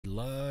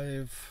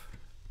live.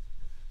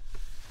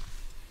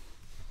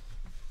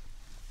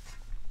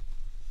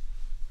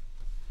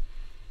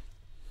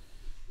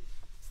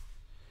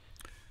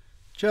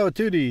 Ciao a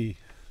tutti.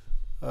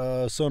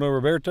 Sono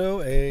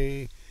Roberto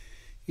e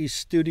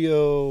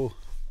studio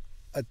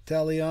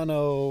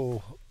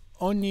italiano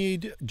ogni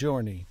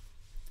giorno.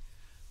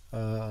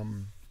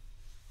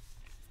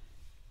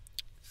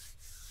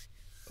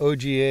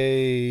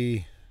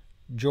 OGA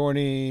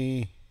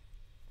giorni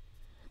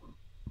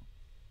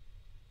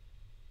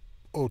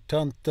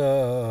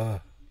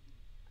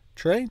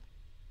 83.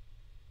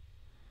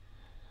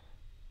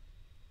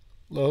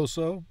 Lo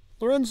so.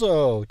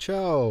 Lorenzo,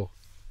 ciao.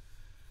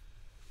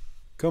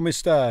 Come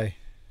stai?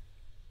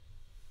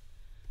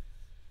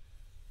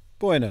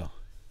 Bueno.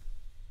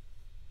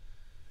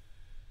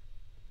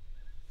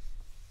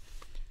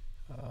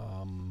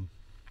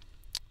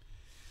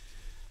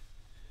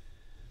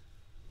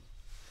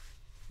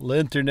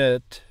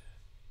 L'internet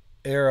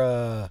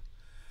era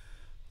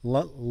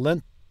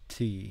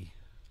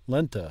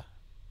lenta.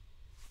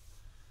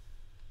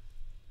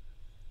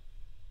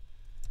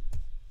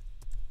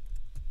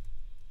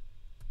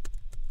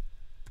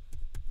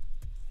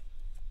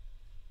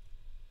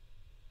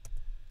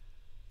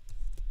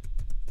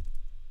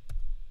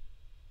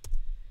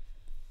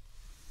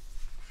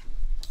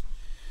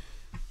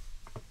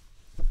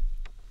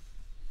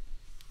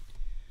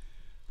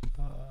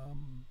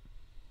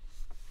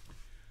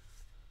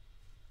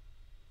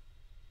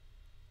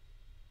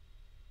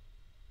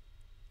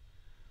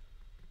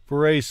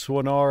 Vorrei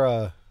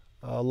suonare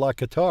la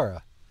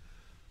chitarra.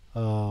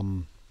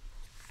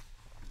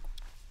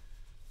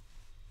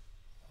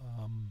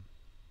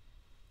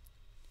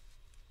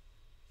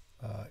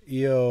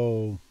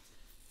 Io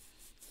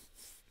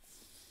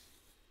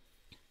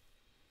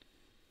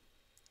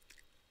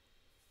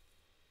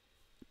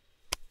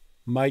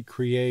might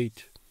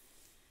create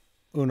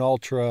un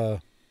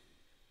ultra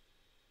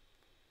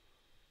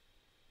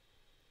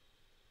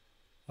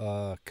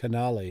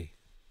canale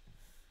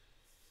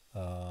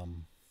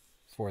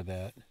for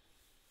that.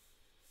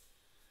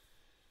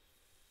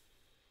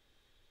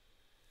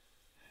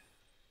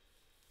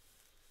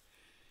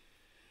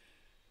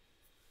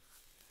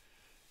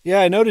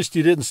 Yeah, I noticed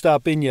you didn't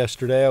stop in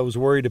yesterday. I was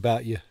worried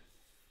about you.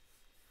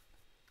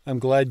 I'm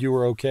glad you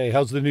were okay.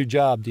 How's the new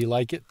job? Do you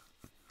like it?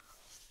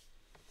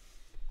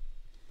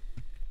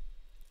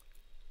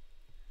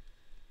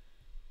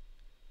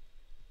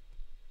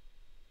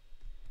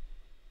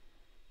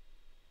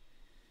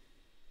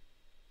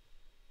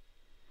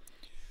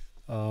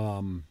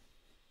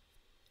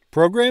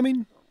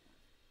 Programming?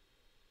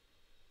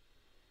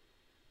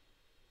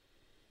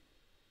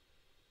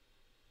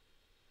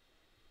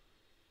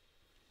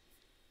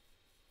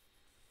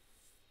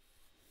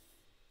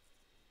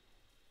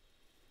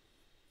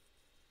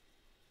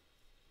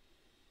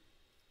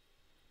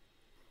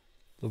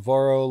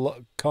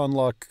 Lavoro con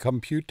la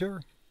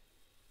computer?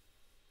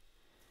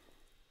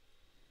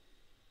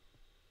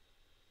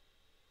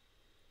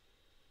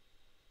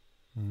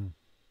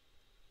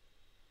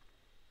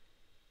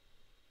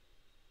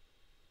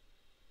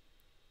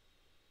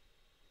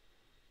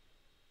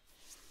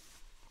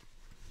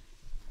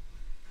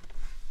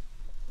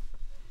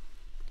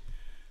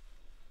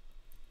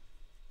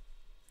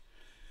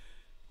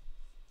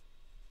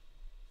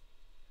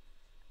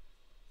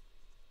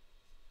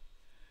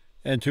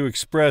 And to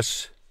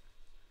express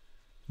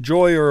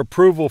joy or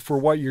approval for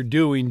what you're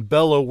doing,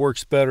 bello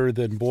works better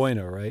than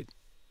bueno, right?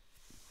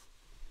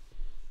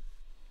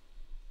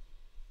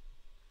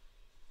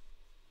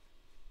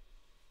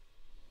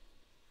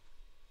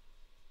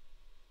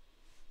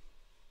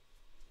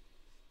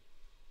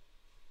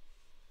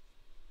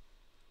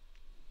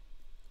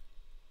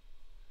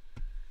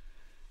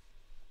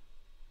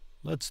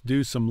 Let's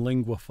do some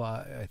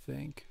linguify, I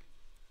think.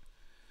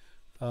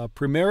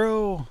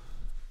 Primero,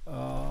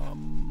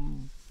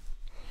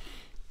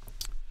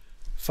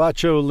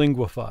 faccio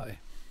linguify.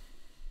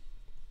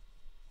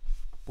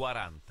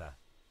 40.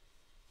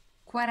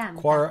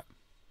 40.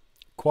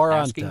 40.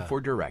 Asking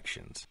for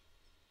directions.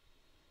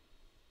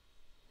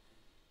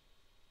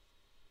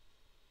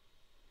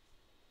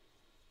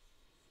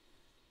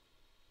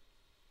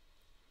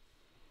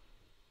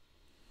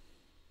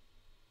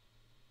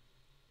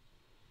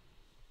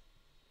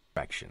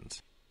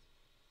 Directions.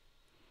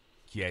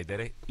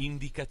 Chiedere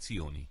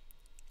indicazioni.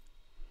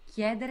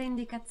 Chiedere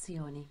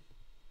indicazioni.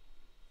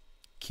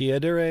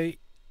 Chiedere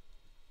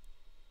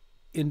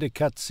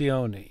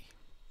indicazioni.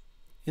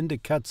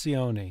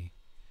 Indicazioni.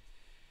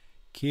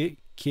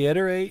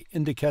 Chiedere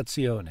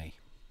indicazioni.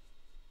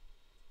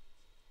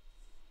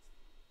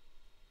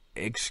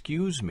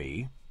 Excuse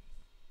me.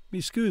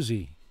 Mi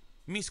scusi.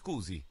 Mi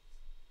scusi.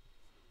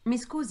 Mi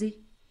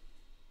scusi?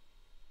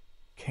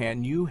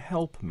 Can you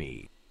help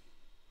me?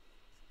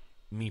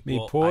 Mi Mi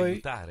può puoi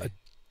aiutare?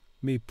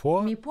 Mi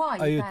può Mi può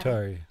aiutare?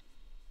 aiutare?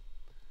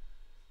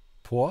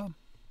 Può?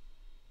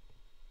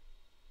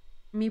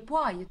 Mi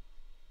può aiutare?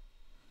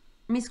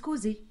 Mi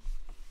scusi?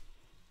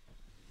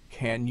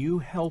 Can you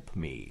help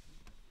me?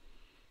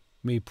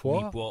 Mi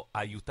può? Mi può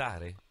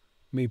aiutare?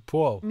 Mi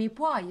può? Mi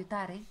può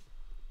aiutare?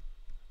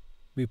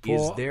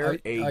 Before there a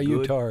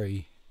good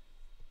aiutare.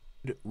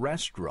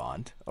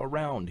 restaurant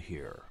around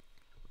here?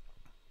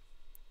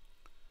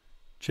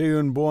 C'è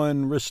un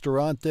buon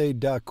ristorante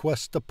da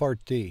questa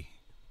parte.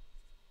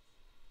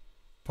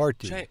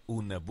 C'è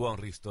un buon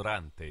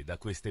ristorante da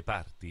queste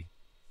parti?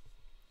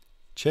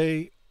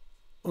 C'è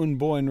un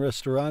buon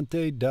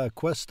ristorante da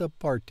questa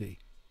parte.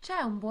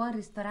 C'è un buon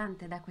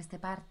ristorante da queste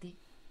parti?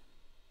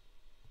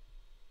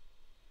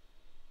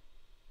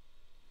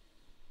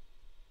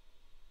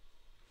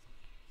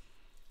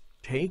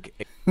 Take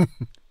a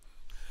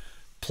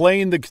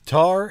Playing the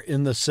guitar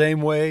in the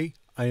same way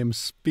I am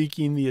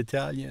speaking the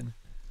Italian.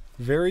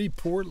 Very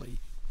poorly.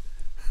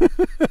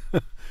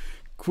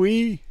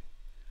 Qui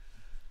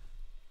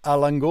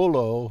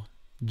all'angolo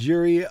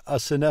giri a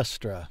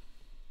sinistra.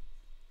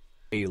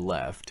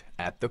 left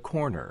at the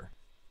corner.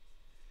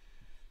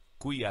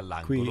 Qui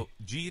all'angolo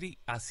giri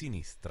a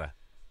sinistra.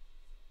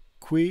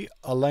 Qui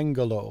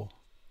all'angolo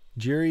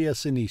giri a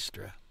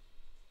sinistra.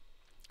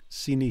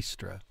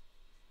 Sinistra.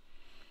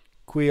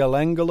 Qui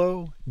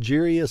all'angolo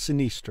giri a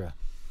sinistra.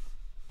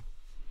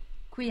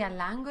 Qui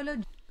all'angolo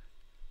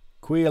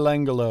Qui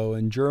all'angolo,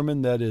 in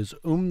German that is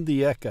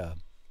die Ecke.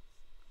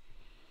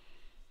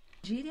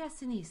 giri a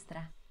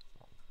sinistra.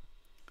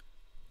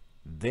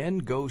 Then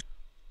go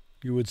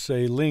You would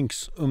say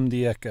links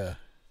die Ecke.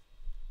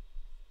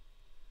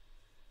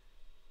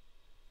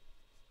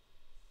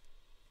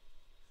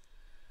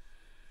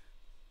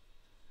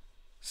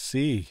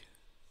 See.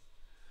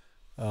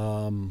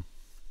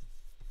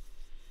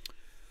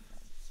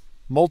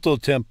 Molto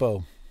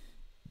tempo.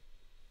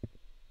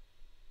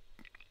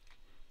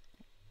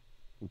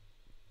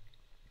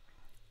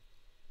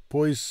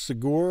 Poi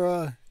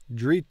segura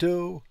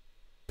dritto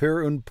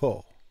per un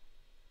po'.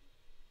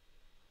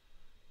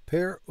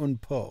 Per un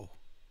po'.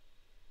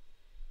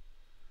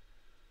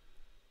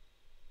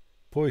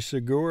 Poi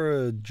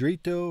segura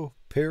dritto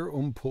per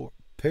un po'.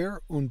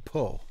 Per un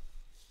po'.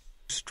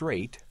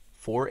 straight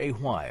for a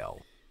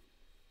while.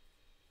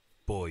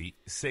 Poi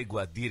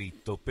segua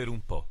diritto per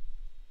un po'.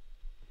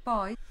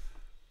 Poi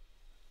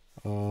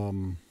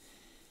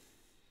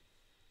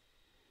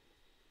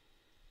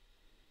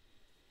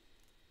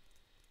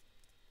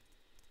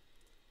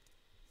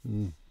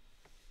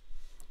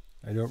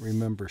I don't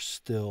remember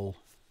still.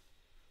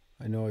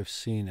 I know I've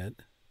seen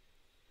it.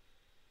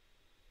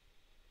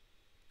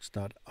 It's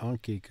not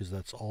Anki because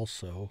that's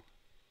also.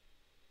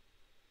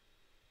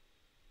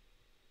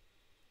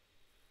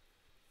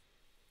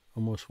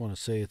 Almost want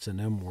to say it's an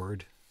M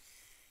word,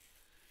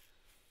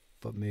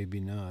 but maybe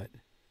not.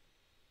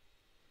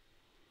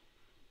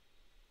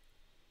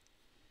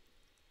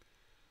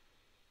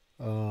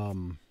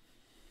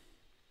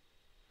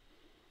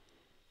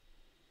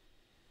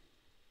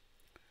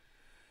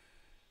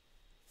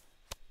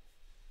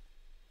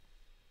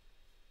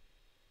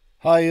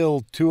 Hai il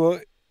tuo,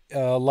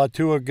 la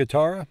tua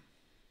chitarra?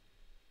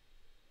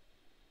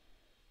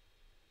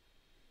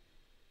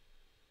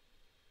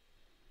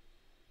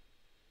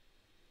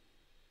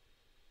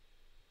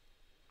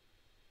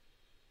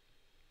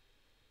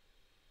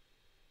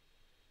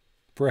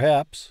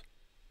 Perhaps.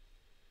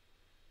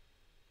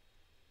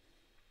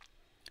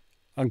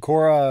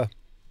 Ancora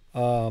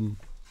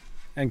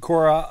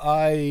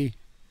hai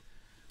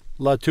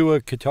la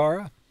tua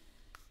chitarra?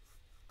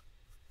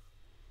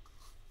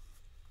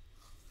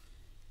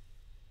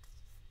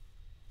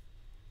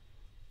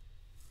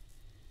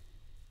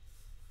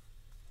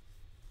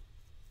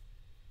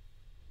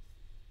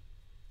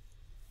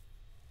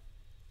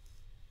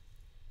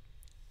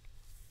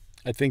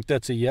 I think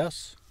that's a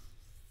yes.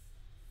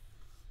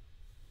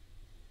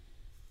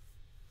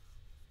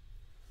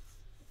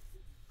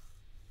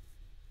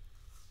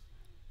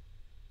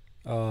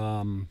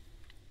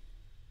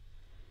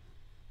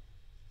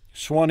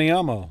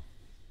 Suoniamo.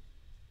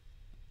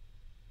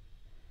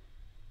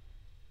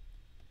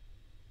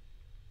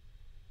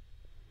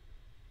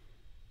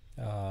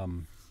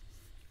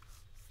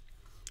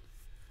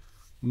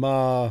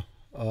 Ma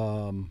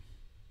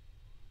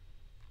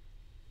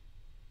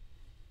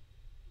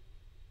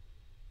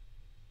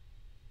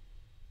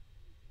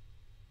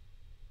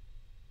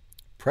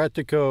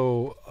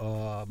pratico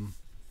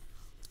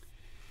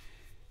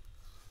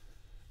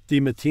di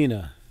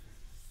mattina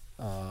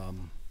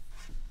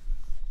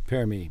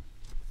per me.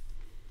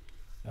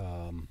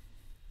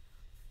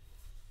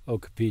 Ho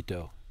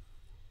capito.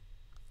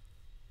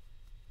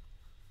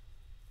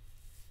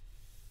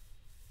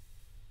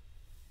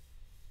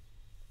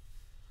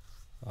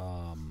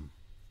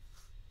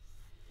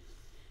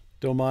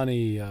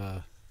 Domani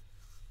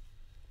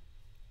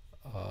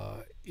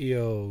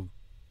io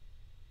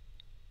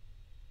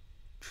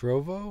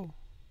trovo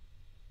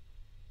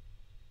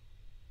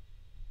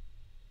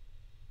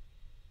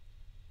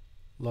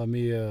la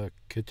mia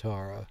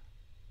chitarra.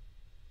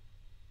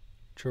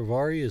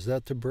 Trovare, is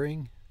that to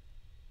bring?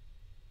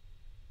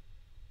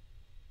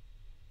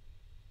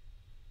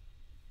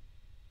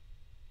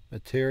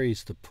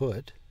 Materi's to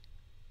put.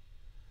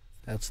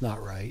 That's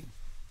not right.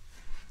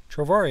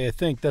 Trovare, I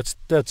think that's,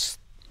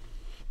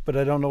 but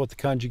I don't know what the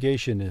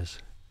conjugation is.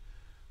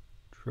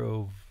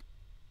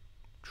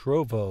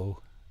 trovo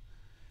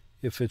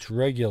if it's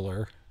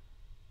regular.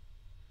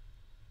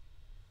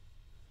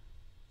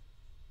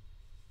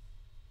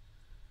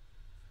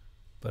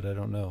 But I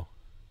don't know.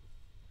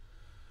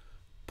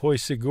 Poi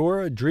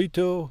sicura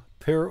dritto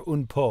per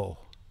un po'.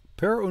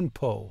 Per un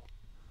po'.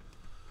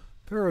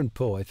 Per un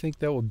po'. I think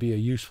that would be a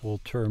useful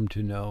term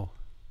to know.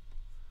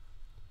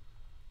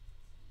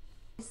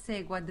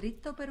 Segua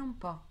dritto per un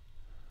po'.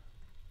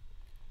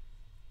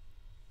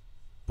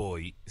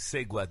 Poi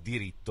segua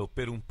diritto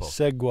per un po'.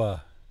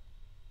 Segua.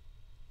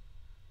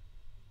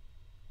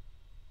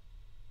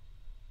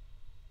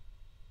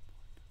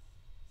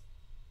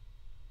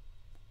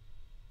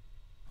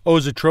 Oh,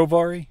 is it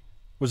Trovari?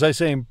 Was I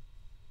saying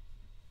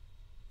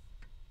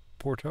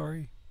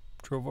Portari?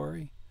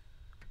 Trovari?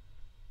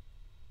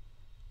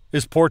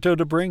 Is Porto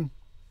to bring?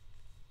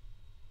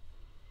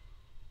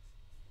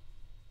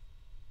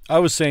 I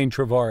was saying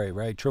Trovari,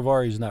 right?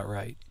 Trovari is not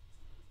right.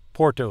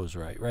 Porto is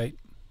right?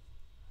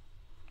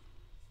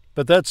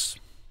 But that's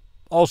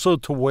also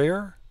to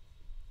wear?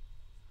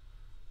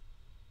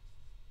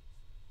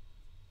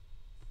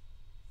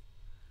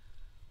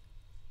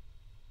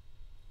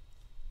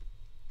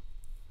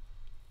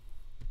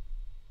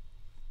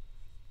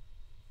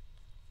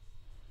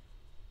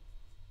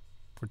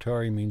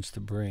 Portari means to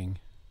bring.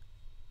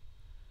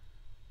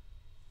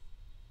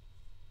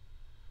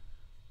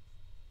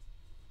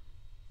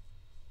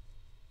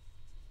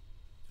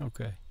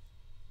 Okay.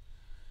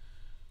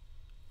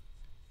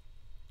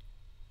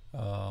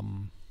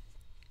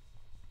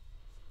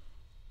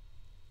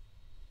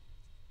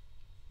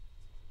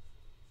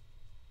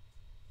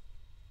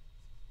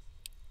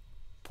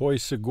 Poi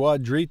segua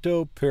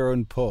dritto per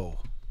un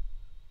po'.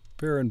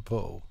 Per un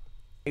po'.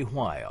 A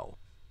while.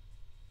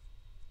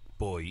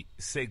 Poi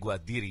segua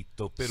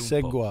diritto per un po'.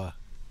 Segua.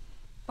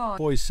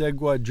 Poi Poi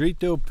segua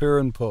dritto per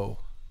un po'.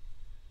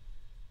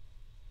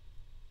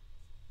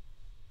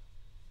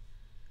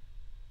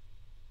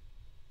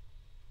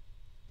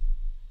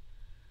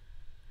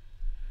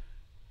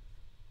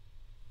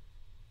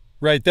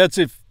 Right, that's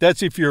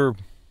if you're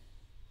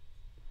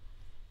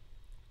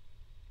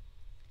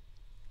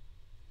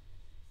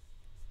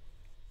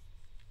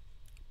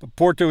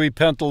Porto I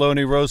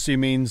pantaloni rossi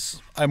means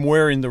I'm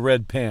wearing the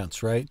red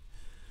pants, right?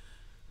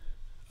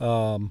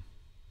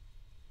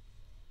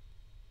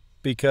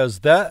 Because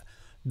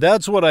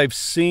that's what I've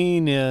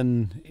seen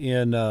in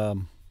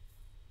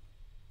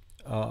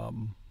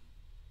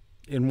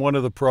one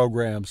of the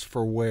programs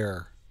for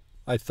wear.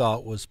 I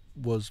thought was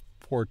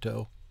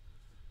Porto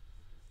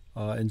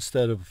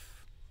instead of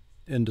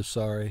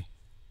Indosari.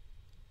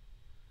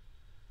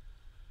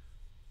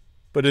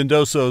 But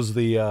Indosso's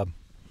the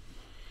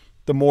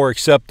more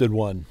accepted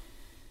one.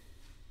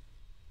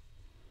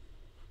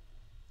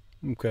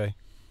 Okay.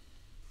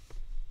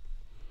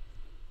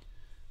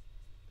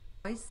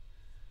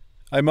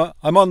 I'm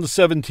on the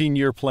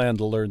 17-year plan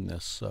to learn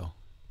this, so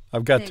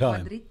I've got segua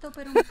time. dritto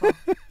per un po'.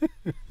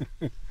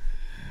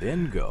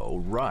 Then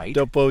go right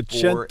Dopo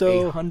for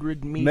 100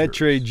 100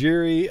 metri meters.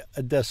 giri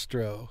a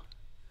destro.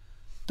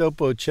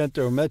 Dopo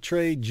 100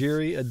 metri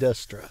giri a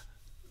destra.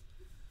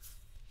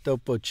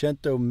 Dopo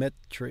 100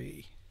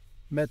 metri.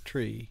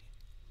 Metri.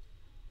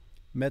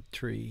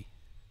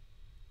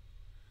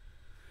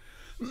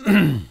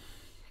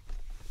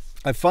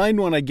 I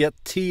find when I get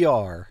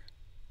TR,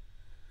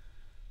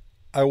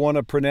 I want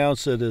to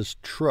pronounce it as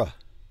tr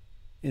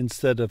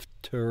instead of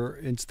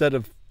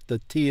the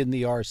T and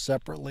the R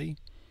separately.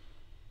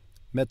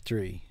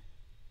 Metri.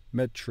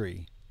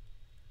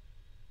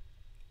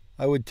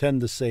 I would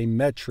tend to say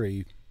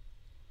metri,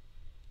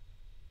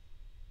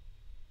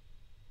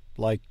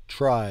 like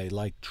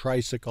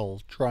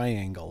tricycle,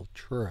 triangle,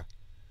 tr,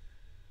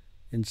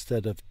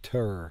 instead of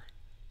tur.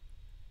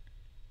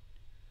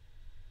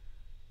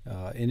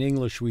 In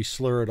English, we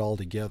slur it all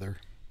together.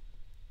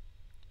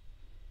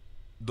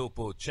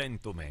 Dopo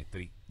 100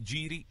 metri,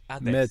 giri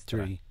a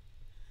destra.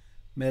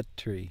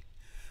 Metri.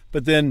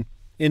 But then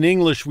in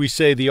English, we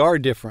say the R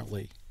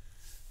differently.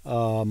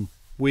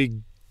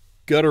 We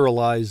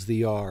gutturalize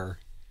the R,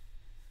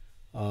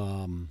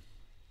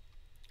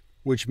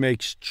 which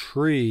makes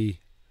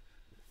tree,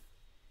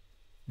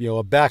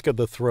 a back of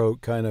the throat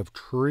kind of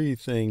tree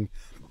thing,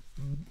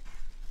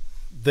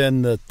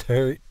 than the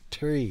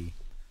tree.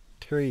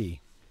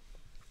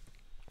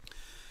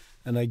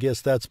 And I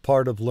guess that's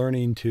part of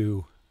learning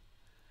to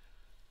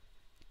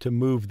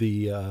move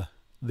the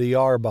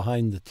R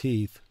behind the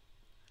teeth.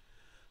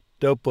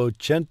 Dopo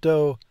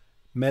 100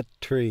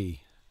 metri.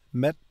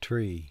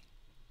 Metri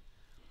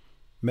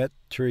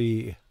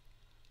giri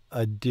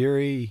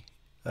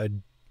a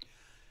destra.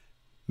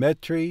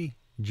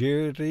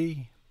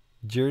 Giri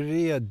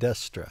a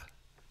destra.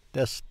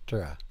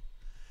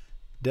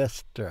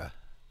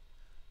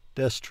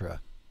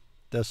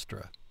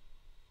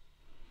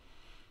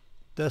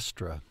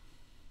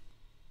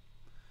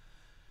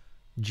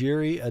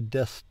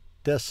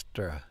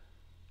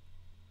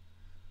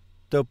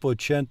 Dopo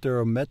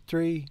 100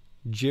 metri,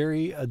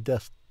 giri a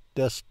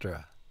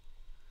destra.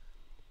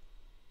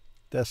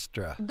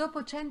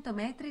 Dopo 100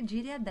 metri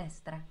giri a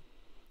destra.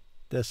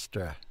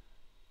 Destra.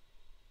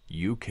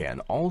 You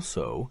can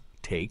also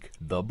take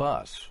the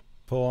bus.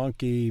 Può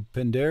anche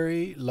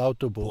prendere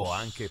l'autobus. Può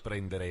anche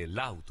prendere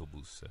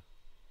l'autobus.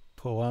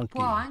 Può anche.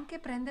 Può anche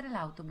prendere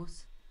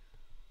l'autobus.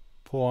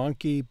 Può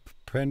anche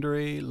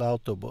prendere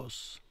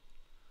l'autobus.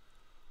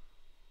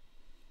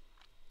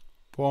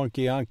 Può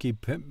anche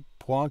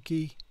può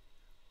anche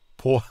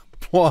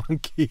può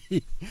anche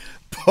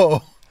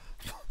può.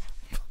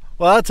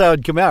 Well, that's how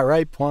it'd come out,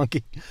 right? Può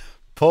anche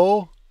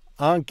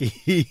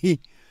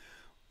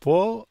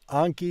può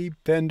anche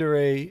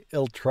prendere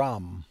il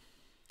tram.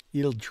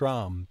 Il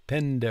tram,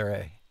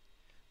 pendere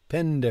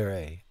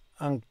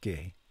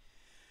anche.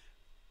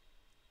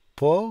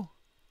 Può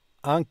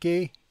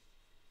anche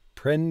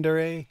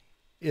prendere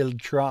il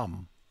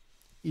tram.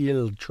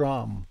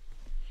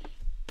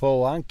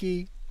 Può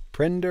anche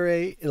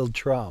prendere il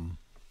tram.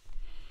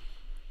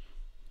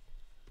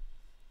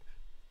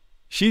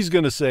 She's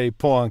going to say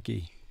può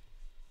anche.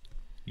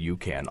 You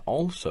can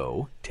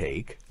also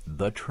take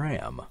the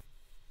tram.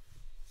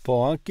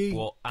 Può anche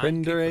Può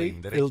anche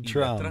prendere il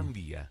tram.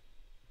 tranvia.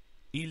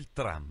 Il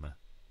tram.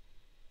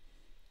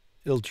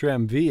 Il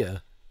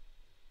tramvia.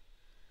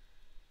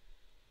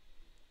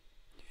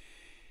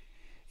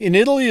 In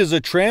Italy, is a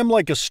tram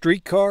like a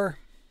streetcar?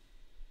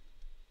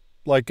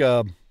 Like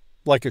a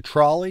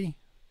trolley?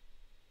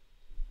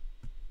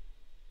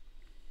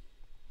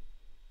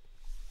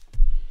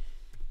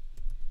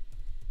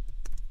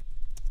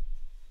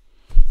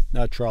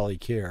 Not trolley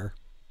care.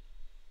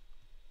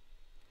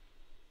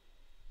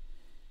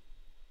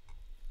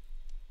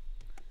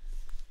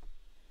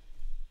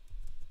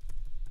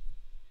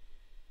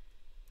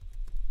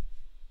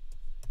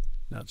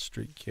 Not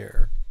street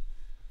care.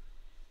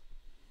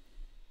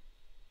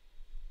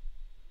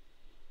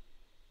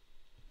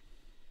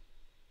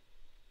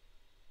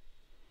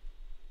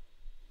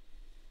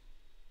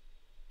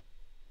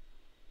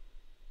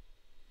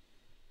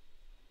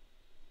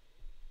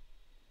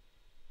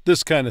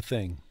 This kind of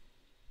thing.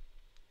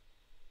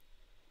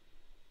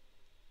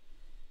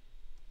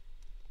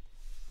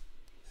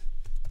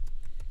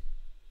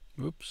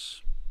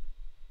 Oops.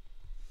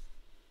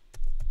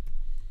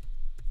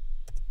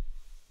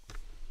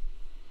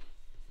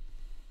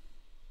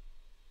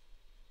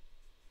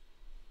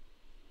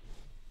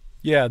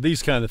 Yeah,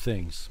 these kind of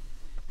things.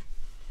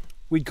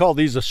 We'd call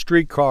these a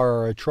streetcar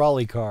or a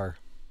trolley car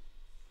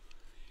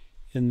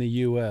in the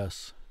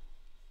U.S.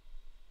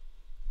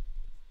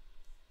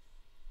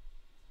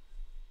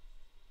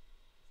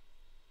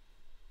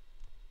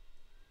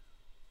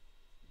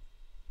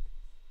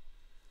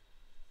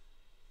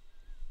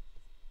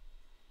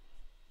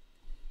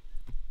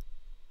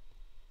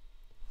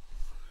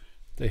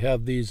 They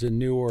have these in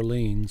New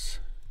Orleans.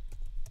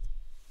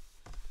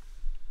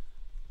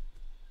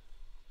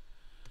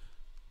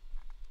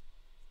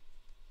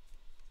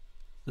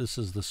 This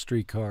is the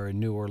streetcar in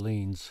New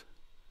Orleans.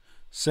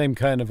 Same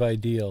kind of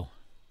ideal.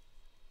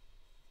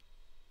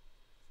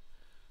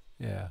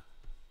 Yeah.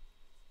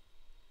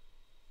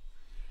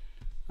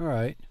 All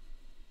right.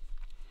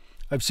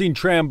 I've seen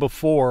tram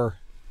before,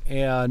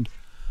 and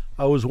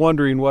I was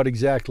wondering what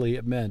exactly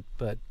it meant,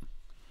 but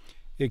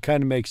it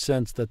kind of makes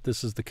sense that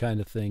this is the kind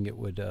of thing it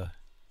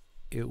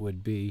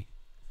would be.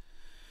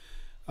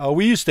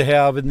 We used to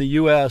have in the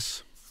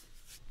U.S.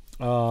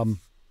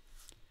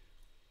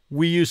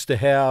 We used to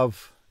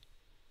have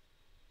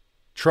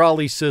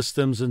trolley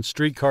systems and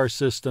streetcar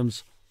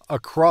systems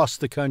across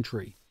the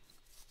country.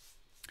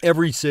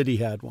 Every city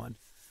had one,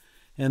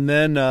 and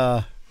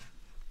then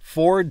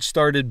Ford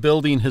started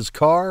building his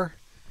car,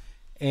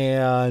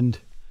 and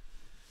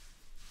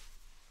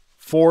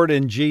Ford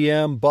and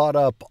GM bought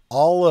up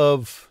all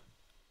of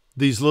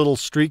these little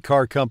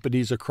streetcar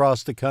companies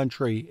across the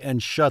country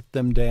and shut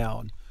them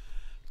down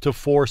to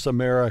force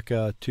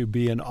America to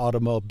be an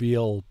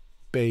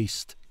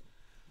automobile-based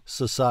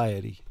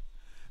society.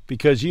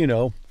 Because, you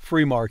know,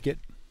 free market.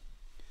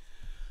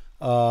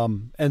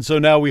 And so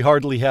now we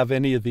hardly have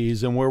any of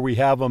these, and where we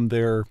have them,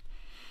 they're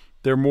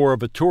more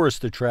of a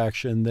tourist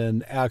attraction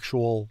than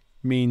actual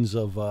means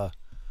of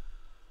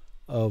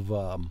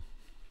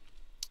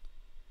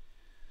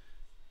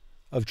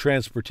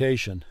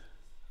transportation.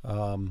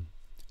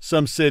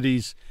 Some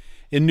cities,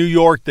 in New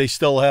York, they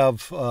still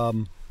have.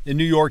 In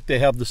New York, they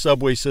have the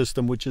subway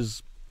system, which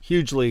is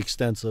hugely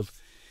extensive.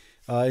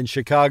 In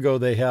Chicago,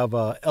 they have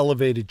an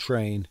elevated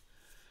train.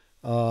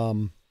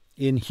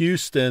 In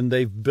Houston,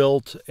 they've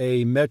built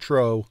a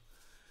metro,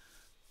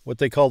 what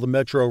they call the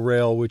Metro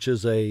Rail, which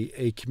is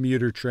a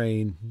commuter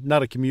train,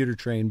 not a commuter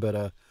train, but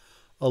a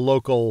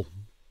local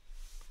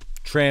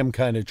tram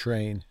kind of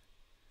train.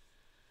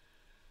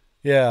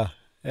 Yeah,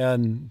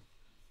 and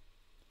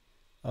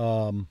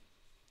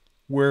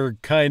we're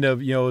kind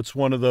of, you know, it's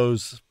one of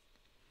those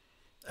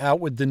out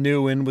with the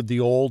new, in with the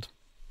old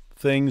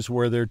things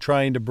where they're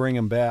trying to bring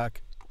them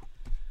back.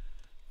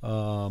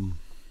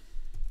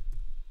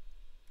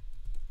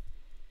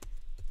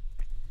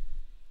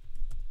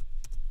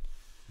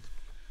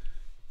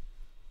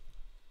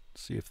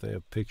 See if they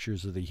have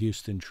pictures of the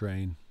Houston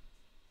train.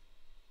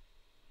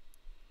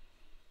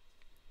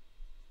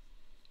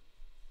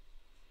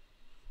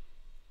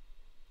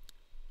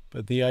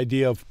 But the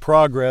idea of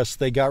progress,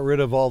 they got rid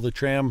of all the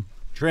tram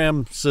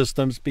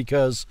systems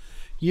because,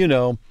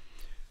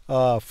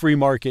 free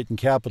market and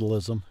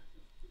capitalism.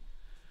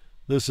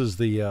 This is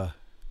the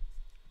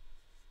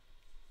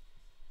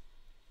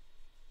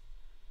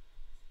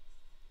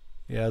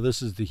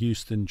this is the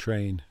Houston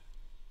train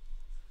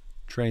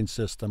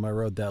system. I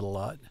rode that a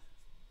lot.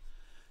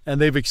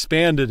 And they've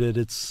expanded it.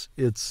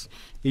 It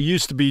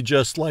used to be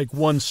just like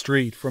one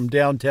street from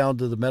downtown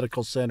to the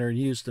medical center in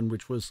Houston,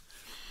 which was,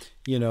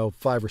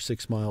 5 or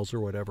 6 miles or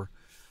whatever.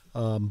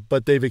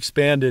 But they've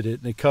expanded it,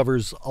 and it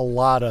covers a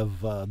lot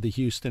of the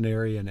Houston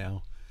area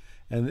now.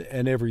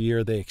 And every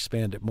year they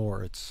expand it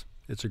more. It's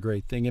a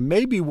great thing. And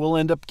maybe we'll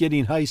end up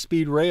getting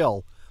high-speed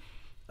rail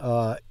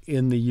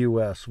in the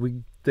U.S.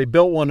 They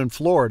built one in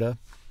Florida,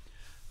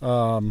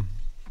 and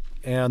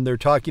they're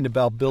talking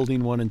about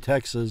building one in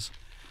Texas.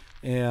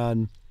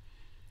 And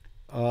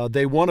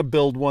they want to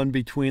build one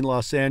between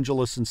Los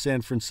Angeles and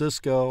San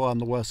Francisco on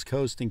the West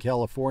Coast in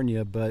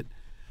California, but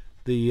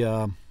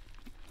the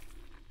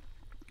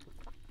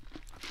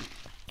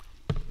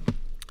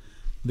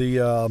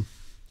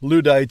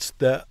Luddites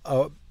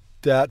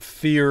that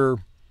fear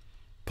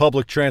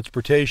public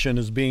transportation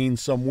as being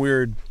some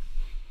weird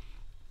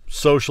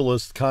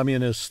socialist,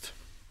 communist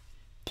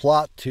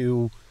plot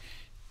to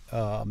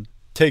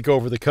take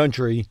over the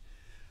country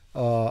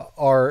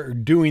are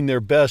doing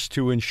their best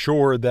to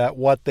ensure that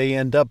what they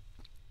end up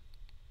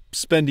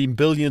spending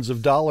billions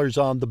of dollars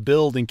on to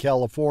build in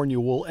California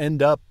will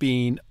end up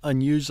being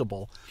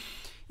unusable.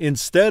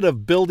 Instead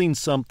of building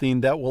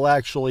something that will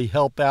actually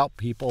help out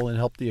people and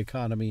help the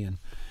economy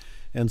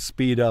and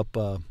speed up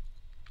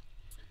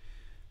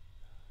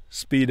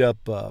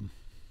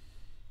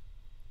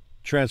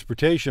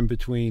transportation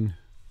between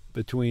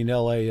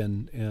LA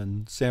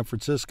and San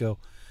Francisco.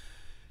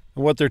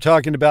 And what they're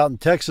talking about in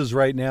Texas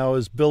right now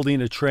is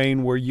building a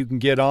train where you can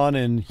get on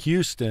in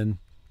Houston,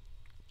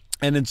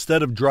 and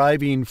instead of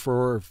driving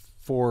for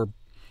 4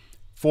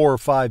 or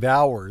 5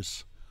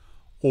 hours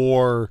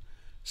or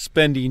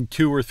spending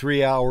 2 or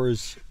 3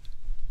 hours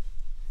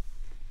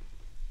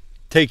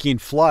taking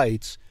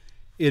flights,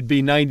 it'd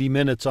be 90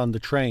 minutes on the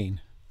train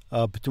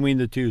between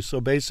the two.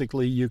 So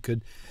basically you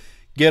could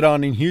get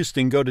on in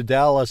Houston, go to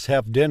Dallas,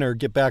 have dinner,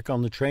 get back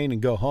on the train and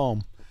go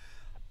home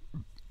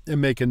and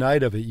make a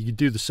night of it. You could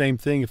do the same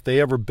thing if they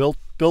ever built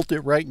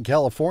it right in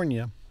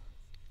California.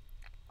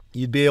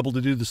 You'd be able to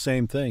do the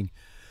same thing.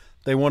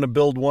 They want to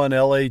build one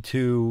LA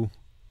to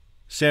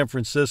San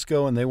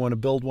Francisco, and they want to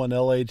build one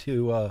LA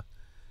to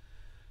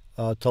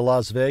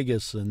Las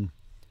Vegas, and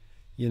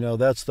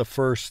that's the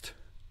first.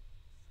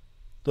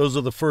 Those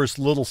are the first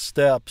little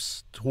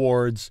steps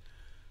towards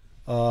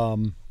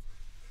pulling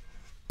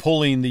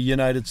the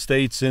United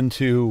States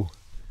into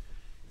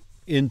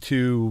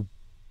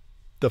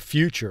the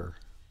future.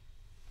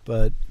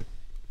 But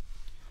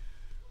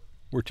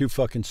we're too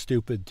fucking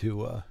stupid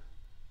to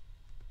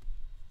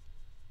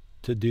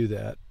do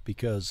that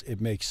because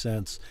it makes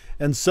sense.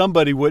 And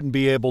somebody wouldn't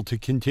be able to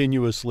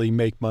continuously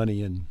make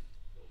money, and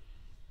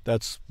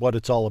that's what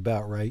it's all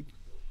about, right?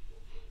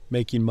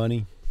 Making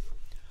money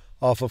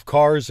off of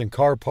cars and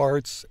car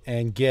parts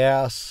and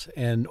gas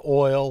and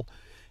oil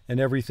and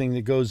everything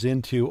that goes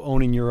into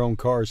owning your own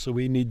car. So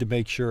we need to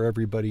make sure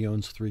everybody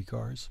owns 3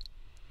 cars.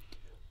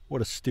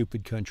 What a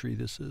stupid country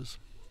this is.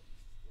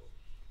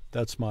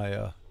 That's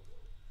my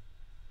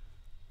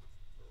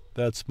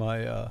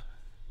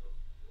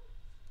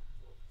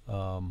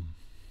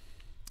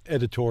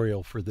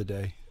editorial for the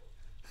day.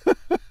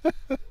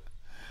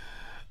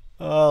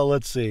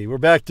 Let's see. We're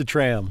back to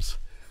trams.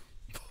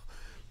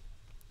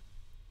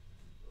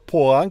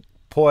 Puoi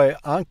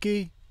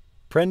anche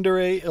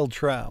prendere il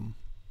tram.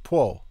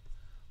 Puoi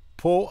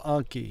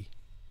anche.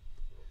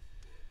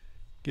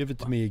 Give it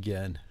to me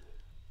again.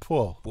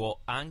 Può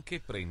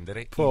anche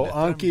prendere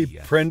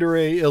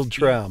il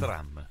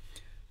tram.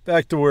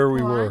 Back to where we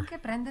Può were. anche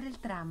prendere il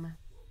tram.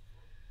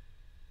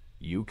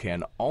 You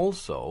can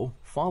also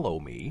follow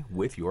me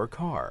with your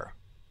car.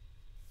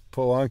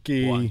 Può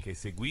anche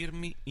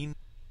seguirmi in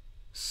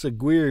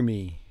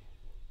seguirmi.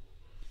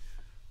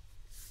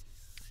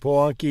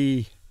 Può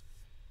anche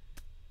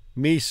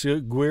mi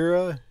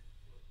seguire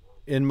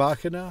in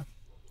macchina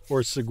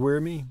or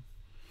seguirmi.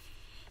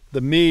 The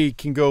me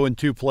can go in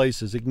 2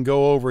 places. It can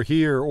go over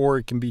here or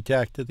it can be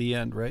tacked to the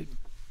end, right?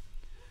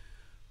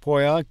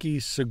 Puoi anche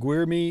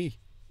seguirmi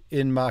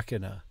in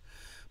macchina.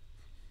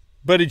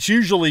 But it's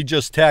usually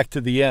just tacked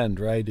to the end,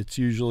 right? It's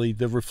usually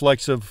the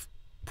reflexive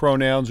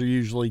pronouns are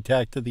usually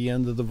tacked to the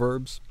end of the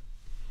verbs.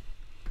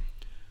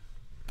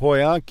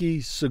 Puoi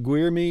anche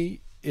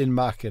seguirmi in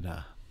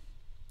macchina.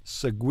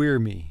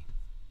 Seguirmi.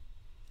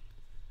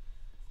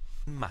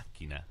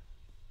 macchina.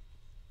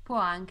 Può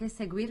anche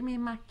seguirmi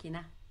in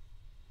macchina.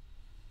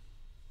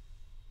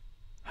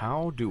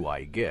 How do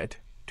I get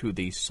to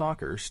the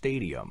soccer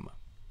stadium?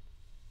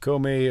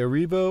 Come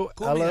arrivo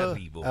allo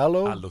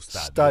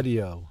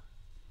stadio.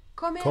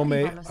 Come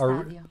Come arrivo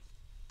allo stadio?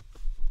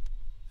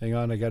 Hang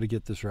on, I got to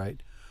get this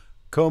right.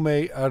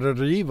 Come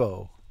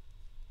arrivo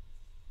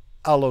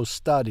allo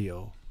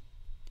stadio.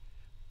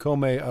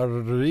 Come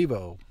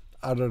arrivo.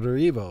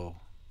 Arrivo.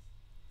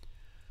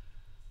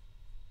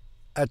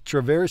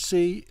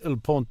 Attraversi il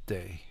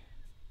ponte.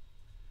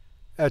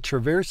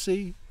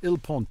 Attraversi il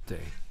ponte.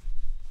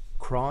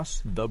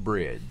 Cross the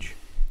bridge.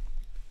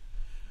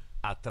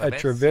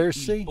 Attraversi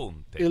Attraversi il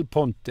ponte. il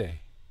ponte.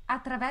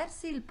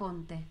 Attraversi il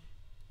ponte.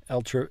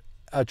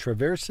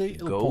 Attraversi il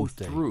Go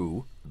ponte.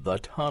 through the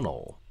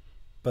tunnel.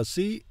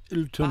 Passi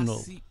il tunnel.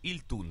 Passi il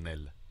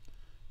tunnel.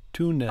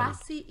 Tunnel.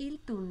 Passi il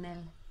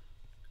tunnel.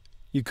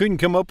 You couldn't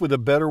come up with a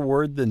better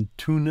word than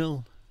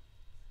tunnel?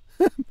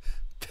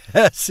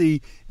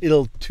 Passi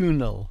il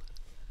tunnel.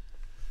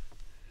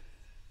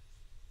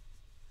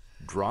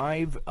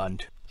 Drive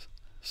until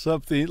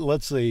Something,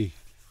 let's see.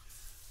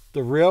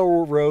 The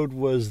railroad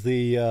was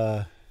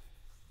the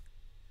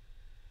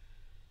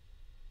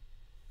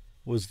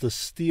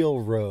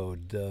steel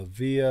road,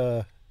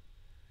 Via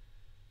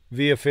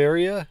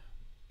Feria?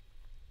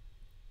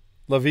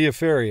 La Via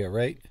Feria,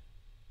 right?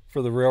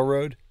 For the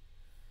railroad.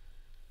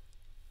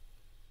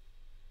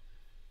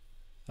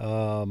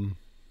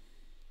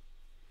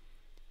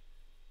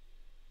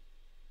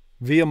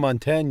 Via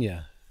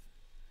Montagna.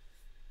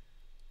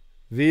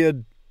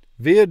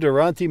 Via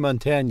Durante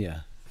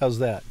Montagna. How's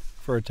that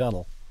for a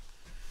tunnel?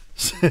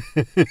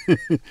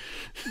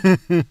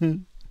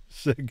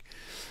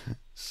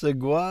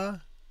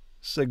 Segua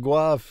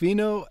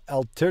fino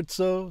al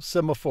terzo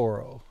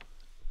semaforo.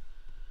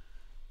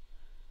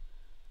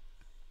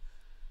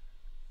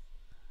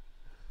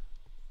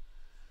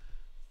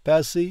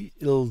 Passi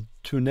il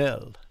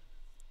tunnel.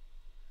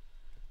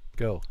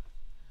 Go.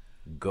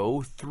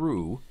 go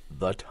through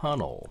the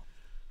tunnel.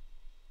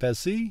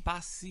 Passi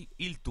Passi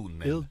il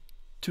tunnel. il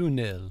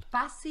tunnel.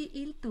 Passi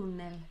il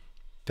tunnel.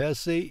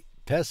 Passi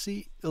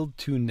il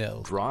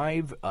tunnel.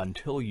 Drive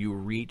until you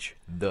reach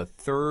the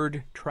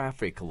third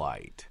traffic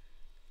light.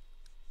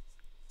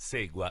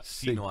 Segua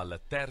fino al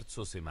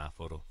terzo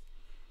semaforo.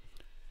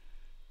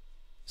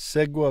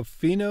 Segua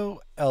fino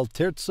al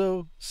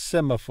terzo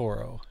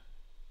semaforo.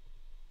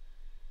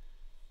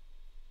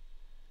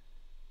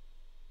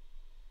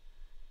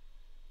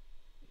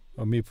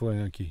 Oh, mi poi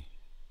anche.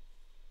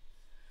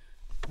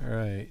 All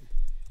right.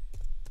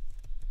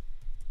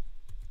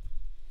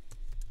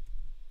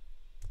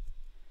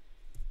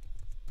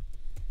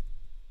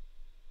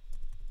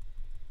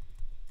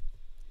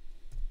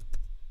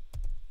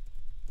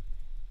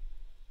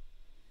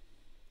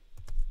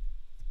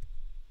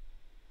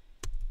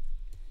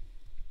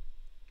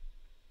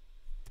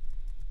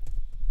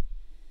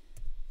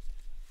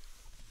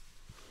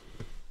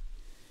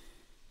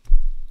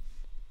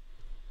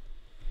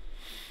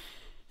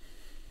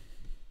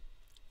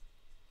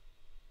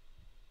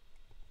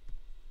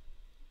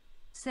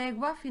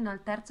 Segua fino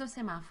al terzo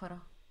semaforo.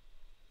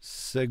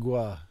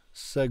 Segua.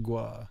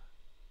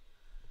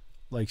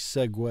 Like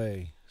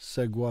segue.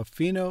 Segua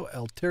fino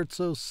al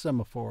terzo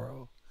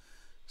semaforo.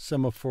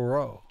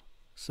 Semaforo.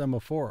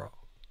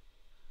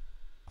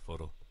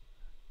 Foro.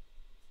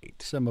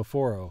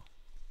 Semaforo.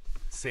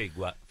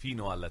 Segua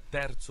fino al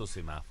terzo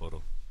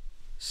semaforo.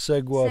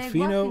 Segua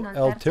fino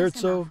al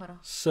terzo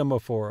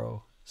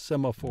semaforo.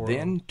 semaforo.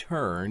 Then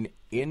turn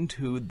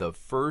into the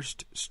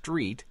first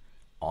street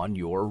on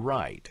your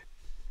right.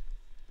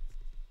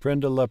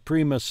 Prenda la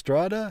prima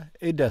strada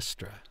e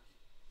destra.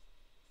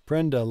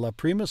 Prenda la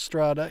prima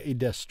strada e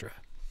destra.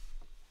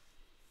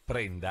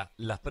 Prenda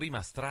la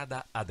prima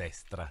strada a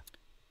destra.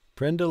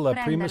 Prenda la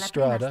Prenda prima la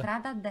strada prima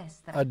strada a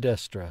destra. a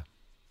destra.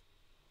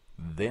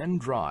 Then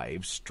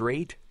drive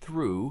straight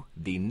through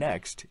the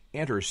next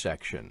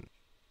intersection.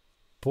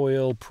 Poi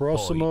il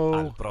prossimo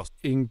al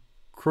prossimo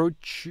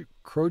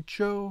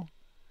incrocio.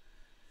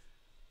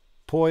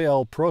 Poi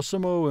al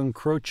prossimo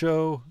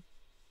incrocio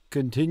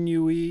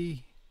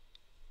continui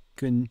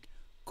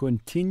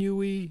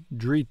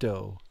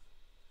dritto.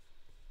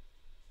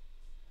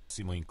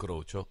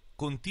 incrocio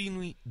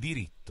continui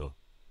diritto.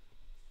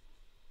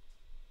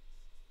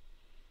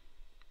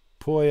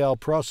 Poi al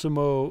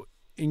prossimo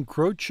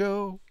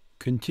incrocio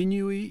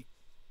continui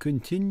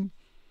dritto.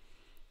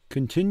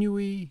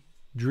 Continui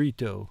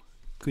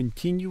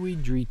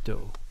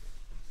dritto.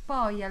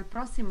 Poi al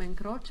prossimo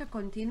incrocio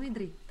continui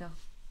dritto.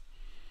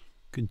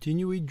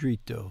 Continui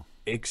dritto.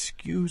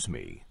 Excuse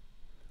me.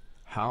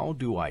 How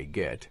do I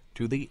get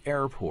to the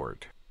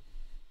airport?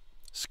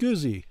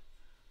 Scusi,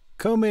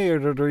 come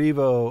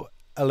arrivo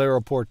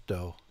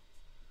all'aeroporto?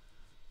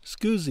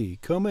 Scusi,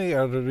 come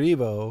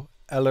arrivo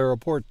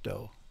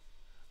all'aeroporto?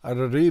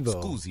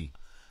 Arrivo. Scusi,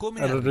 come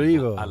Arrivo.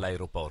 arrivo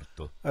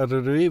all'aeroporto?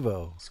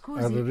 Arrivo.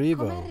 Scusi,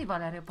 Arrivo. come arrivo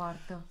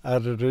all'aeroporto?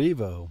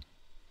 Arrivo.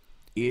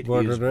 It is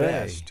Vorrei.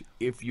 best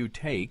if you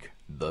take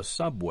the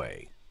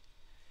subway.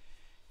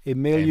 E È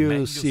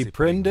meglio si se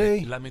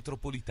prende la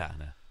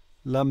metropolitana.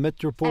 la È meglio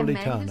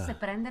metropolitana. se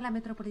prende la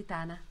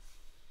metropolitana.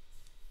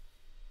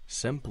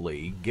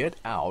 Simply get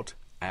out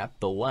at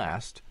the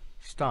last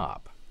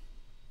stop.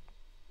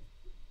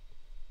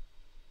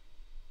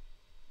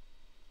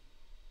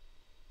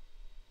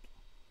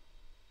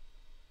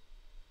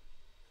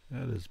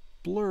 That is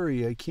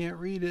blurry. I can't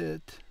read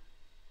it.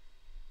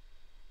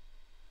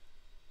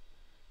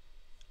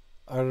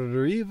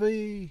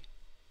 Arrivi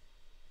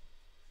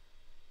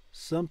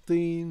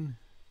something.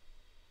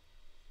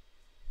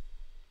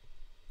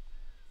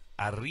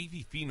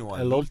 Arrivi fino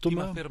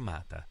All'ultima? all'ultima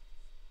fermata.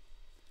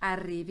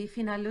 Arrivi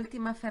fino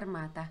all'ultima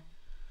fermata.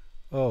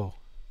 Oh.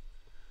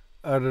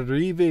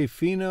 Arrivi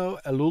fino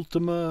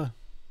all'ultima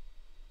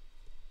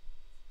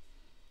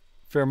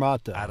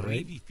fermata.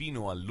 Arrivi Right?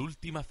 fino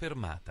all'ultima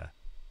fermata.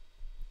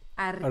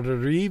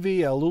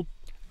 Arrivi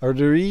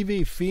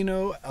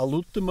fino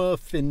all'ultima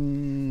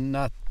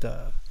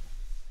fermata.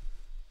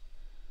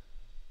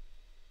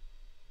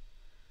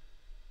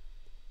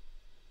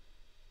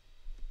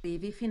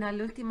 Arrivi fino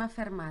all'ultima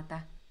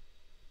fermata.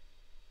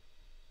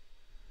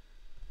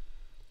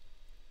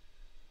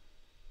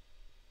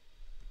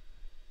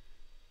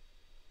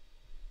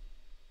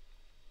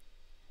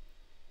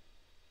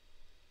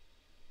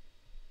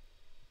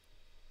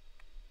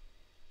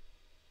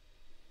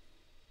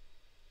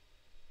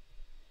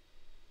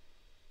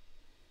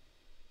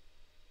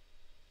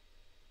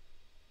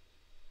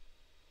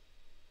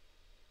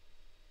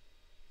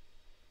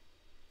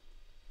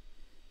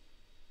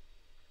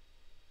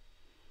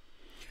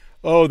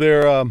 Oh,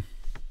 they're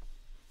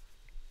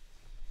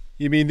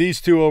you mean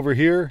these two over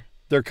here?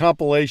 They're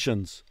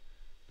compilations.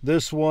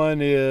 This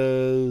one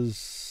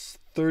is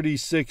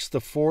 36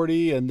 to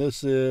 40 and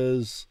this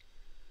is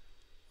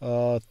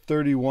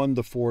 31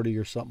 to 40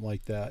 or something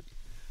like that.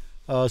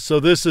 So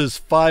this is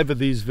 5 of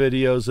these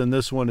videos and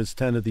this one is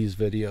 10 of these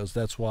videos.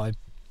 That's why.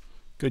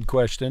 Good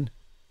question.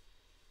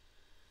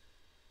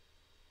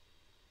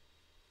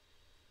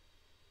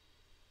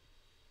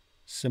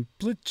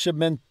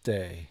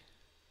 Semplicemente.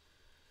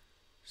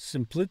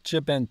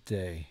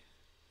 Semplicemente.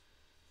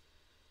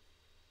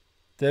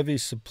 Devi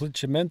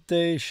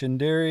semplicemente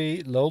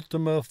scendere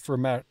l'ultima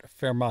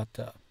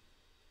fermata.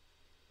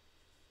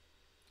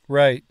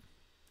 Right.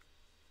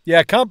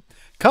 Yeah,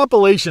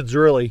 compilations,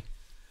 really.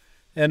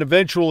 And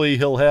eventually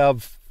he'll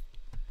have,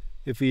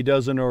 if he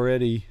doesn't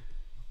already,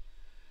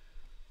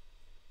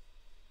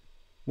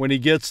 when he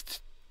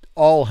gets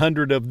all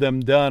 100 of them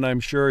done,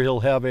 I'm sure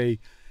he'll have a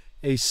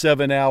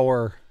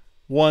 7-hour,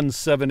 1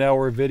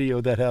 7-hour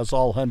video that has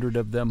all 100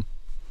 of them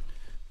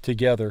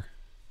together.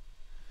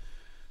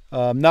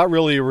 Not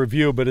really a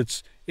review, but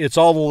it's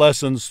all the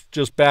lessons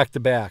just back to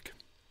back.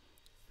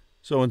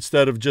 So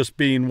instead of just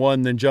being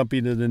one, then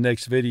jumping to the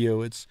next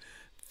video, it's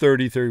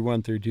 30,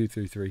 31, 32,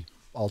 33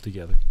 all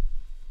together.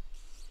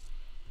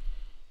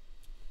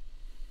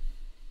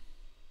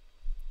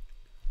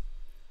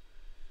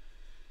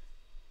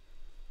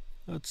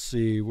 Let's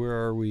see, where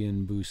are we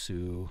in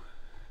Busu?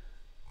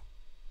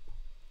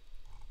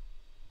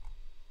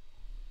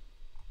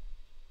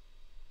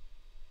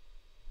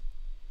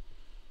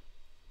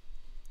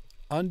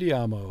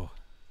 Andiamo.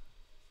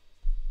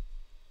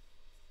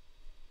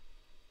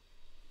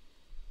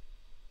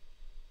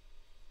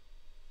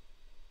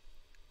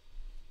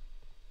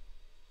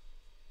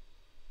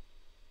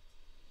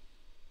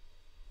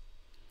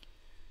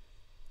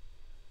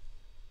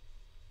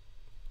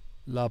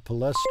 La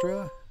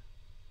palestra,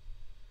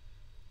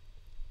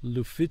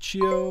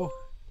 l'ufficio,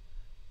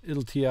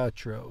 il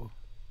teatro.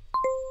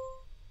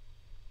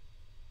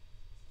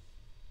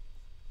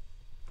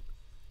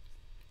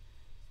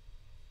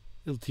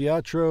 Il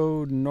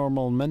teatro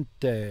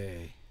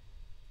normalmente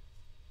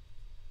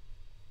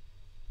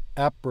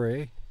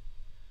apre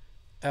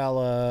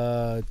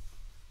alla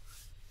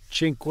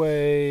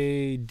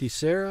 5 di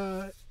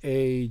sera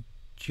e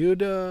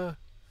chiude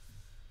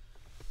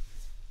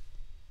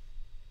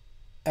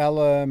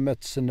alla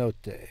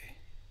mezzanotte.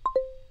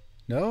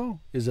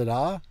 No? Is it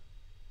a?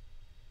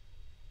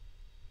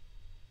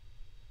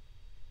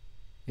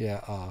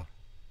 Yeah, a.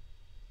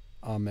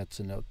 A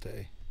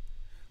mezzanotte.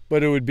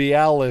 But it would be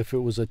alla if it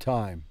was a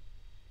time.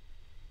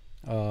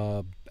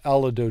 Alla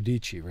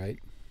 12, right?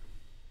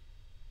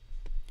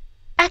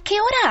 A che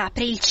ora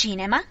apre il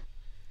cinema?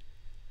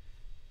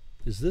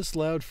 Is this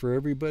loud for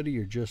everybody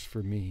or just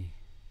for me?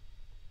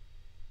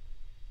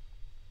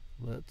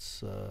 Let's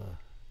turn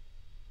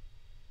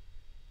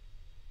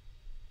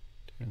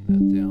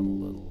that down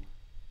a little.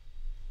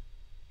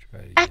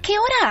 Try it A again. che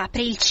ora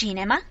apre il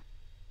cinema?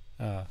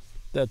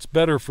 That's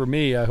better for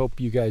me. I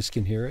hope you guys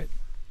can hear it.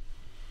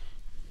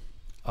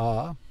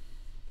 A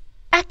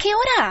che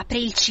ora apre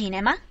il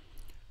cinema?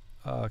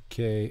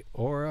 Che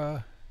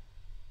ora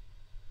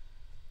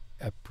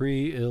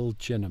apri il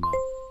cinema?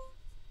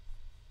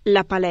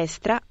 La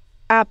palestra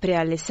apre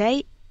alle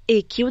 6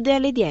 e chiude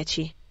alle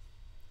 10.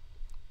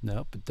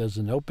 Nope, it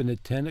doesn't open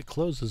at 10, it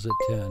closes at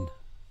 10.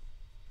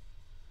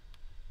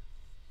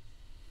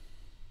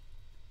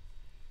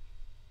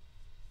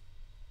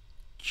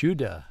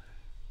 Chiude.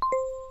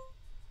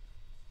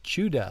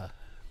 Chiude.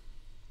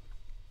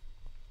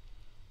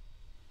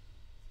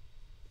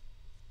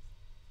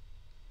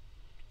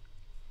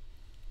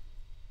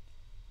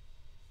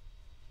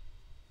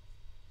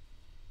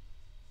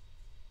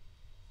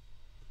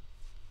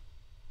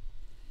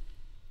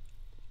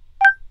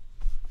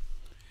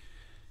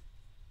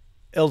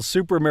 El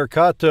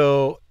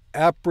supermercato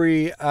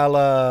apre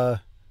alla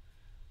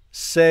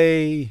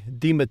 6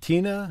 di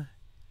mattina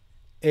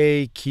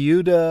e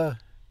chiuda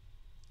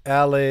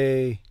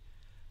alle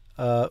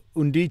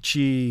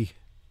 11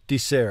 di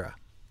sera.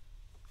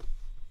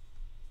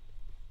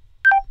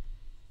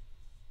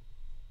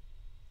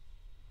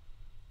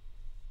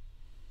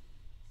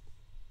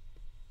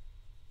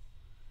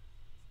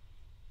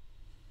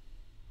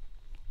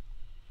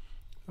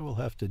 I will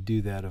have to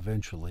do that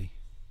eventually.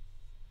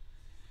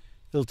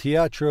 Il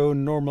teatro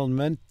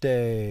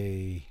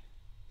normalmente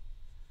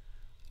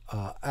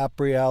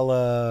apre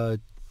alla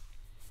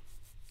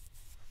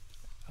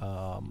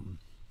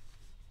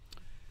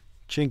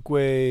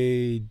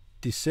 5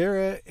 di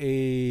sera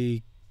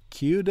e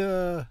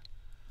chiude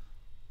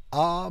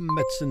a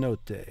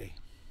mezzanotte.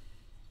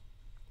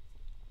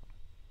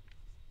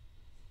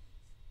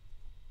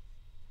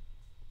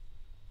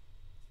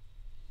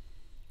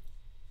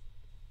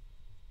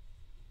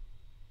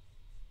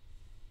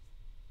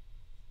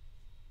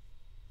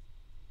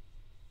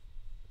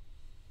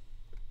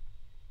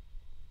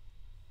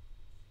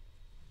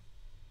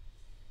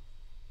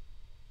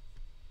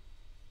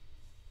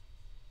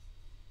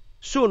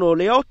 Sono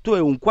le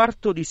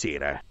 8:15 di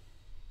sera.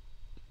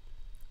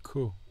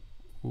 Quarto.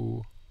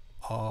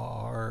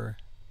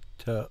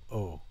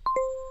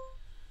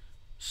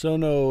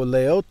 Sono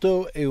le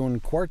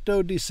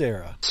 8:15 di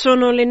sera.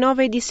 Sono le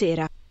 9 di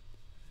sera.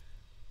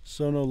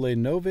 Sono le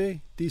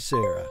 9 di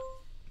sera.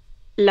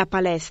 La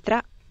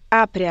palestra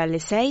apre alle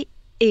 6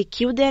 e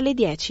chiude alle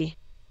 10.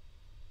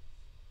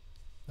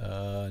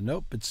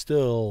 Nope, it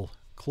still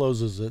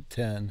closes at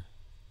 10.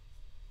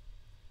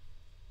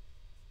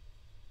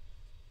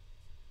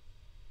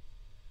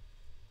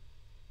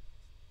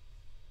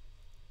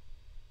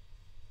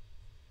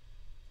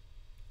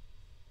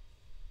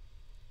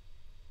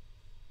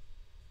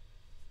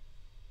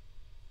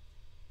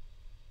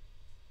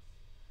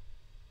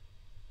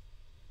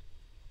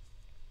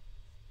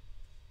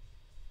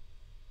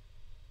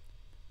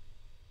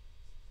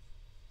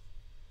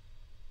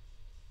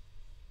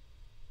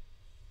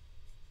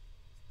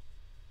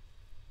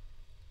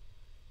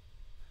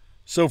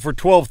 So for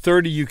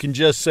 12:30, you can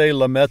just say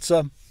La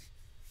Mezza.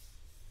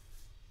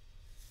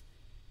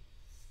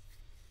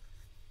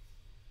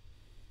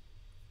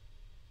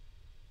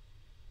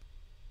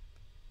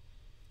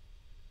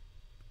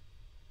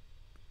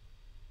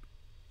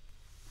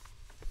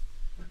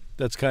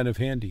 That's kind of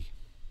handy.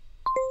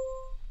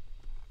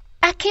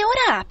 A che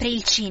ora apre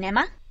il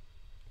cinema?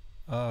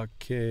 A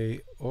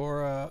che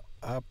ora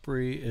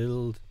apri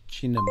il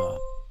cinema?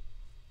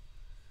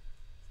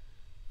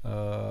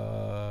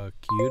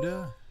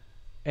 Chiude?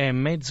 È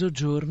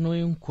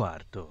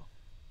 12:15.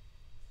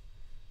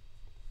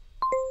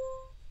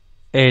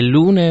 È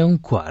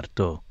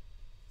 1:15.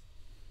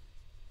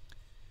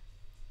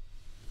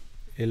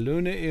 È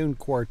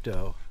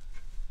 1:15.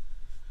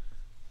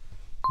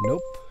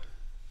 Nope.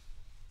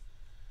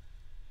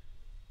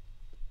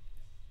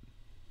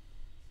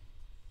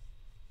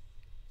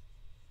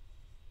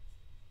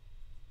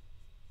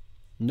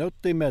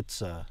 Notte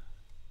mezza.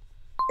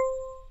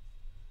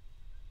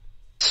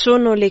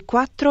 Sono le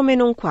 4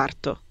 meno un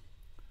quarto.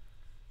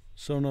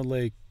 Sono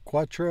le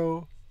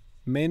 4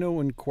 meno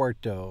un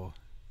quarto.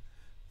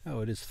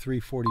 Oh, it is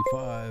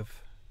 3:45.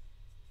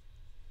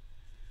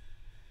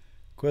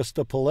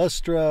 Questa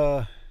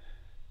palestra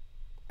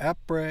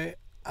apre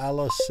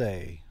alle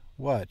 6.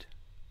 What?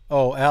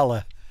 Oh,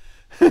 alle.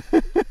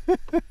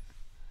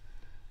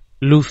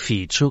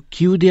 L'ufficio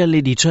chiude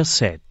alle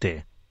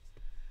 17.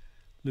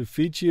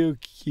 L'ufficio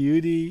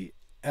chiude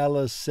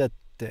alle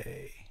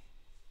 7.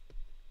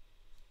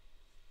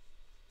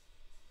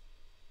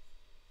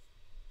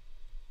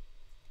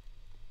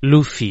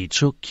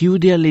 L'ufficio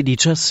chiude alle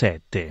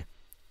 17.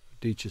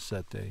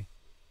 17.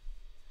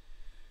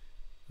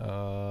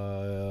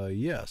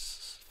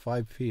 Yes,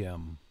 5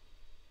 p.m.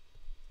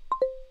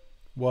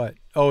 What?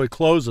 Oh, it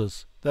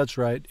closes. That's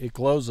right, it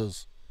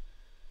closes.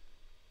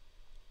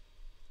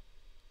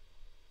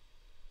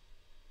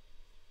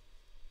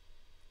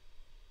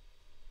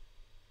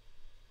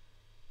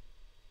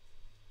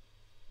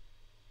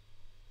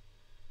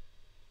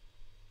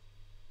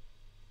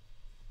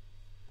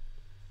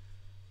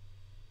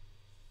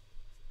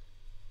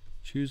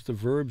 Choose the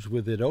verbs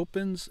with it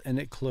opens and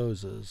it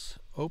closes.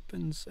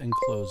 Opens and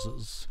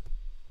closes.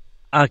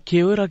 A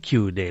che ora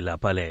chiude la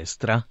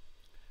palestra?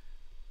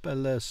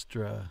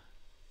 Palestra.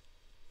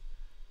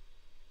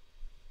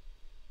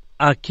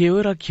 A che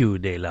ora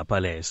chiude la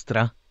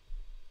palestra?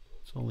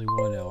 It's only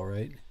one L,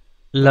 right?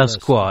 La Palestra,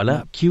 scuola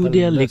not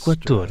chiude alle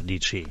palestra.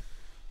 14.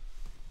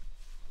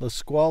 La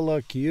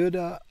scuola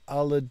chiude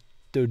alle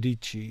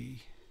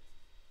 12.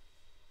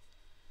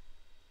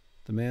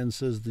 The man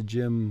says the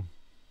gym.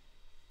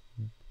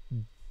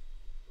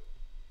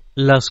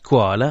 La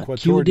scuola 14.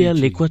 chiude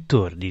alle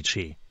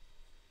 14.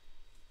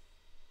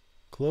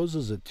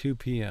 Closes at 2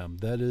 p.m.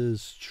 That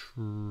is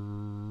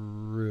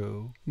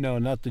true. No,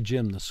 not the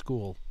gym, the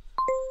school.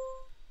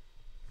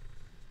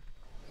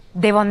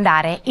 Devo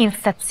andare in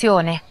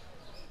stazione.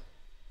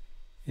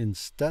 In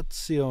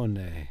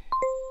stazione.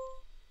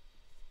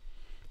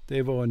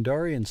 Devo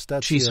andare in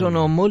stazione. Ci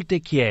sono molte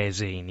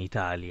chiese in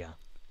Italia.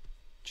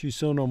 Ci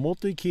sono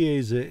molte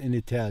chiese in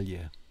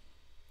Italia.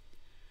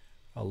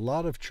 A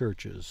lot of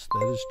churches,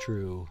 that is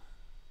true.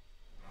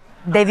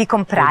 Devi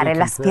comprare Devi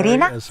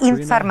l'aspirina comprare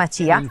in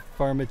farmacia. in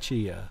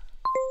farmacia.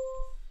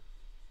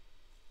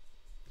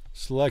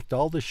 Select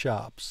all the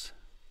shops.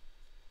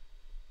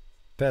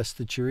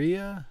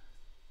 Pasticceria,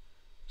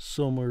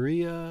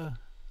 salumeria,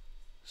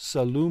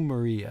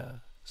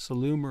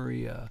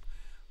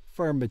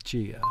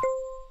 farmacia.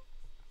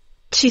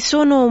 Ci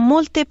sono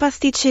molte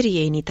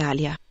pasticcerie in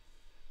Italia.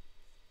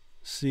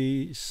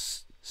 Ci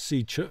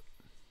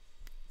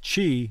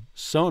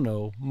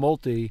sono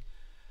molti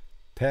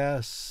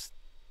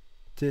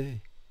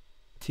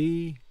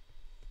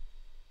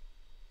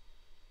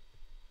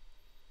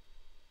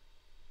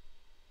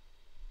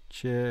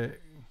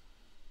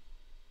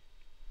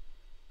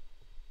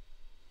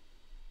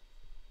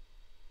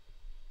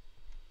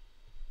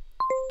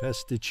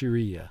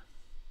pasticceria.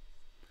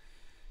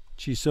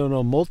 Ci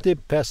sono molte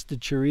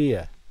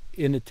pasticcerie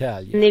in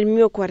Italia. Nel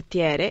mio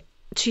quartiere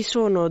ci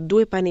sono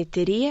 2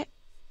 panetterie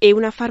e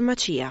una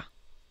farmacia.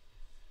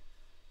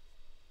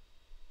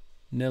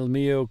 Nel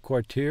mio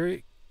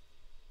quartiere?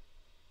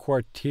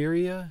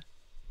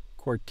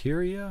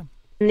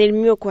 Nel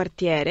mio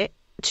quartiere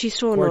ci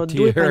sono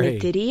 2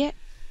 panetterie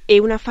e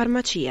una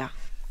farmacia.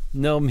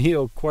 Nel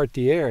mio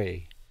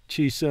quartiere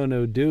ci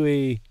sono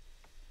 2.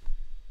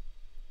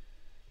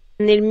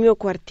 Nel mio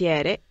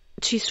quartiere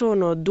ci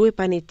sono 2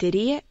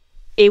 panetterie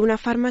e una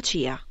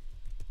farmacia.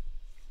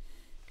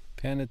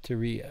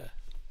 Panetteria.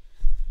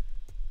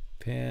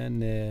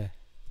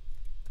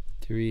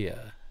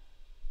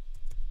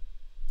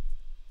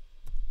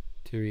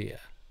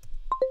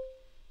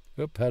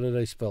 Oop, how did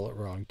I spell it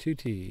wrong? 2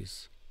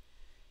 T's.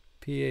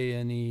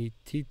 Panetterie.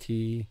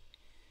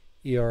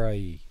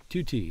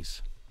 2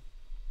 T's.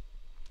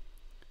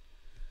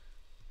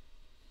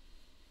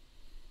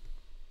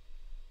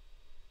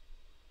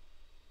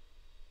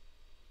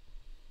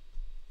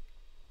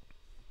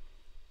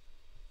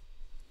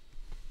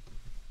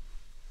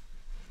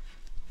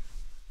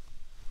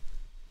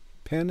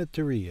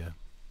 Panetteria.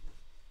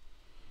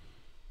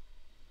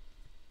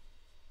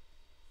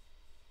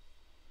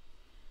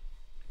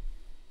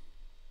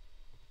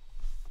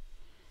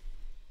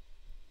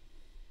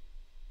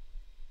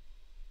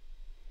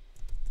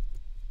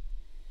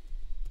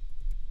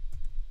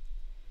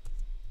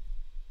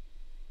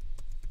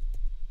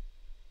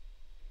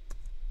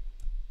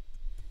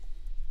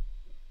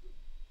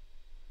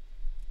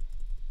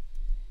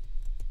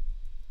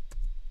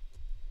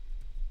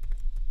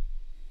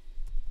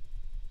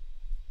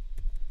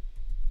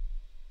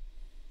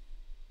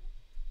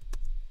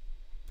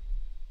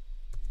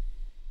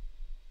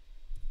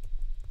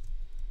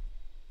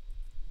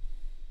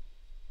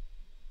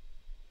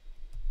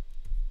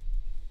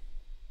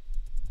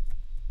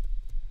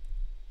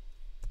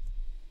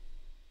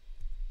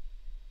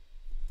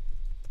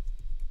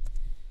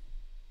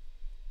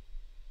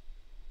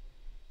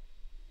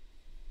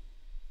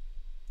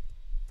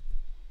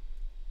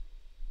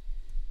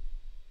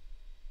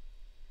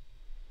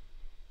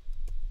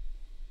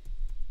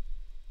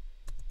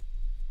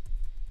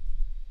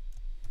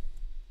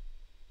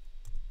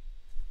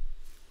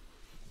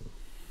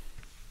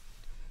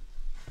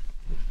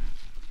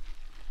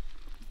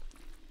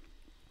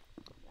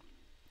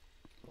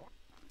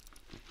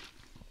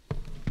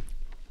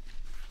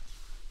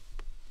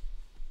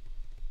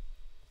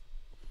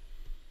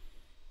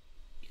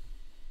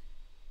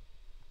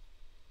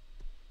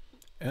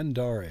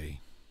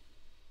 Andare.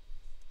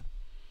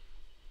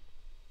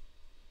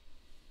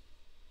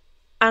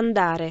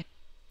 Andare.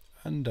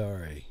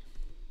 Andare.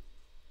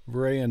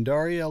 Vorrei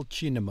andare al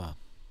cinema.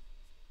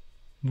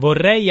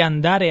 Vorrei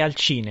andare al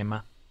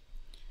cinema.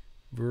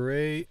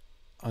 Vorrei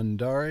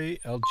andare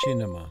al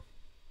cinema.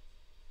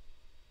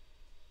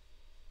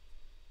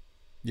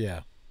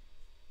 Yeah.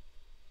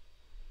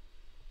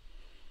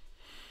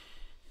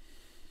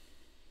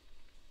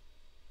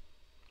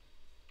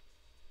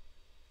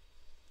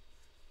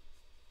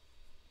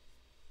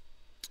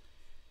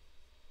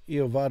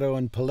 Io vado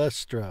in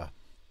palestra.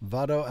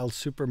 Vado al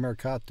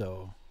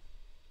supermercato.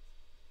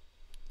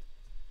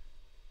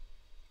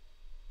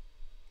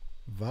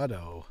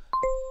 Vado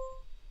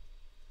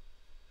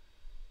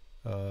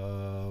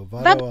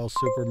al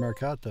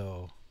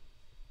supermercato.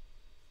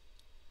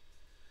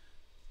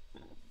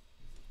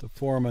 The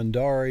form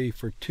andare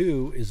for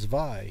to is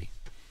vai.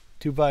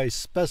 Tu vai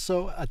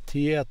spesso a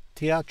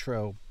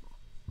teatro.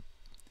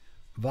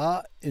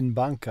 Va in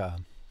banca.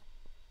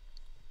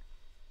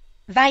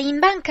 Vai in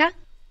banca?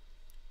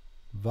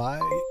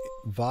 Vai,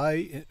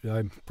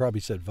 I probably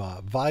said va.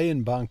 Vai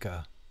in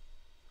banca.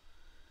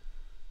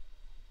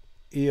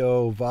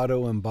 Io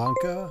vado in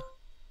banca.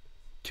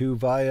 Tu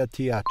vai a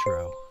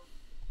teatro.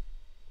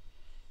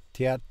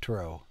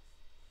 Teatro.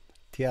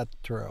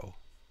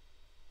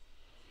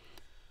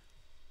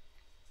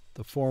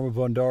 The form of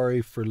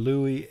andare for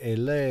lui e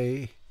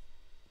lei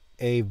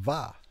è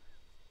va.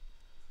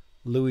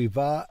 Lui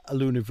va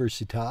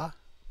all'università.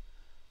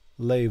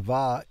 Lei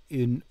va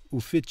in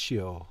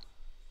ufficio.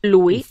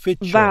 Lui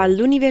va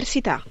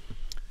all'università.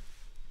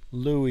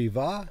 Lui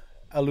va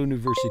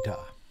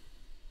all'università.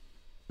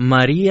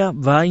 Maria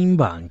va in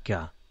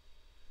banca.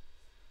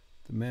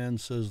 The man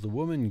says the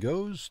woman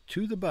goes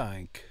to the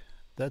bank.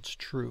 That's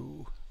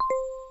true.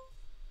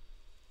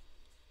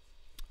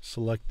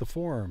 Select the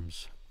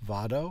forms.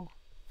 Vado,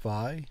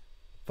 vai,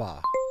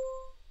 va.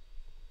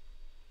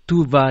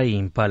 Tu vai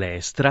in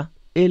palestra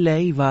e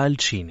lei va al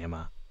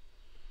cinema.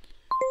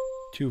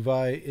 Tu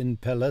vai in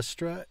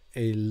palestra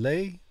e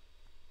lei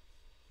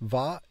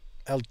va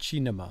al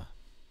cinema.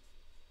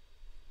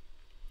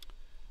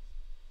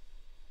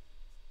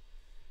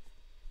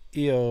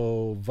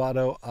 Io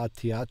vado a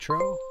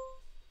teatro.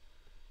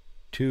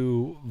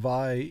 Tu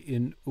vai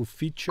in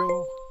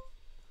ufficio.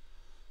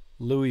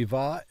 Lui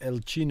va al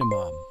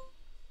cinema.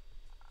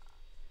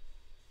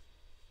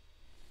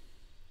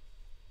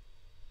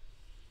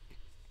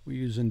 We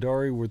use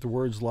Indari with the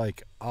words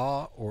like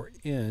a or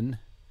in,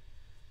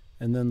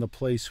 and then the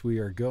place we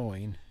are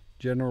going.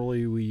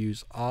 Generally, we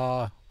use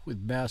a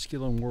with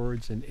masculine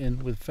words and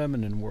in with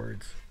feminine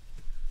words.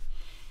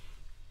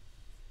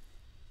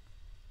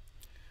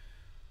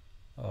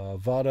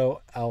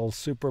 Vado al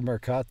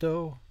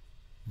supermercato.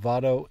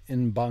 Vado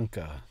in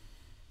banca.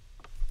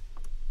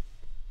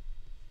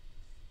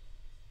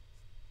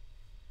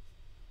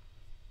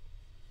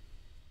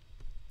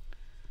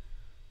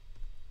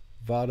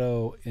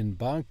 Vado in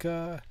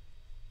banca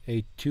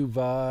e tu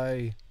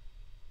vai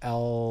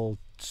al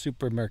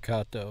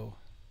supermercato.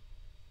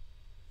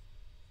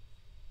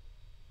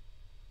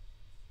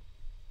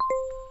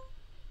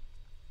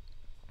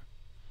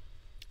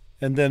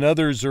 And then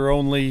others are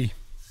only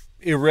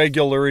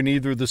irregular in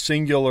either the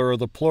singular or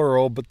the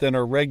plural, but then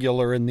are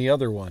regular in the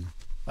other one,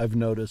 I've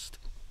noticed.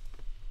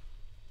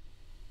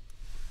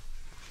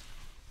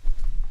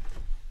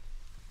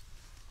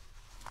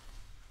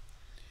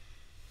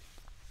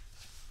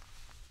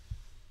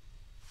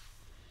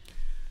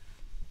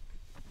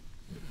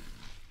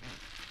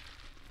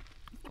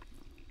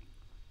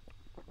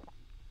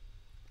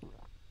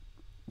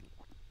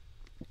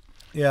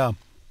 Yeah.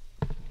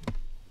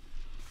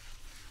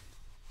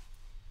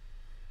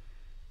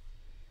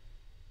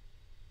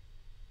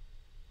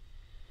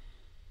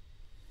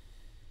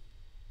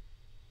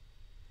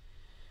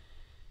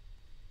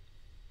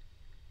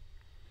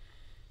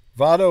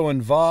 Vado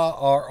and va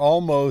are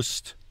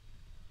almost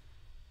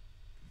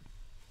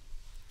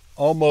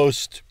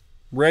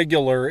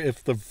regular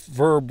if the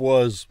verb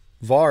was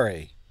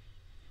vare.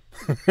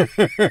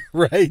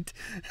 Right?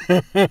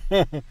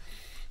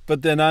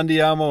 But then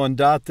andiamo,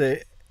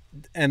 andate,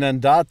 and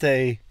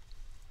andate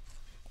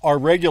are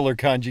regular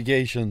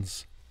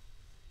conjugations.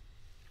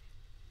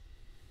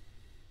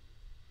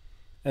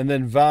 And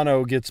then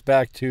vano gets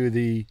back to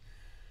the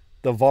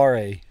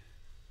vare.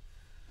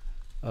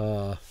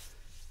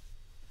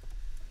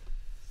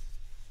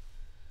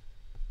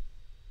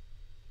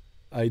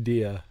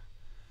 Idea.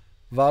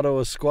 Vado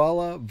a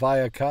scuola, vai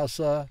a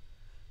casa,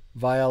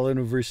 vai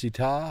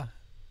all'università,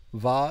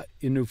 va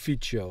in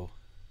ufficio.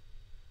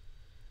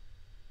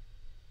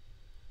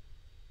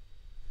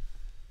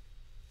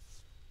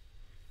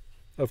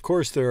 Of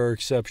course there are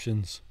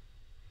exceptions.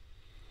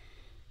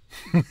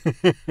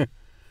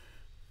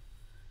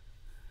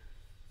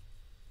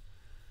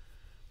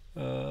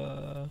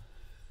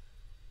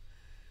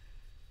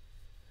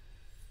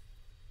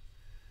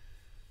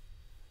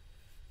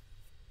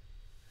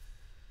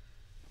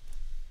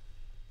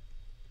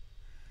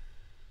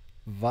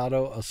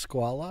 Vado a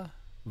scuola,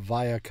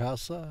 vai a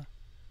casa,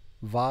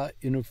 va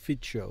in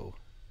ufficio.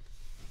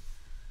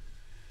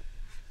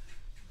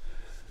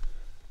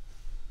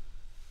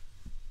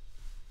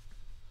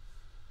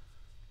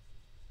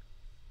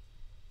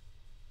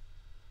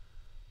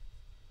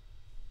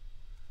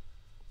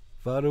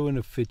 Vado in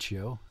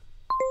ufficio.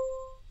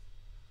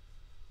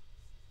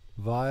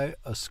 Vai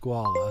a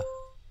scuola.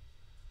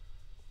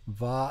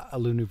 Va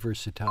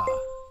all'università.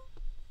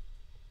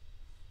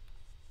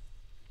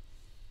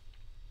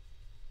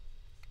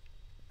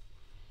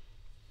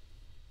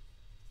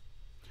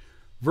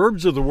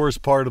 Verbs are the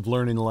worst part of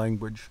learning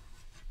language.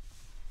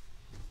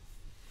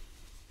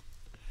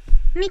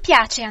 Mi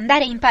piace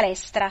andare in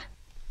palestra.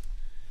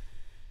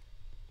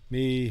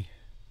 Mi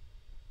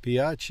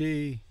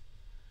piace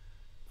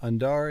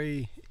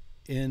andare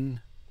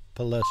in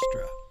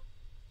palestra.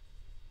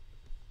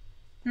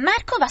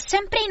 Marco va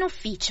sempre in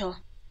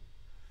ufficio.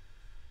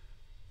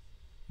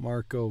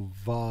 Marco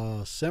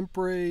va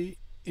sempre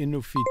in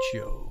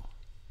ufficio.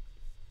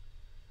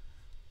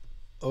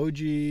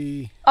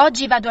 Oggi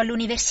vado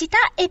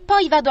all'università e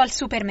poi vado al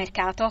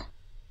supermercato.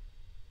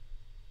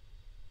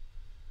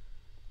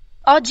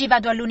 Oggi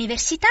vado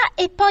all'università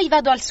e poi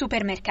vado al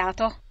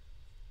supermercato.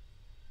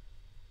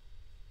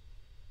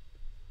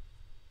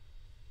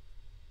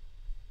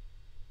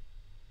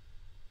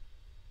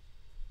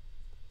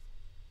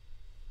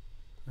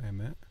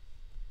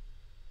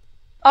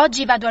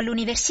 Oggi vado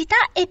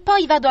all'università e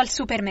poi vado al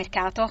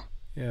supermercato.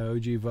 Yeah,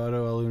 oggi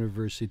vado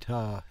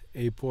all'università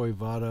e poi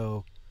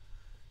vado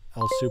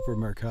al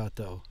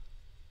supermercato.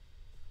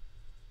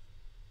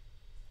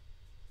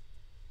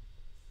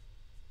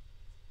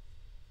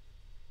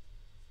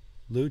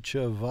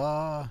 Lucia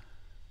va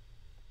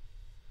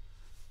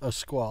a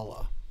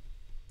squalla.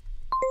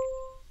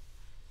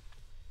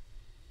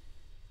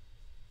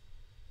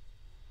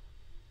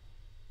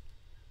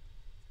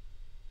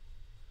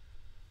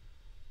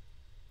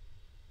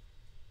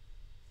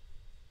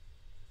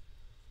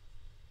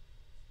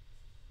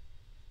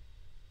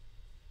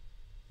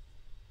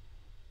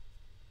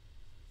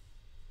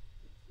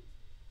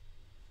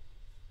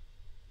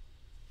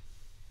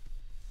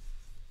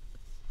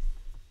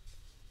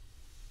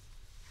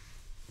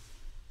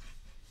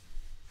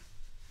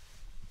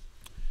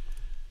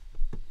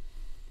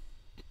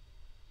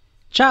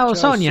 Ciao,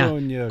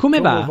 Sonia, come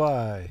va?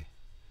 vai?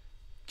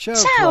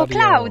 Ciao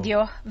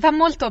Claudio, va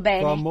molto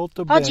bene. Va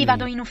molto Oggi bene.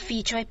 vado in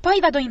ufficio e poi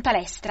vado in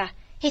palestra.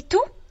 E tu?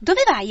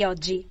 Dove vai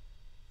oggi?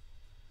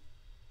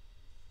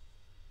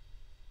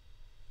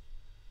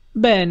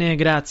 Bene,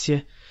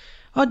 grazie.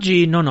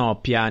 Oggi non ho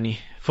piani.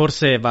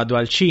 Forse vado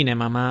al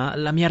cinema, ma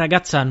la mia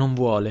ragazza non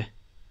vuole.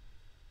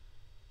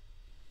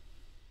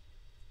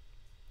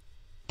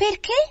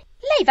 Perché?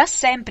 Lei va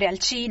sempre al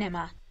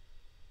cinema.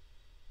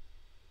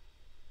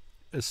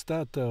 È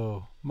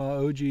stato, ma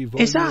oggi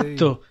voglio...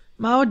 Esatto,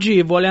 ma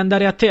oggi vuole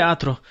andare a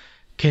teatro.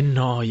 Che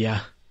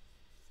noia.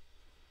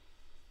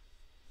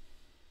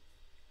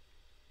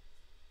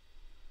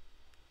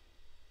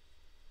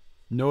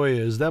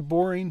 Noia, is that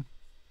boring?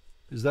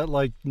 Is that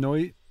like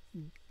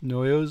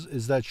noiosa?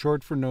 Is that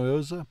short for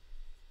noiosa?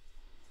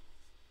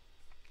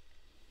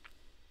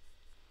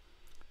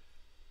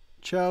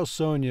 Ciao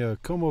Sonia,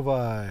 come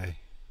vai?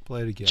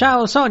 Play it again.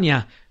 Ciao,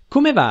 Sonia,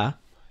 come va?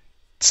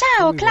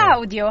 Ciao Come va?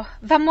 Claudio,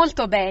 va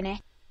molto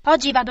bene.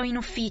 Oggi vado in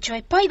ufficio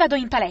e poi vado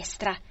in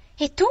palestra.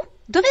 E tu?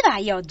 Dove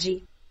vai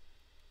oggi?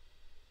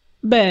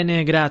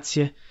 Bene,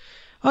 grazie.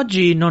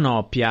 Oggi non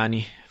ho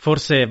piani.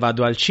 Forse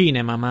vado al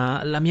cinema,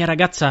 ma la mia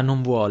ragazza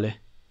non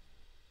vuole.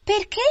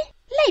 Perché?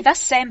 Lei va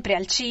sempre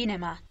al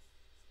cinema.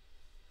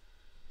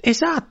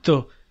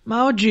 Esatto,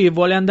 ma oggi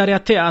vuole andare a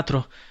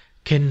teatro.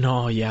 Che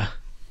noia.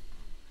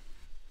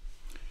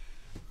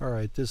 All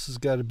right, this has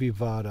got to be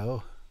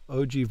vado.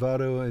 Oggi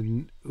vado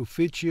in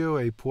ufficio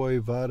e poi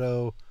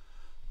vado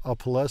a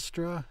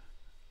palestra.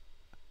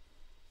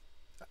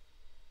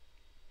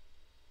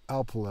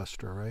 Al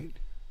palestra, right?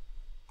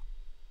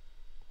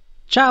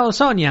 Ciao,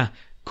 Sonia,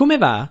 come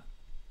va?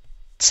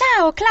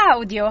 Ciao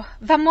Claudio,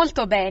 va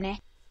molto bene.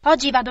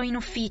 Oggi vado in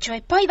ufficio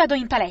e poi vado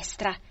in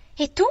palestra.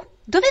 E tu?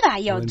 Dove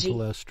vai Go in oggi?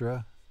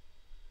 palestra.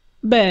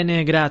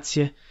 Bene,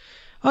 grazie.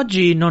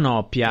 Oggi non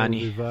ho piani.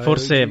 Dove vai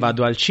Forse oggi?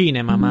 vado al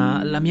cinema,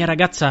 ma la mia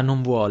ragazza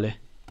non vuole.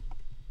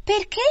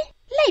 Perché?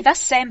 Lei va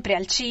sempre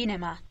al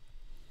cinema.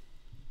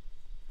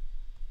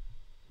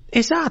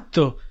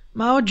 Esatto,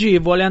 ma oggi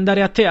vuole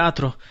andare a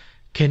teatro.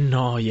 Che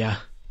noia.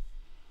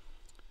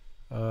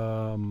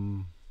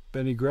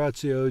 Bene,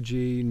 grazie.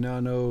 Oggi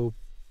non ho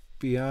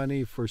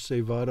piani,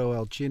 forse vado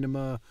al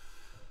cinema,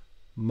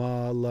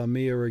 ma la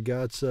mia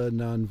ragazza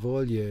non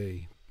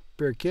voglia.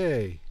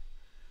 Perché?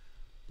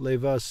 Lei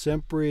va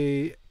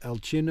sempre al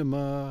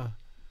cinema,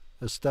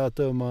 è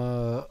stato,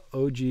 ma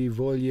oggi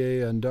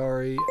voglia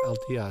andare al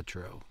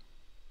teatro.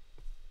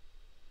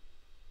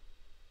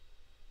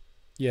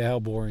 Yeah, how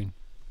boring.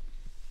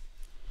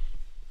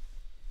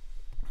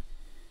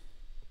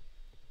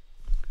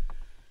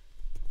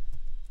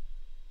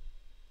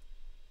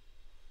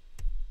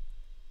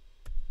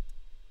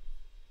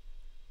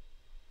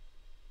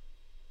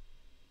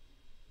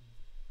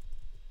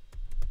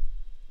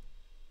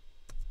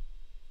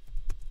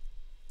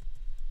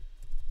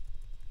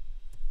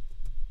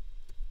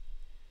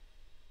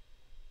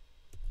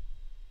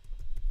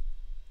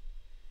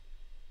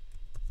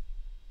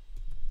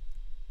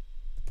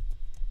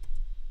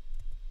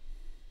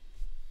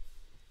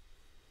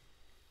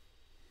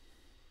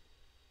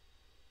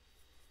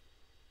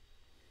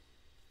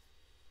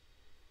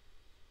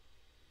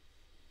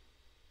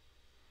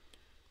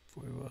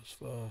 Fuimos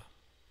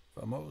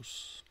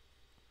vamos.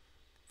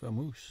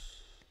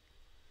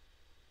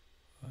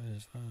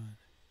 Is fine.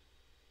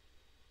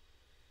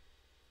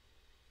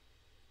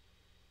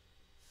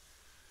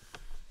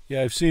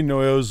 Yeah, I've seen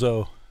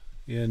Noioso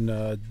in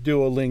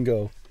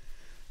Duolingo.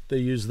 They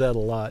use that a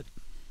lot.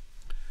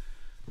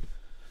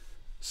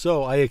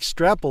 So I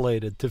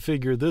extrapolated to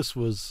figure this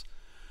was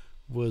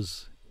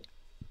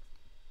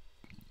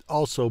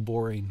also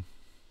boring.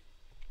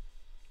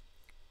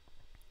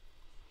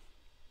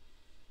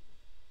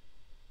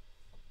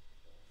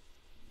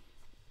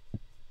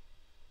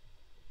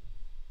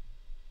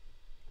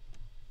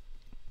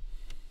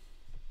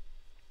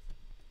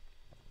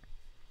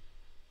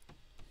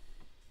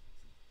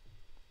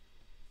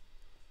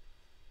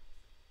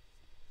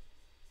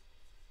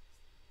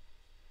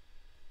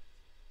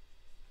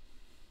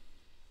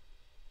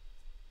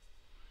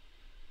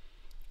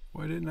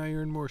 Why didn't I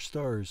earn more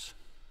stars?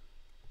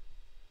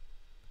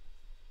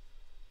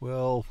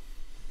 Well,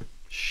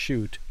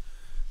 shoot.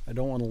 I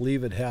don't want to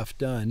leave it half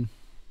done.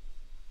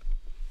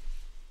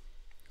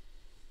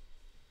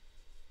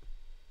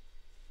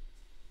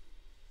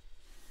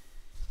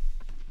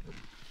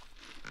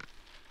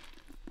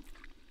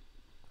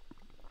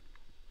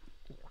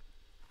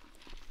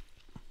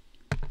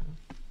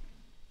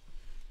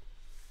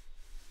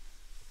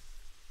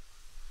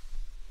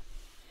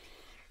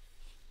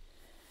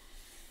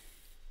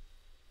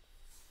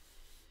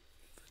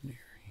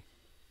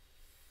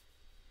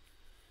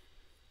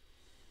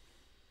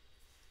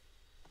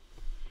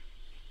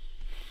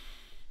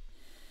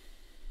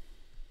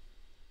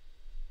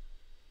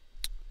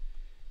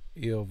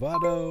 Io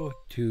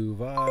vado, tu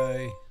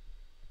vai,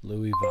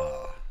 lui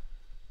va.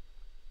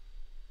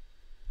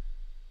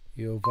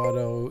 Io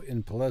vado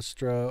in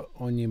palestra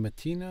ogni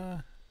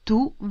mattina.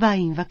 Tu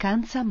vai in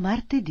vacanza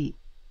martedì.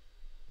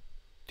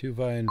 Tu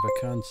vai in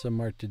vacanza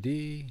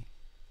martedì.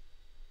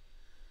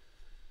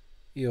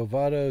 Io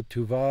vado,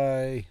 tu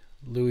vai,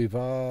 lui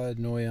va,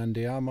 noi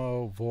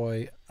andiamo,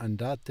 voi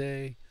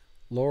andate,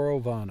 loro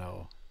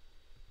vanno.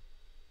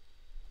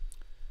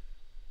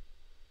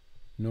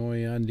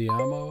 Noi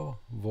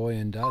andiamo, voi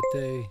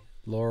andate,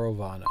 loro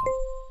vanno.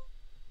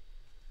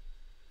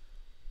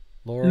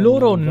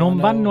 Loro non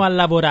vanno a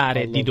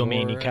lavorare di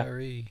domenica.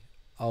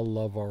 A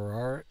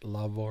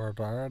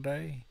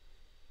lavorare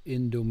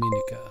in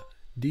domenica.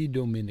 Di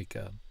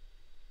domenica.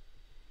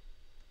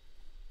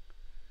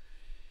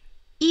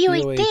 Io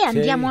e te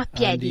andiamo a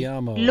piedi.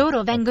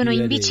 Loro vengono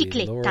in piedi.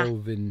 bicicletta.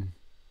 Loro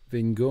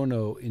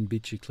vengono in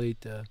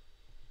bicicletta.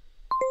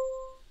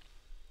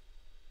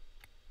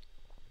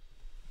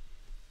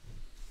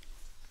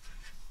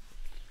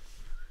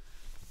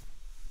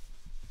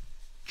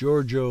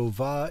 Giorgio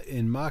va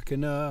in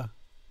macchina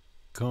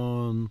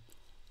con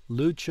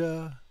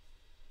Lucia,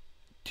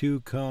 tu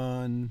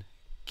con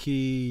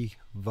chi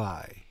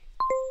vai?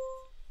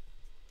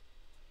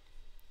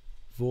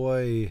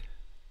 Voi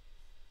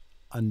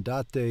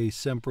andate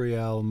sempre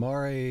al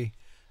mare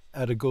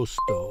ad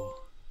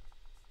agosto.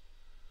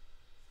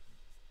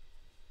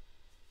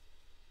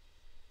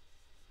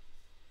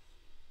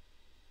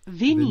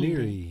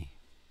 Venire.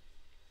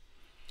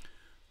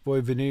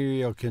 Vuoi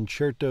venire al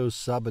concerto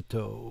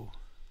sabato?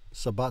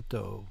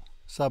 Sabato.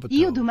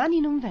 Io domani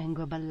non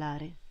vengo a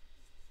ballare.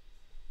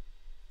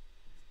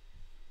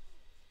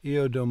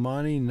 Io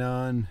domani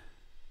non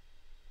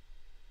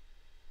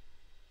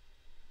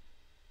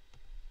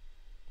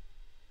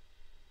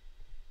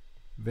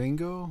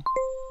vengo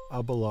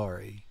a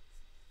ballare.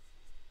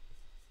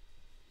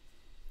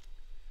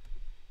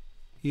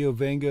 Io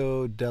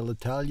vengo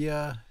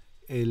dall'Italia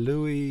e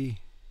lui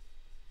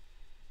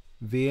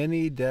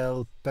viene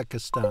dal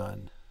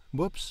Pakistan.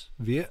 Whoops.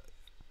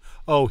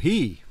 Oh,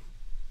 he.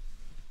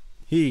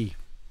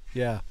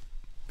 Yeah.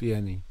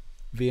 Vieni.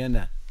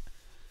 Vienna.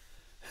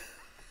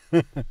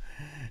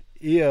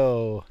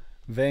 Io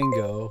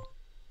vengo,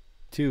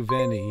 tu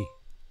vieni,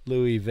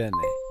 lui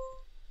viene.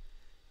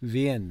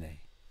 Viene.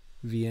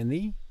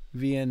 Vieni,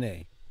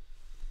 viene.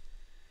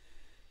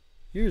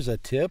 Here's a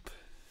tip.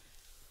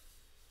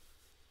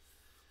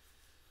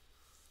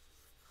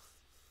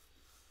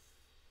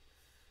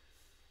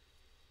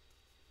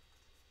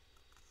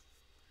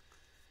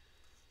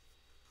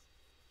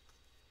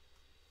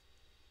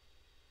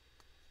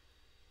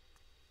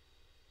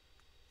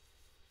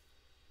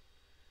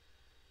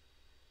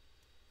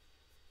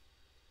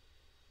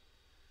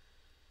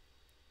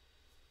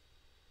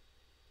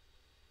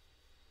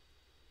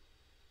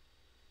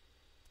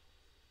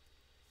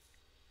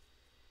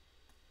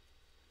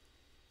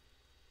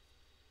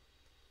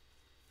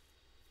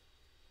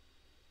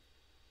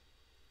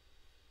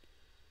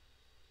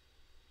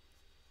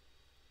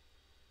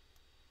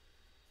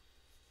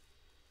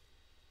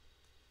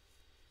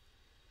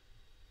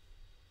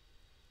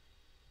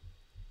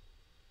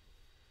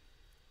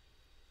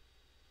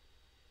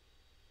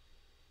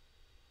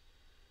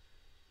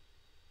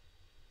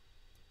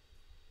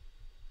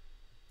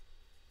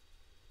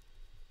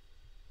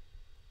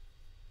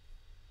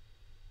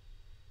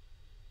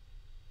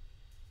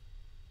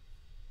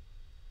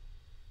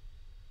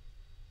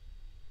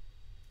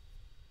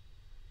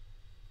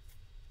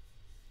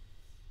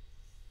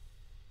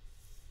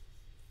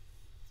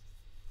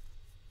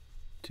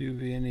 Tu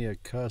vieni a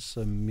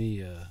casa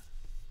mia.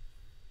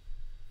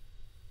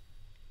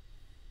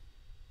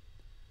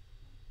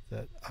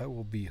 That I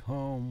will be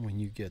home when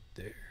you get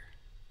there.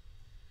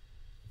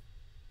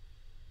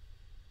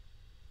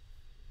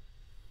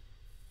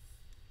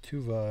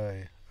 Tu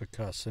vai a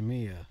casa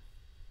mia.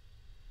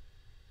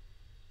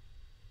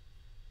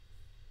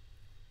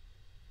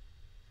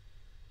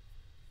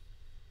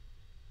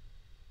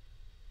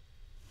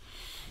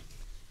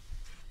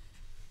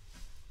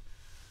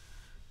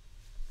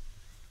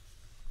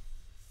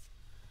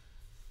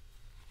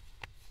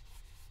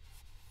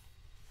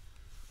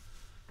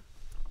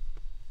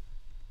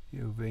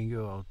 Io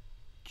vengo al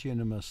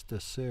cinema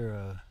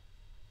stasera.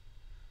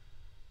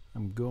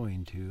 I'm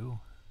going to.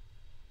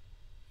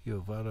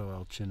 Io vado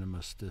al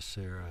cinema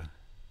stasera.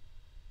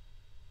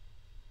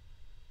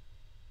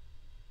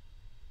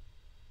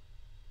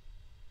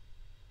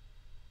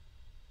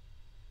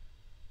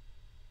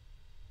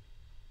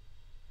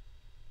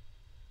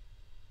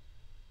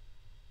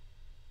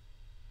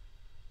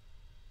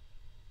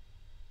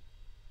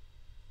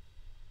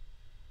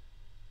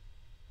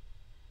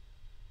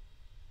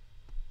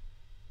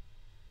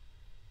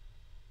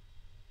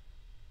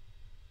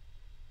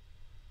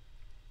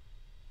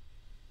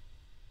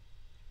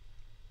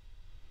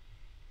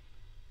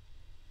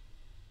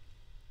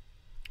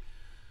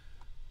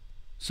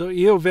 So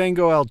io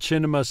vengo al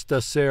cinema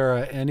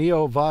stasera and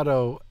io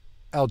vado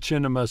al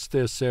cinema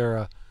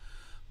stasera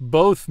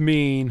both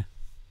mean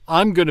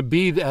I'm going to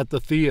be at the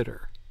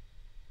theater.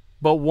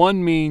 but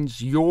one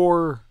means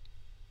you're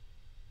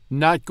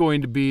not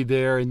going to be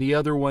there, and the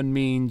other one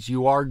means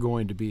you are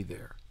going to be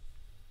there.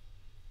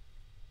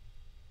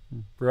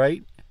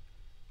 Right?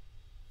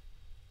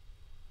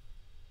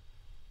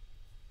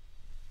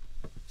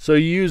 So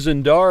you use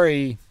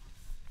andare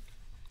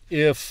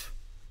if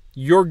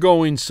you're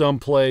going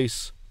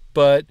someplace,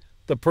 but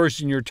the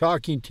person you're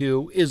talking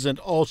to isn't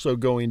also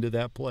going to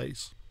that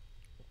place.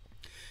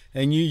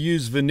 And you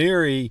use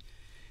venire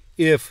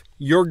if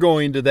you're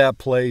going to that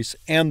place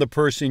and the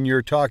person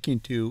you're talking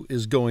to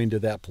is going to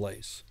that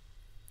place.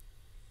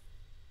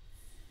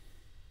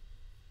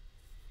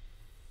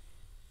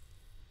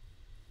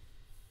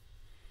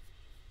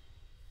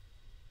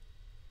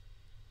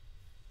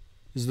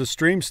 Is the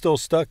stream still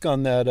stuck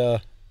on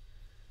that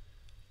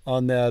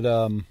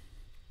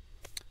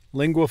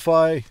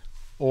Linguify,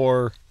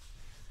 or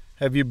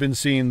have you been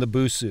seeing the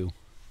Busu?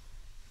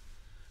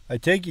 I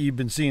take it you've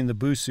been seeing the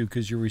Busu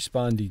because you're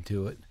responding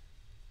to it.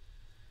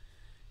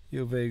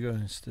 Io vengo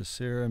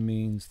stasera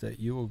means that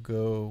you will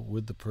go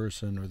with the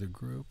person or the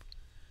group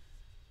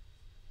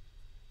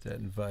that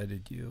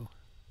invited you.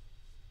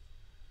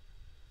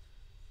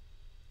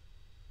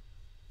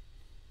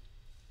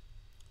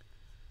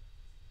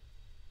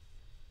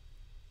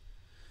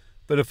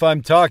 But if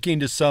I'm talking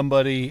to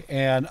somebody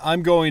and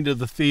I'm going to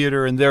the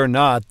theater and they're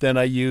not, then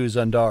I use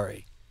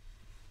andare.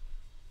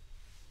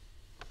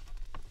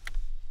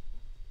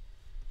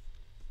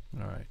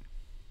 All right.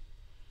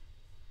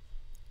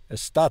 È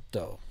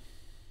stato.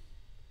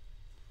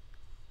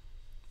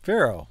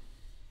 Vero,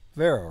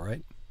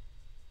 right?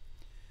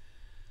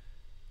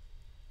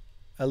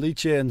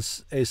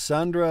 Alice e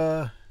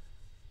Sandra.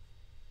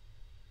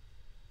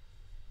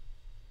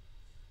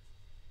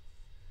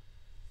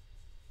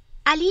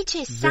 Alice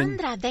e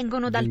Sandra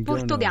vengono dal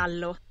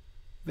Portogallo.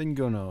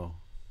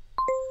 Vengono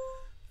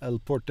al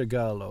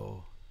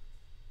Portogallo.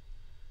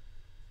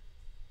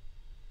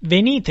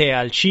 Venite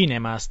al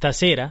cinema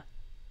stasera?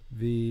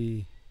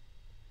 Venite.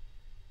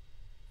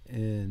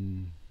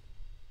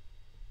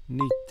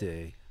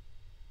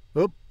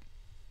 Oop.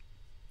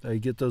 I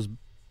get those.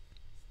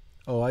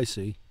 Oh, I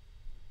see.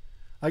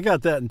 I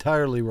got that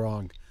entirely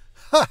wrong.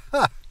 Ha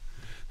ha!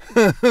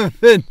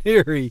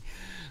 Venire.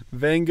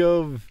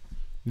 Vengo.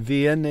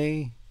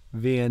 Viene,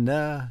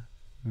 Vienna,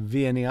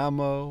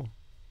 veniamo.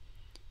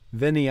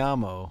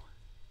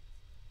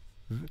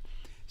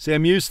 See,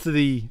 I'm used to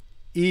the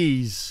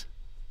E's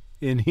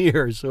in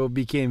here, so it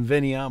became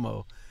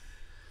veniamo.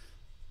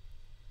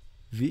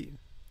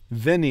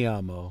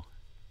 Veniamo,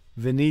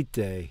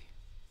 venite,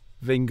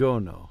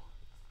 vengono.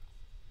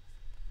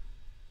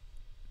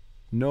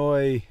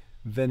 Noi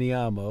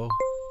veniamo,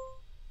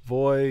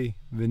 voi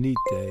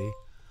venite,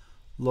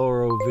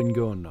 loro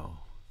vengono.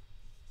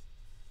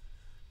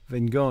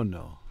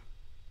 Vengono.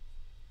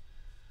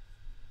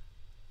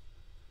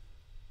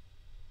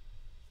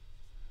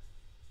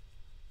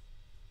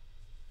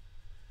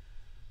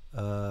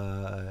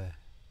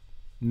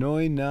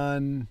 Noi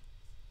non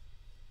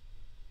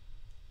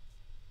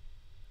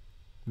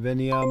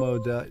veniamo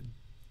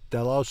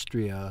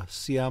dall'Austria,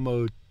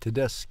 siamo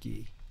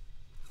tedeschi.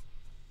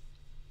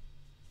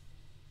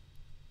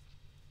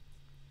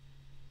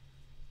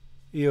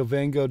 Io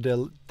vengo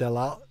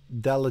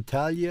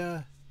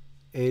dall'Italia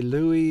e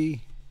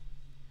lui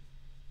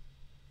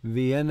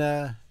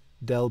Vienna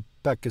del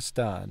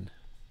Pakistan.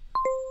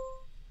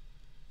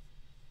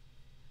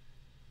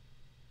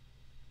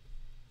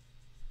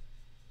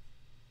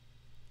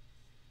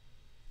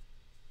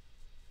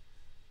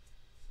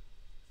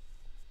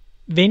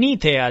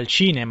 Venite al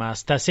cinema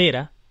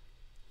stasera?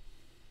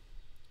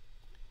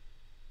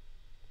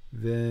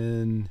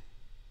 Venite.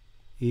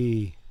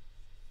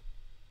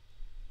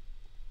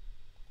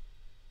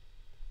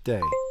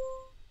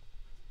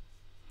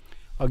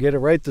 I'll get it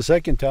right the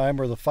second time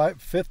or the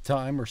fifth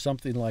time or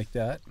something like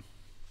that.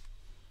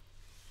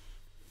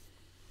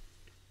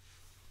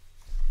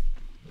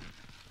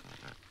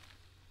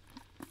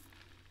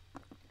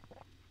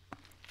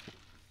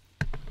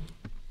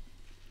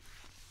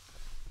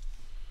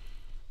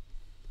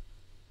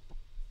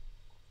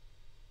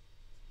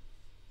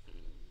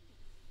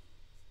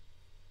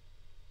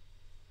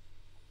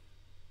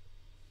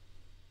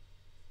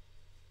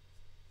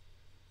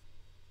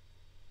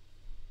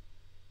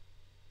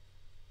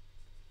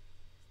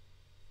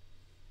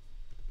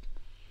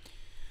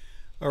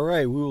 All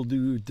right, we will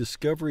do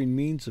discovering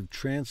means of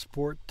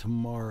transport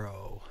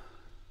tomorrow.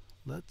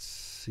 Let's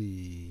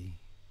see.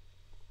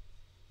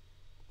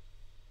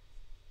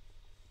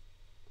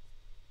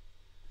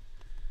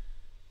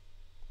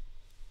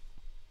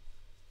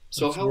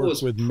 So how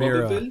was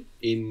probable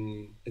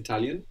in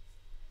Italian?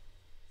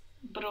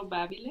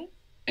 Probabile.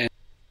 And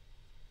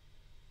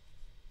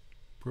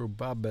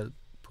probabile.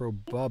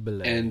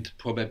 And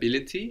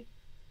probability?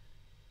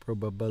 Probabilmente.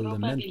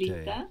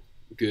 Probabilità.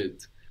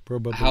 Good.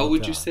 Probabilità. How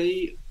would you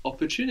say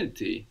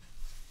opportunity?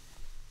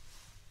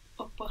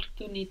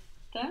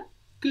 Opportunità.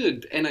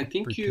 Good. And I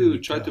think you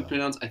tried to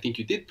pronounce, I think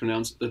you did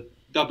pronounce the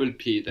double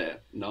P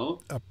there,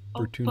 no?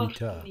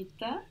 Opportunità.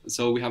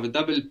 So we have a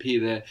double P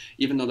there,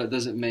 even though that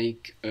doesn't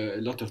make a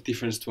lot of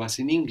difference to us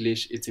in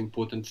English, it's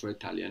important for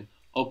Italian.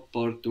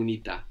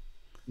 Opportunità.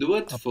 The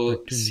word for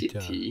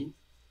city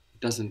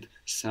doesn't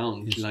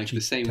sound like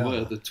the same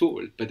word at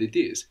all, but it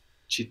is.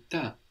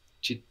 Città,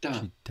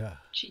 città.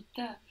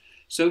 Città.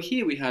 So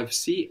here we have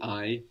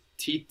C-I-T-T-A.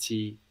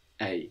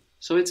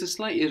 So it's a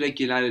slight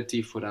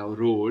irregularity for our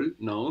role,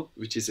 no,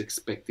 which is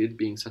expected,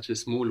 being such a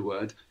small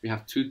word. We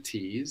have two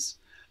T's,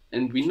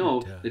 and we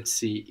know that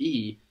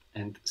C-E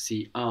and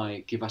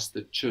C-I give us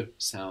the ch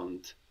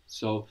sound.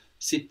 So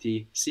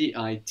city,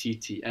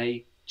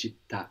 C-I-T-T-A,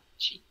 città.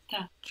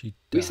 Città.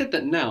 We said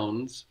that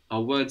nouns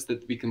are words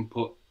that we can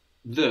put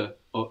the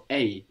or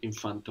a in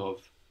front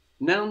of.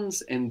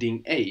 Nouns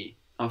ending a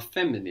are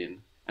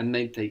feminine, and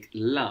they take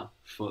la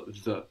for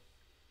the.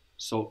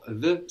 So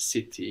the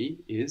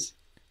city is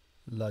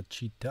La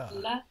città.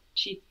 La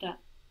città.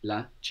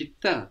 La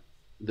città.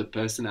 The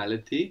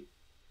personality.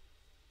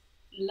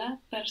 La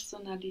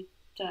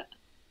personalità.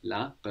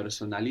 La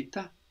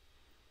personalità.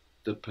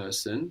 The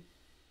person.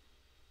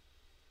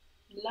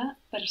 La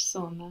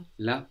persona.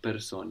 La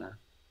persona.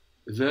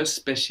 The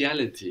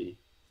speciality.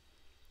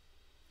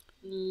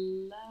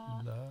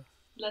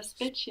 La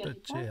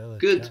specialità.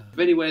 Good,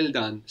 very well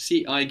done.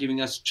 CI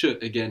giving us ch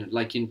again,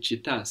 like in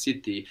città,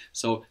 city.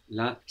 So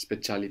la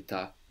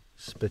specialità.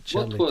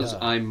 What was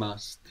I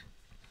must?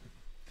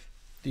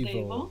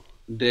 Devo.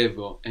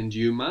 Devo. And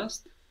you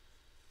must?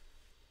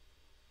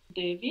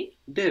 Devi.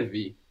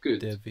 Devi.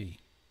 Good. Devi.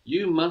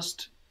 You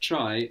must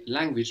try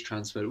language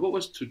transfer. What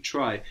was to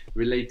try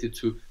related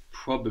to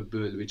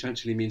probable, which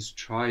actually means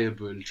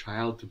tryable,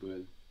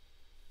 tryoutable?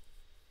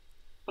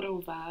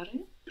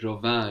 Provare.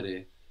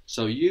 Provare.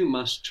 So you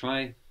must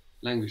try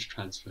language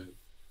transfer.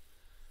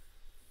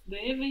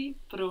 Devi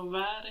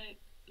provare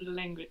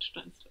language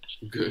transfer.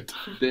 Good.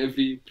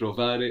 Devi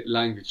provare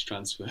language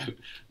transfer.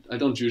 I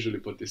don't usually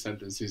put these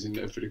sentences in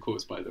every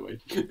course, by the way.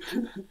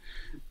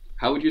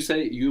 How would you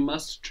say you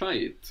must try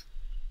it?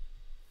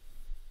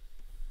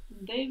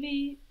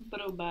 Devi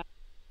provarlo.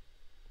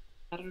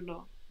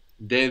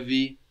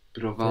 Devi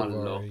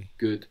provarlo. Provare.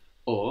 Good.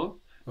 Or,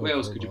 where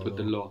else could you put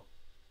the lo?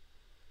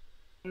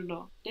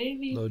 Lo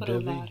devi Lo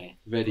provare. devi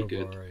Very provare.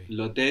 good.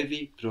 Lo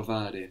devi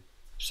provare.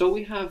 So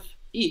we have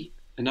I,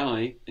 an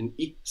I, and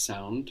I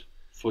sound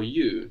for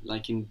you,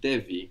 like in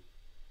devi.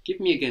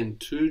 Give me again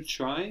to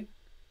try.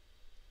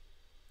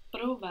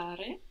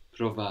 Provare.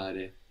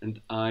 Provare. And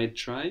I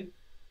try.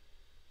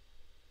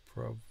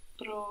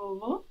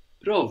 Provo.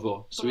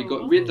 Provo. So we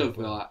got rid of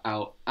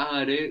our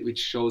are, which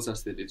shows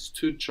us that it's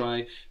to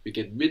try. We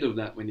get rid of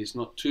that when it's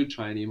not to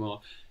try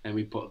anymore, and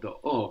we put the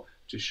o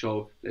to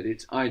show that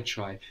it's I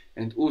try.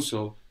 And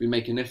also we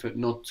make an effort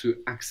not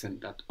to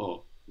accent that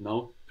o.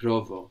 No,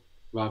 provo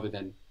rather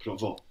than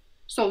provo.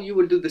 So you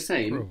will do the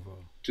same. Provo.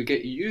 To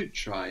get you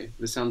try,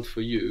 the sound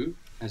for you,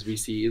 as we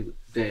see in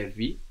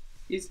devi,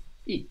 is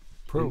I.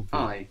 Provi.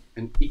 I,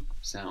 an I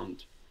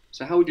sound.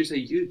 So how would you say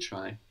you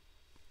try?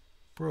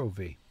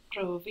 Provi.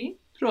 Provi.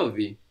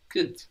 Provi.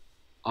 Good.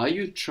 Are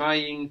you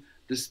trying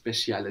the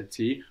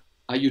speciality?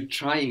 Are you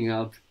trying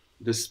out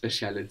the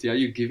speciality? Are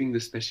you giving the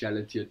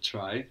speciality a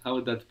try? How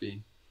would that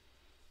be?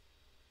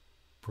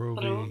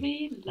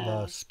 Provi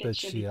la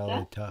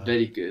specialità.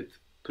 Very good.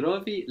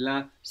 Provi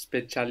la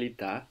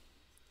specialità.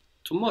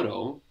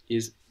 Tomorrow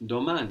is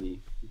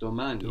domani.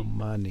 Domani.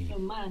 Domani.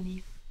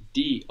 Domani.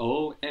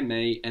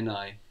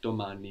 D-O-M-A-N-I.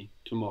 Domani.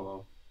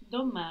 Tomorrow.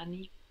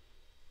 Domani.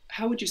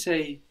 How would you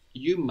say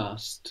you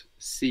must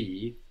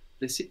see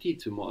the city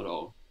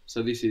tomorrow?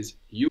 So this is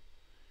you.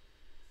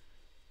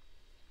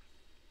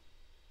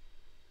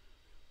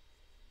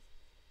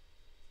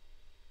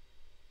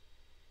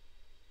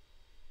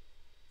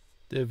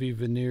 Devi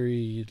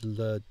venire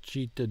la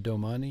città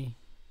domani.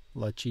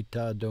 La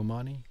città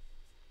domani.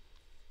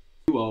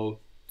 You owe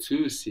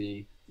to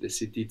see the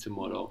city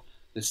tomorrow.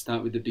 Let's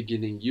start with the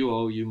beginning. You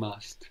owe, you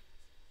must.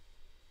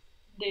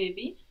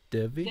 Devi.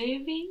 Devi.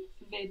 Devi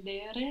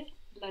vedere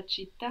la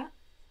città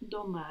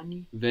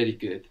domani. Very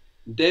good.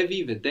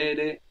 Devi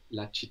vedere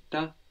la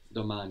città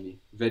domani.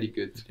 Very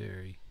good.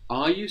 Vedere.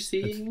 Are you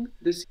seeing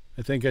the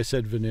I think I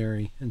said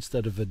venere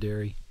instead of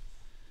vedere.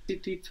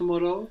 city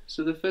tomorrow?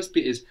 So the first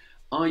bit is,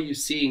 are you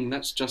seeing?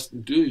 That's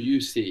just, do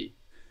you see?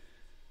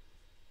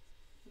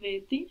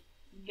 Vedi.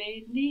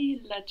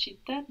 Vedi la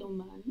città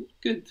domani.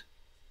 Good.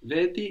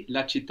 Vedi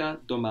la città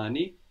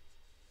domani.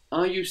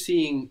 Are you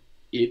seeing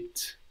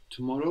it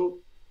tomorrow?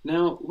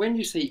 Now, when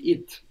you say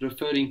it,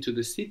 referring to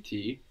the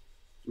city,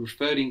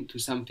 referring to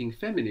something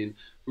feminine,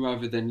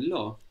 rather than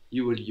lo,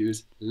 you will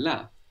use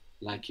la,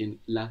 like in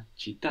la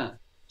città.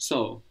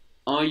 So,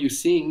 are you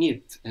seeing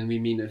it? And we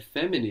mean a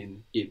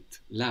feminine it,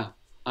 la.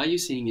 Are you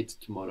seeing it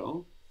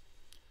tomorrow?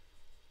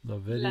 La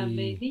vedi. La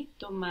vedi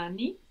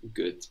domani.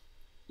 Good.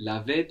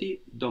 La vedi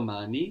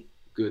domani.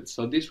 Good.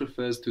 So this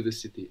refers to the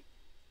city.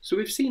 So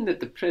we've seen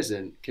that the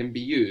present can be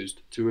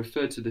used to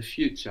refer to the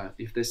future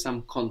if there's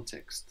some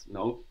context.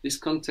 No, this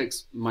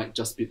context might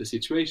just be the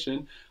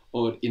situation,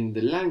 or in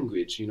the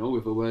language,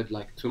 with a word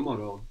like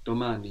tomorrow,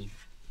 domani.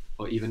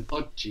 or even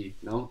oggi,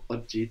 no?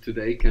 Oggi,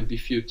 today, can be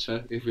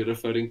future if we're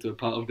referring to a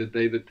part of the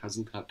day that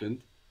hasn't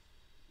happened.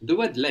 The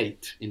word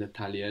late in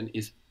Italian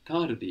is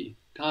tardi,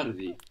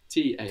 tardi,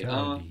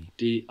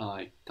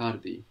 T-A-R-D-I,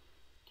 tardi.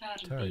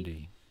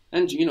 Tardi.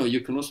 And you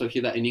can also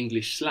hear that in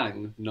English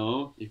slang,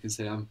 no? You can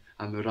say, I'm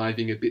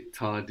arriving a bit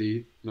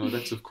tardy. No,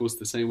 that's of course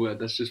the same word,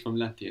 that's just from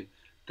Latin.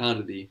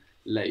 Tardi,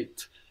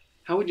 late.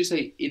 How would you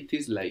say it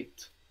is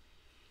late?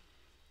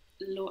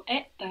 Lo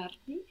è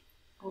tardi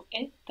o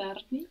è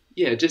tardi?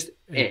 Yeah, just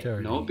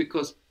tardi. no?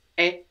 Because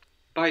è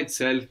by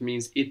itself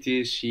means it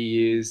is,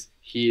 she is,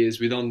 he is.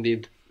 We don't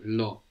need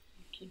lo.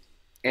 Okay.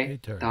 È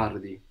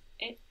tardi.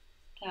 È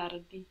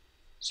tardi.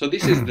 So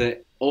this is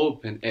the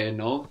open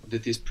no?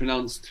 That is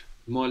pronounced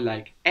more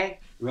like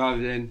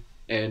rather than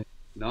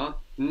no?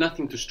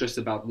 Nothing to stress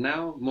about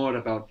now, more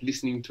about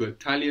listening to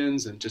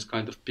Italians and just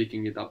kind of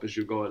picking it up as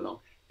you go along.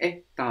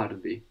 È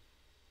tardi.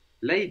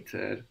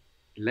 Later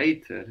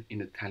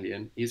in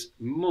Italian is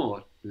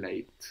more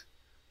late.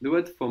 The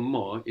word for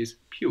more is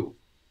più.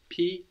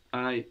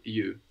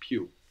 P-I-U,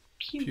 più.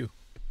 Più.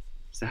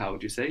 So how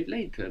would you say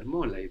later,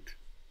 more late?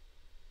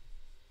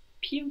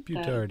 Più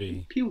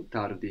tardi. Più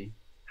tardi.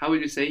 How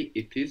would you say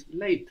it is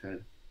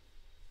later?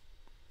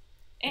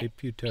 È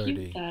più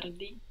tardi. Più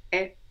tardi.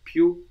 È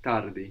più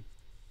tardi.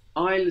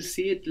 I'll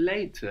see it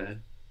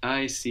later.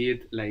 I see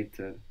it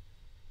later.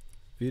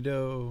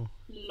 Lo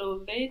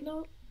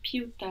vedo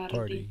più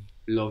tardi.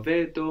 Lo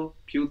vedo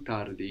più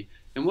tardi.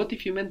 And what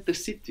if you meant the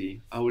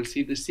city? I will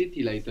see the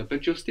city later,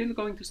 but you're still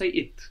going to say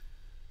it.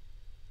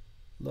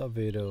 La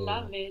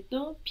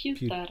vedo più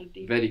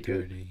tardi. Very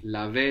good.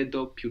 La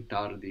vedo più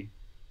tardi.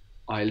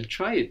 I'll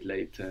try it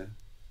later.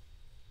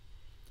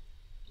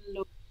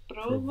 Lo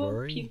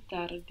provo più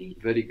tardi.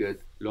 Very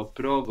good. Lo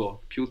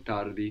provo più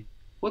tardi.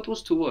 What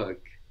was to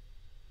work?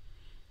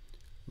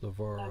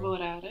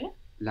 Lavorare.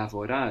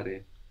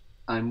 Lavorare.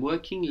 I'm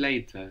working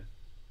later.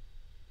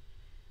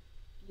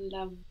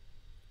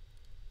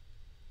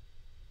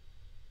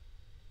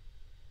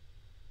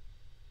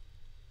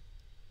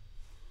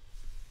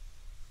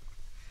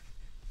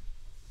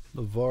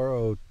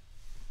 Lavoro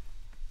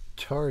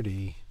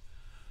tardi.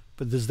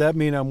 But does that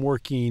mean I'm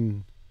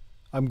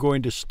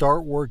going to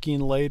start working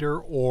later,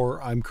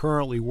 or I'm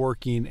currently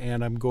working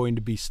and I'm going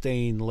to be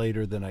staying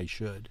later than I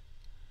should?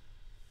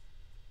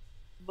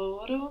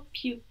 Lavoro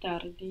più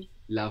tardi.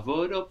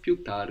 Lavoro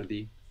più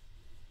tardi.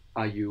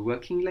 Are you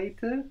working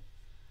later?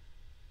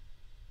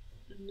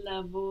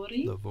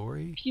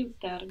 Lavori più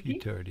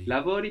tardi.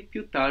 Lavori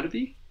più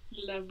tardi?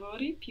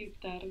 Lavori più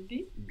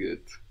tardi.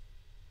 Good.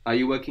 Are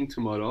you working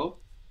tomorrow?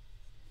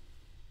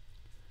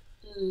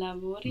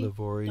 Lavori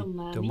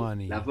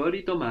domani.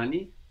 Lavori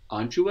domani?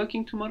 Aren't you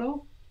working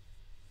tomorrow?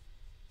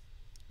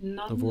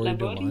 Non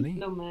lavori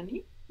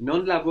domani.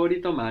 Non lavori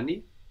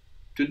domani?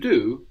 To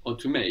do or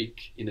to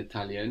make in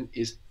Italian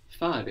is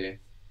fare.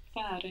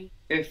 Fare.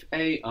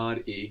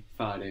 F-A-R-E,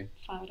 fare.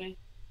 Fare.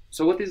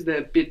 So what is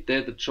the bit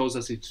there that shows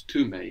us it's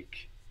to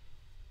make?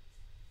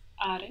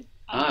 Are.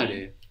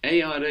 Are.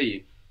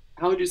 A-R-E.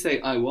 How would you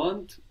say I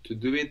want to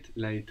do it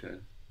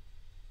later?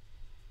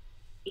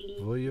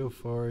 Lo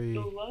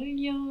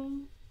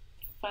voglio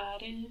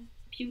fare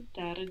più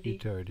tardi.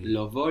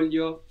 Lo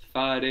voglio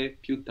fare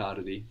più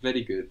tardi.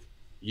 Very good.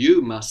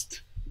 You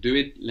must do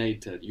it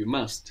later. You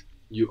must.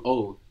 You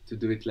owe to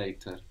do it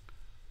later.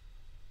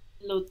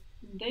 Lo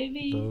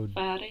devi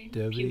fare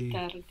più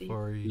tardi.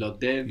 Lo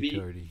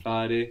devi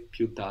fare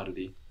più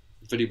tardi.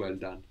 Very well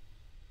done.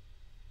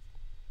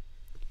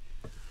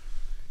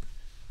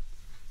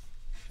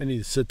 I need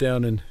to sit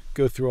down and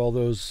go through all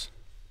those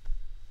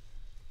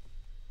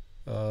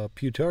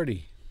più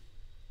tardi.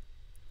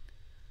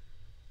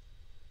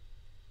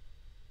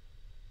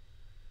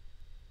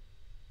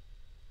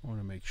 I want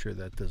to make sure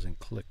that doesn't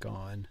click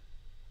on.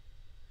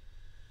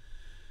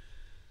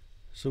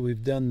 So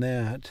we've done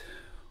that.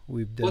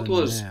 We've done What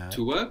was that.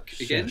 to work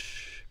again?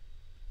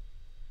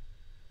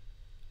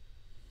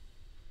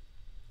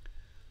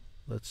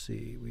 Let's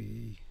see.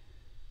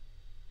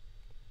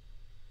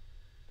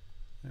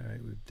 All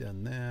right, we've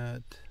done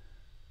that.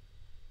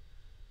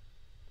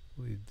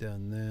 We've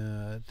done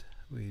that.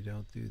 We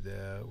don't do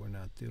that. We're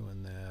not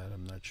doing that.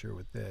 I'm not sure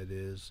what that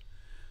is.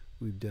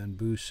 We've done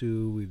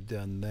busu. We've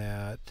done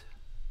that.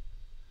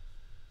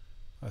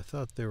 I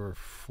thought there were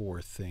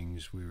 4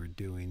 things we were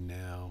doing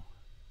now.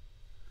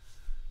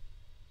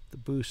 The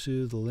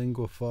busu, the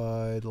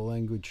linguify, the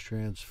language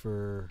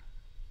transfer.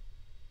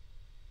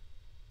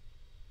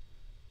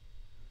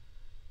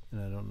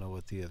 And I don't know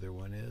what the other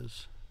one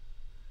is.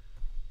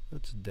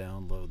 Let's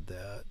download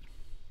that.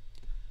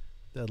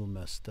 That'll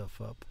mess stuff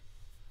up.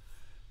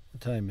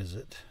 What time is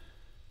it?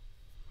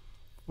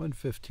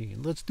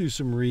 1:15. Let's do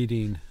some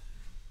reading.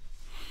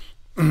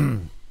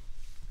 Un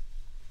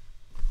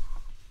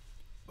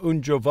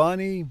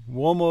giovane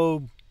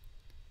uomo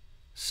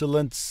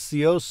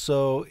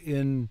silenzioso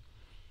in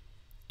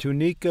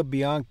tunica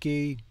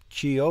bianca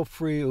ci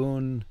offre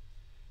un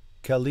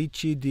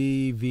calice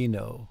di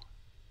vino.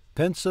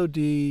 Penso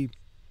di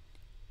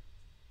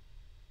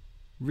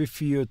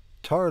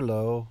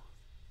rifiutarlo,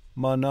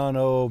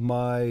 manano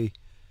mai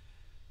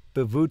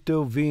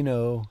bevuto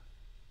vino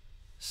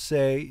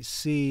se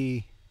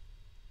si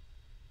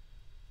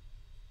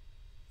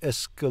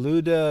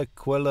escluda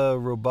quella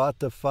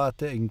robata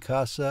fatta in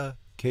casa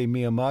che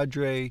mia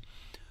madre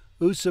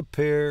usa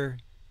per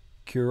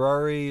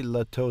curare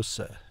la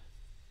tosse.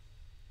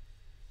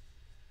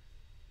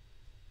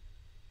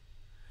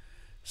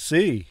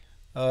 Sì,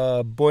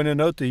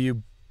 buonanotte,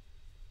 you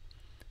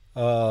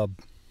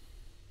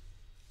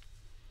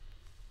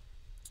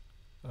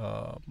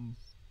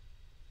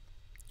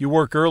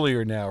work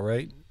earlier now,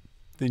 right?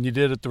 Than you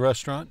did at the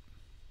restaurant?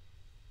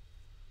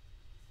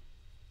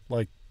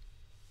 Like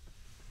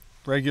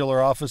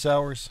regular office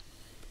hours?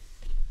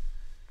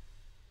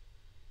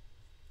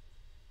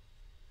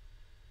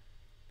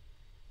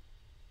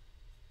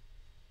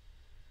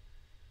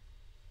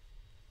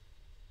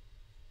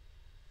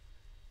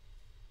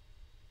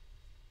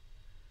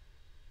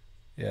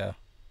 Yeah.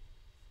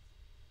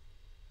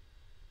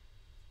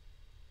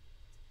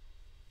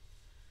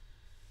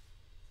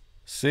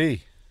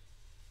 Sì.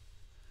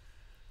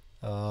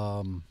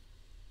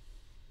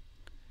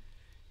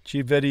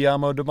 Ci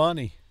vediamo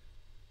domani.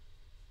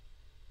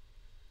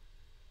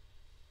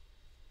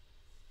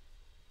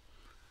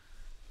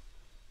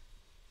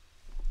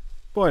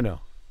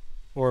 Bueno.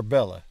 Or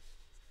Bella.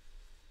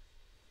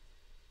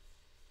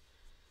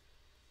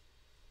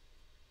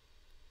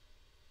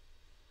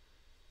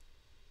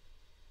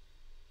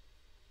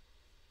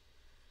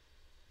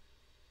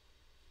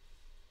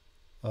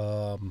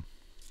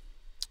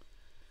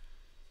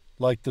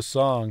 Like the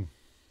song.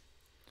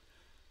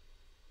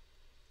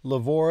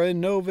 Lavora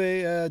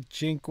nove a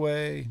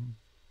cinque.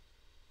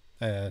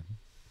 Got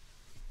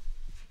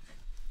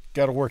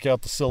to work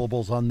out the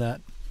syllables on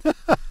that.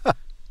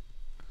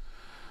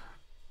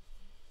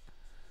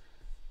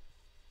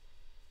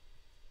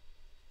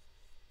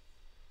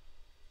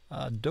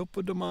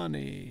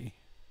 Dopodomani.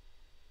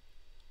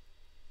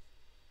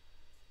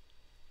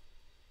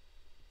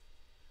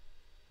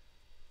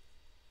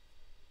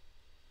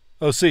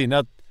 Oh, sì,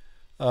 not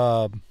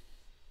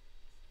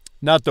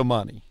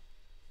domani.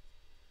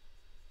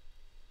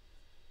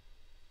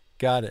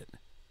 Got it.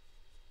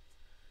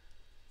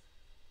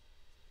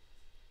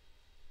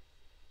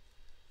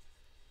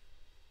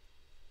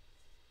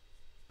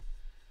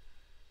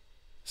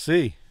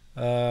 Sì.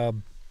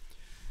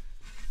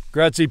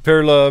 Grazie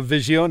per la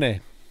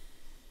visione.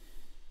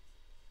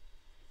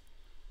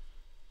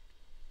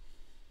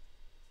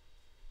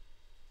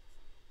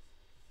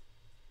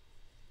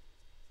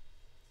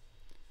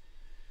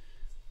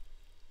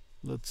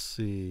 Let's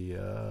see.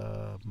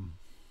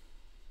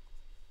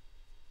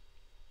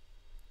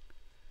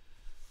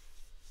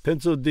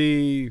 Penso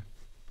di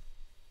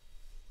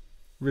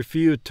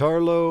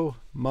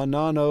rifiutarlo,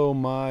 manano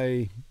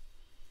mai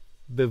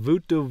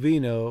bevuto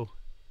vino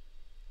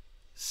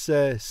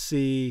se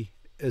si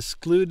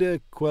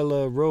esclude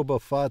quella roba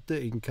fatta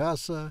in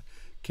casa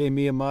che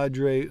mia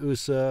madre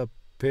usa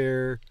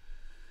per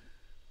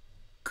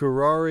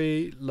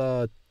curare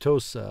la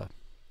tosse.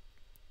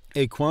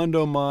 E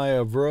quando mai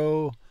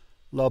avrò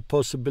la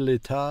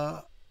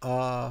possibilità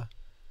a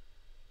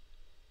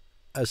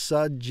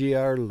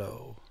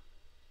assaggiarlo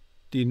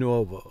di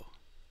nuovo.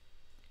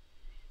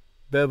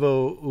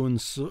 Bevo un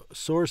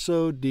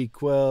sorso di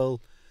quel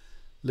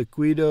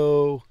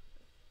liquido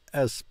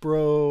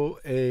aspro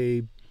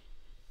e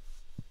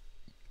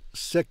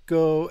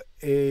secco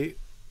e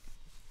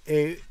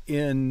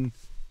in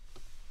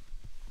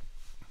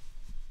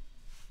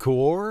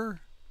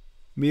cuore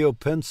mio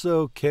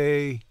penso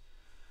che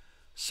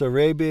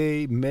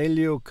sarebbe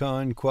meglio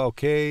con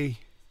qualche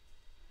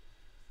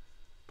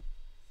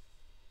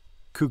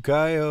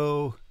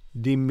cucchiaio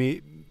di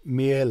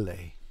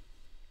miele.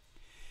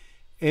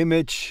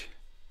 Amici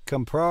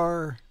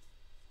comprare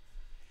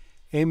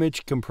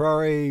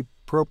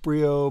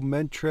proprio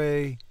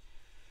mentre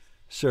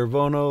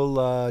servono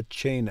la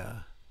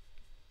cena.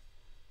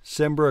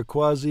 Sembra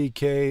quasi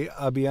che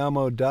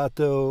abbiamo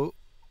dato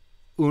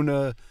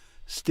una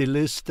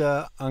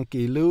stilista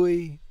anche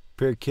lui,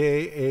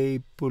 perché è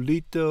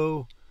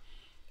pulito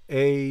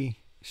e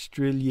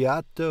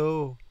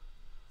strigliato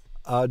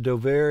a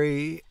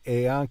dovere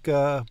e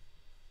anche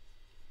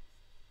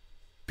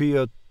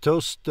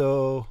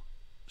piuttosto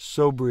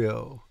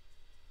sobrio.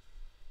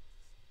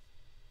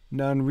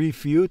 Non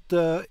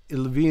rifiuta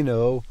il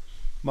vino,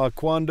 ma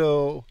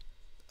quando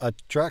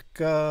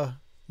attracca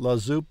la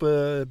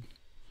zuppa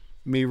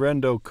mi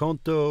rendo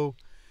conto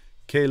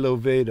che lo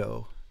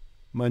vedo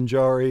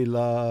mangiare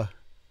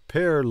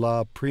per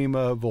la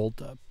prima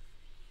volta.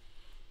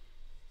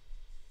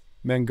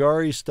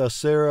 Magari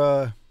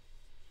stasera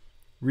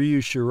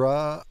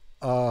riuscirà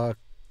a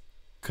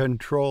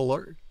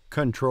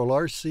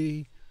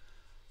controllarsi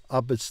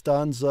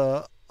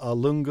abbastanza a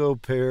lungo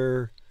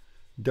per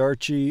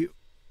darci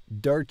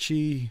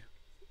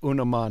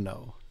una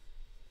mano.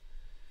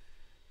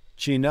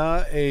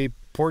 Cina e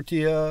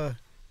Portia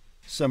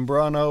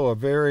sembrano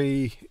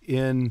avere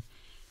in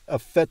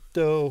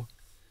affetto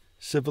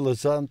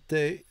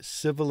civilizzante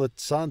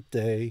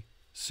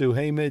su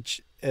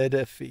Hamish ed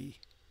Effie.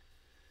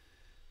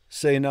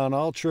 se non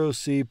altro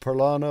si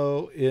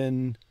parlano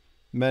in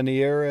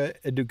maniera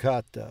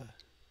educata,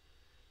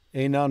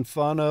 e non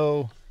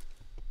fanno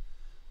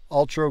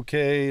altro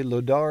che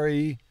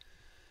lodare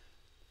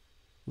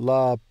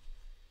la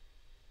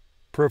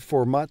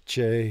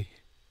performace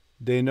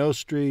dei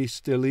nostri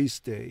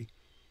stilisti,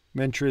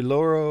 mentre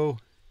loro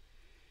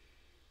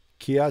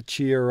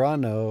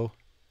chiacchierano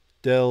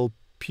del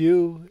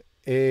più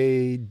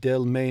e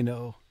del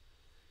meno.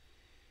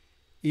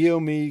 Io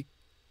mi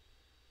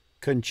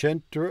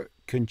concentro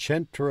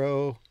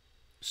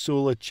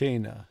sulla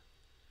cena.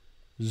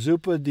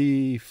 Zuppa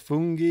di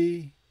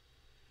funghi,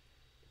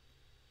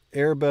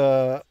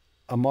 erba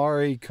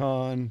amari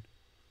con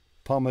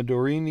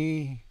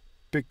pomodorini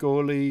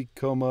piccoli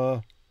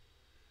come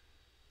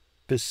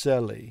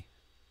piselli,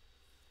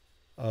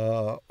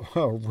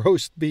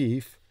 roast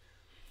beef,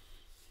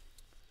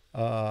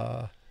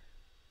 al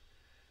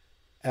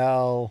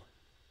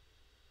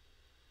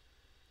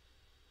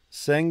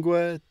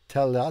sangue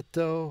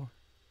tagliato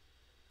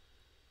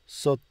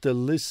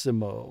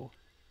sottilissimo,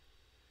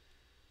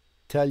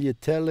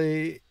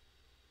 tagliatelle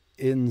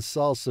in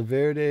salsa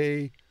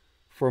verde,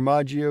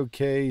 formaggio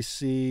che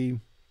si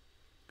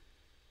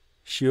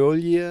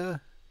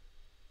scioglie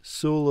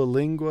sulla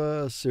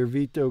lingua,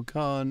 servito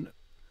con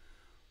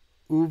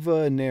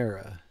uva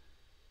nera.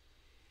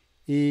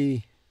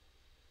 I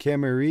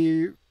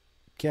cameriere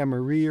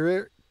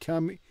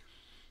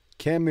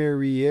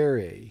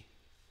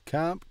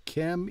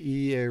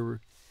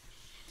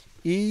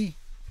i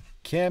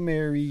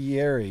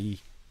camerieri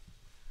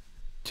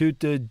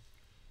tutti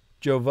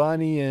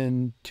giovani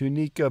in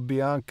tunica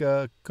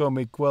bianca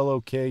come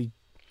quello che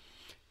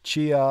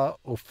ci ha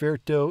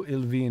offerto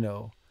il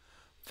vino,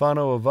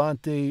 fanno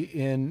avanti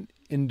in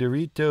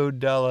indirizzo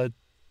dalla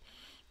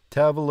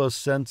tavola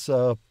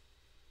senza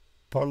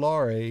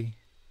parlare,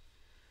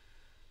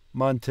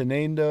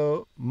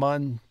 mantenendo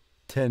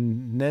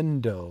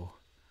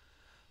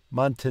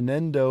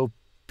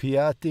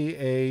piatti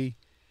e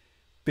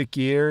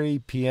bicchieri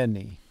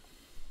pieni.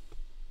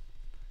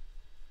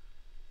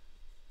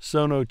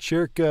 Sono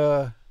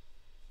circa a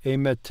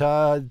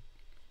metà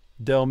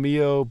del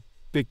mio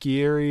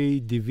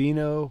bicchiere di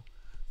vino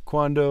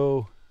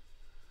quando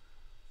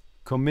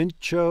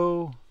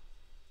comincio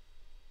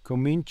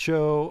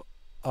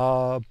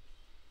a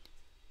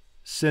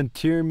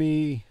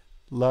sentirmi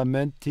la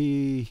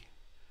mente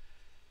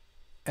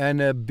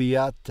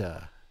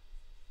annebbiata.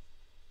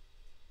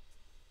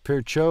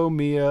 Perciò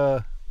mi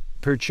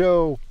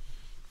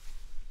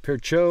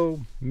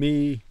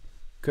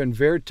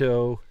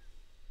converto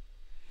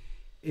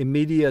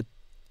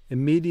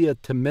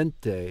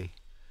immediatamente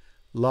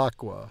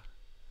l'acqua,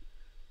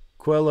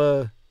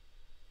 quella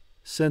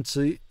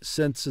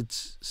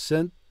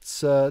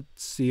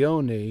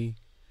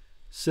sensazione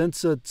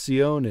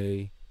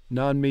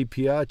non mi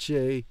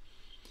piace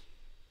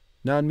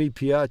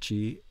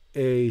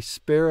e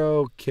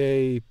spero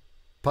che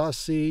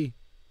passi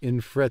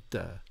in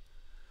fretta.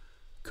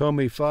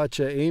 Come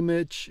faccia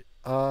amici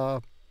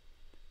a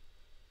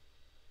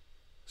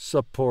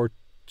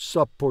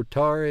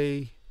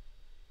sopportare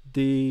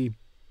di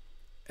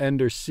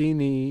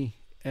andarsene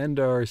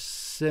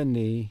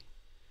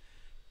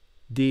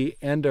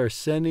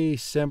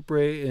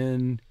sempre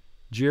in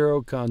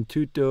giro con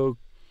tutto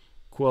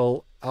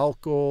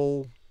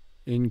quell'alcol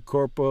in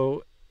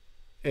corpo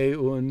è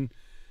un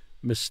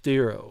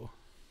mistero.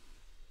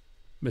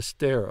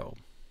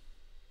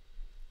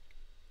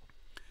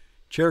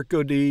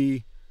 Cerco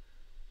di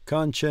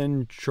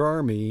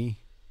concentrarmi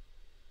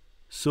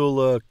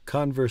sulla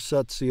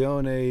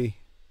conversazione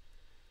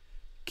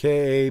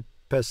che è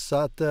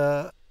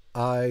passata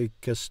ai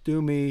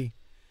costumi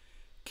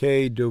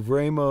che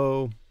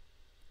dovremo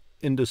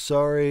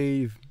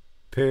indossare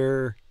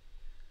per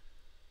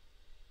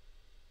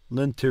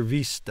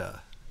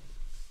l'intervista.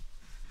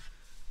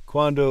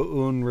 Quando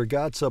un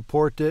ragazzo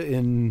porta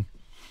in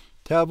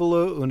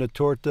tavola una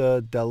torta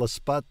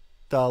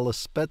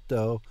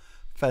dall'aspetto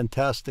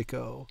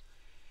fantastico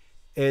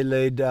e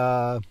le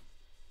dà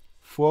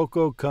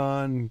fuoco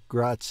con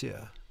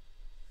grazia.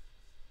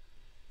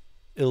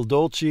 Il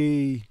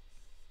dolce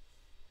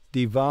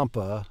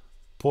divampa,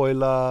 poi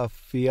la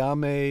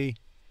fiamme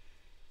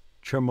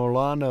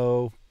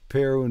tremolano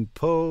per un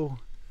po'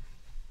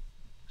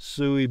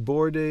 sui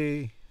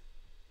bordi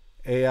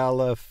e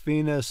alla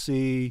fine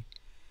si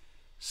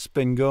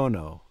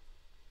spengono.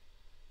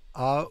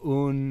 Ha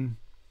un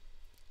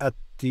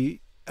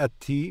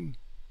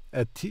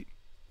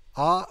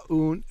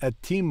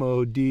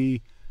attimo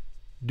di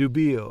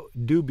dubbio.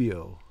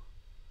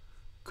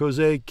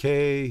 Cos'è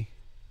che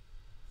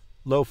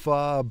lo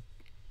fa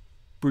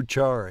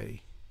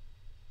bruciare?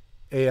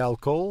 E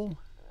alcol?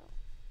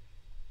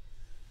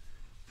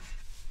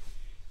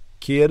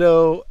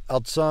 Chiedo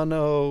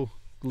alzando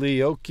gli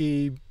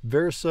occhi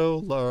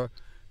verso la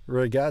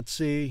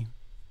ragazza e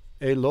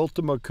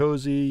l'ultima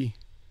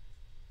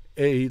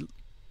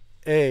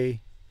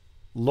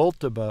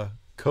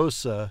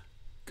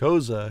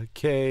cosa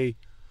che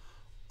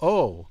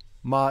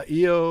ma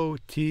io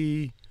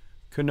ti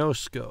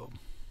conosco.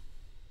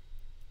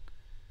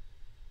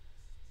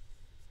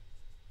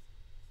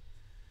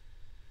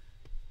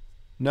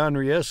 Non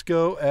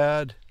riesco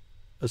ad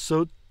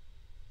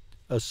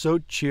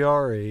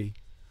associare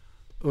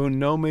un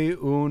nome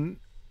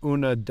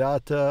una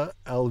data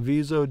al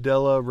viso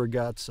della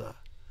ragazza,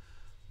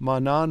 ma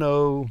non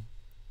ho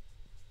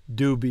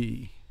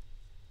dubbi.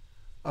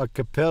 I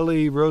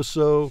capelli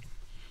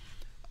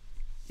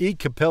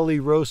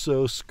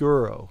rosso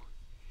scuro,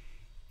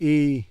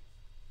 I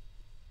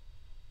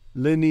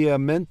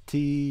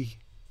lineamenti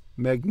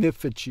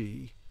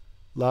magnifici,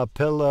 la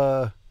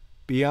pelle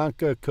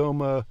bianca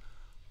come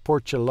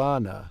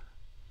porcellana,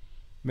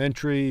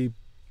 mentre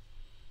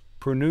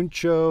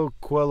pronuncio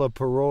quelle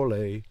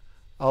parole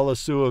alla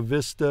sua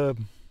vista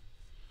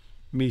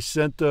mi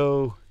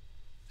sento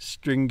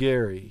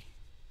stringere.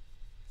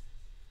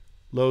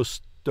 Lo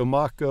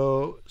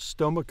stomaco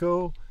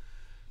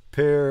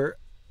per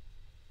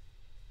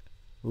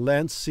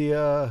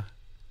l'ansia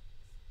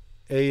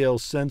e il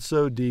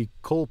senso di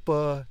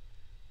colpa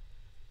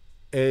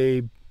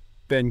e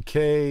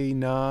benché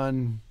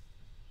non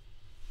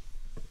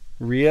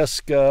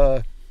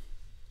riesca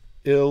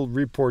il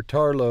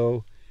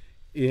riportarlo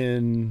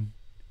in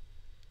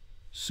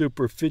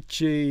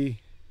superficie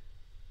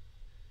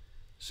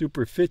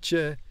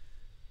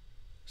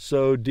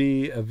so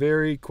di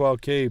avere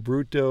qualche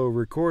brutto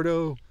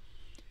ricordo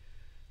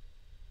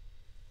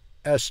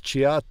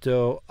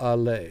associato a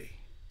lei.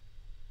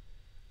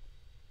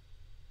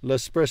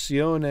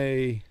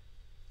 L'espressione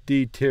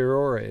di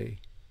terrore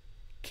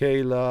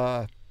che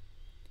la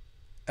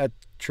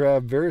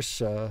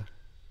attraversa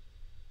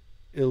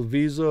il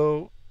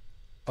viso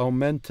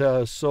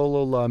aumenta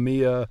solo la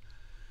mia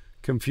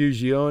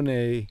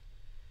confusione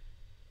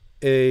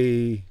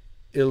e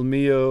il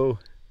mio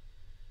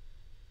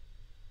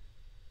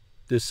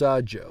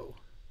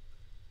disagio.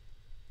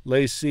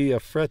 Lei si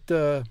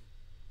affretta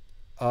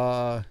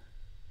a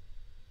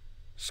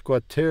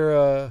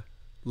scuotere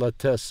la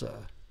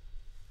testa,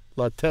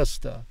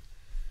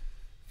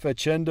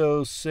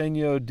 facendo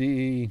segno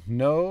di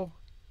no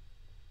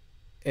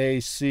e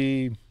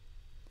si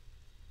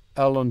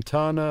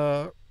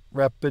allontana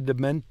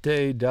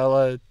rapidamente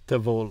dalla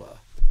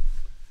tavola.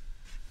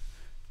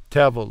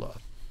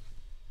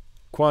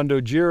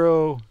 Quando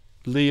giro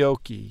gli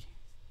occhi,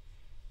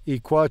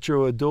 I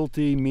quattro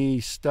adulti mi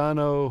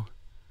stanno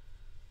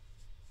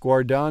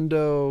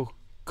guardando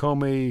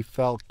come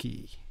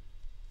falchi.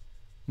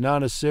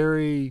 Non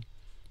essere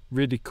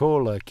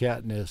ridicola,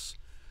 Katniss,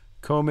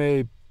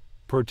 come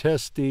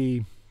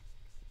protesti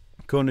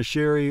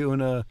conoscere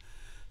una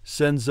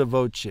senza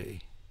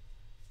voce.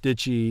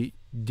 Dici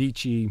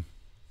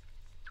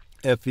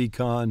Effie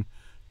con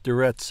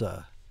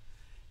durezza.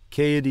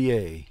 Che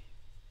idee.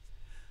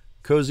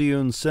 Così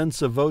un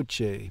senza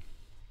voce.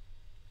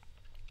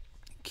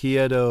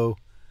 Chiedo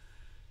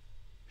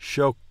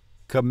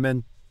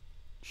sciocamente.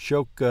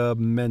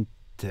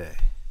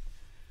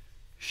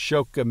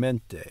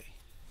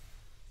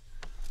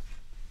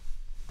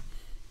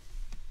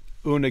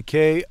 Una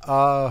che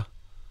ha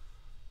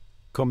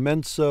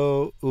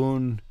commesso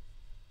un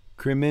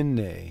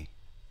crimine.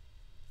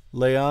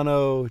 Le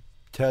hanno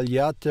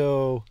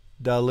tagliato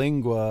da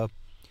lingua,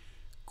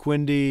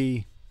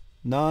 quindi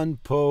non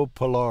può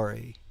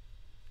parlare,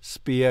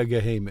 spiega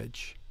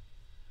Haymitch.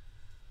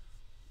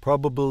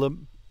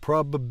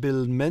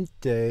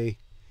 Probabilmente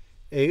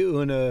è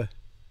una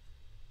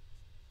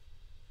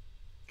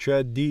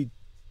traditrice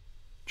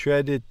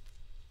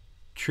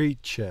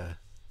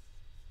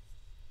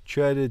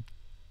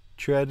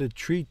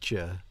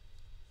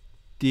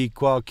di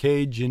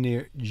qualche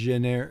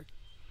genere.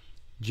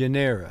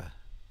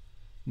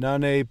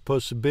 Non è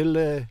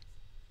possibile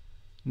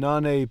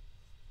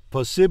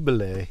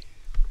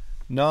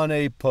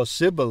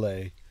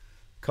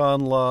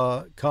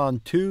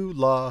con tu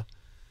la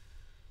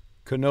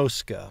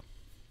conosca.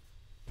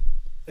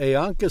 E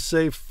anche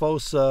se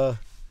fosse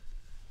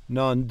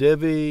non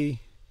devi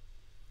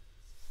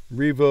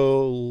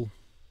rivolgere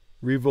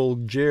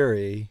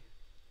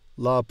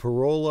la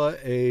parola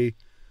a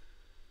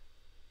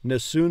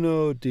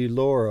nessuno di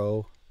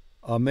loro,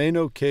 a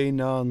meno che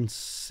non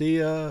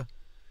sia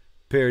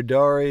per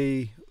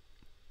dare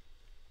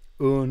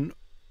un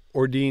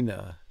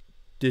ordine,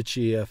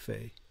 dici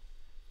Effie.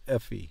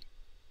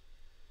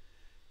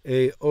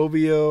 È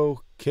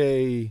ovvio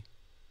che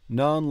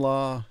non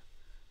la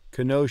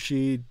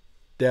conosci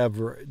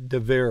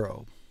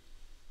davvero.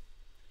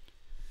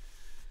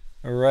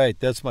 All right,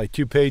 that's my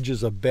 2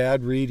 pages of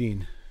bad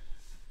reading.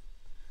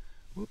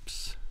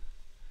 Whoops.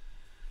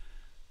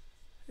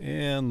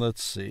 And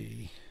let's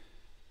see.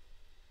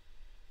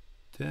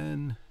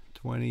 10,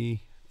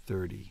 20,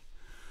 30.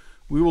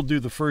 We will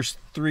do the first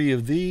 3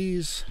 of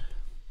these.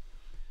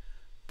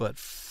 But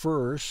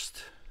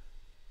first,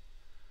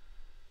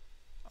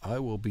 I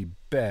will be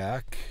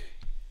back.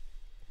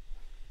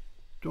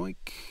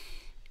 Doink.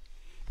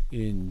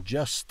 In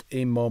just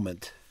a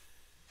moment.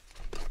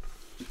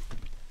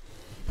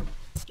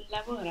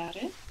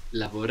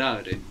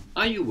 Lavorare.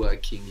 Are you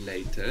working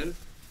later?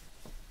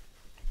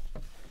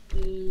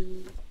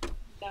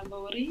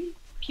 Lavori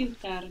più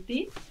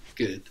tardi.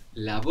 Good.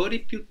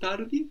 Lavori più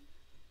tardi?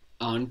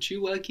 Aren't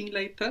you working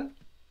later?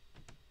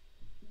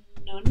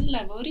 Non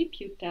lavori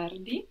più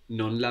tardi?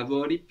 Non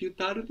lavori più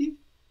tardi?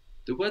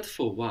 The word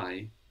for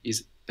why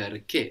is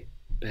perché.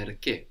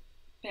 Perché.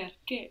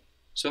 Perché?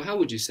 So how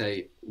would you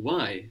say,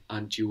 why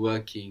aren't you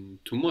working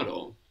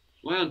tomorrow?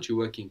 Why aren't you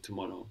working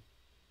tomorrow?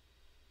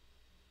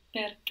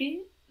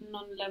 Perché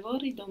non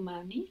lavori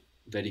domani?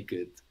 Very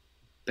good.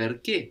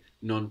 Perché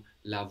non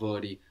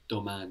lavori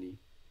domani?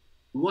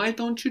 Why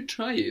don't you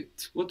try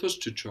it? What was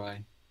to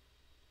try?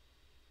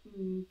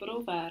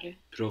 Provare.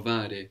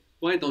 Provare.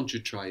 Why don't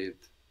you try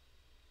it?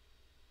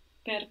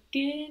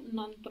 Perché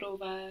non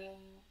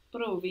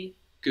provi?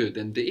 Good.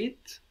 And the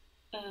it?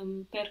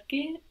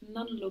 Perché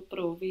non lo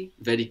provi?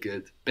 Very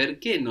good.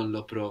 Perché non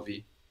lo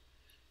provi?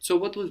 So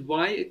what was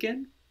why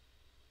again?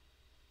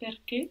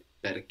 Perché?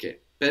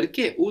 Perché.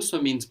 Perché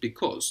also means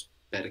because.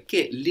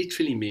 Perché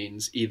literally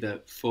means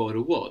either for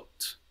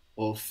what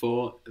or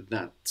for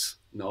that.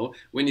 No?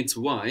 When it's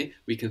why,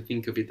 we can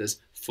think of it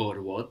as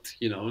for what.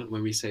 You know,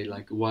 when we say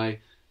like,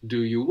 why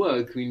do you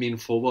work? We mean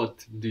for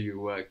what do you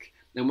work?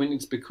 And when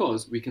it's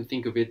because, we can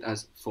think of it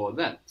as for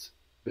that.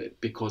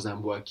 Because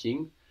I'm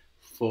working,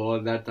 for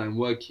that I'm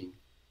working,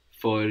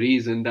 for a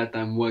reason that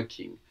I'm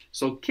working.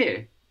 So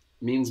che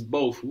means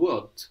both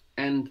what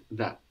and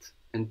that.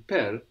 And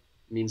per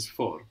means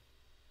for.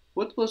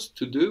 What was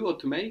to do or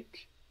to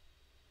make?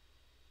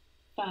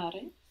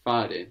 Fare.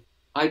 Fare.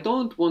 I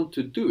don't want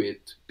to do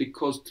it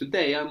because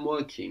today I'm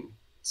working.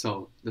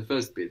 So, the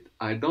first bit,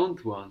 I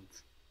don't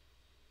want.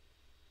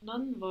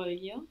 Non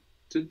voglio.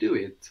 To do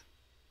it.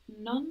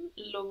 Non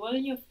lo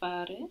voglio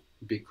fare.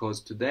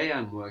 Because today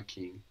I'm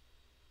working.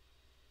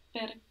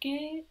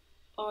 Perché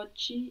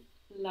oggi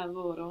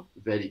lavoro.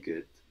 Very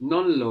good.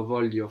 Non lo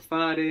voglio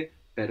fare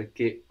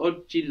perché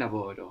oggi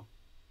lavoro.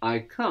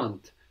 I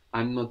can't.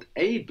 I'm not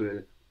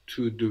able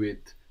to do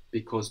it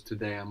because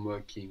today I'm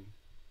working.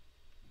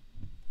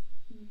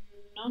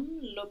 Non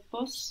lo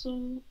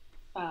posso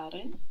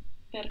fare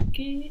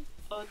perché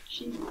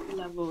oggi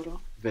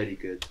lavoro. Very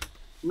good.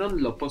 Non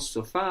lo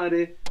posso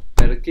fare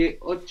perché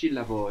oggi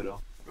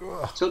lavoro.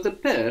 So the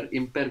per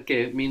in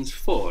perché means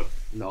for,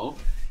 no?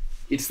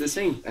 It's the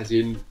same as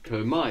in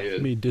per mile.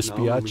 Mi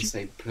dispiace. No? When we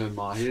say per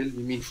mile,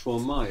 we mean for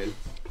mile.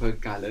 Per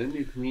gallon,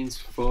 it means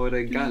for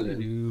a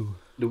gallon.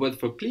 The word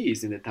for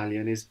please in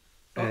Italian is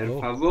per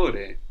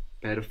favore.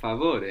 Per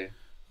favore.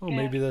 Oh,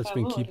 maybe that's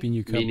been keeping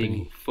you company.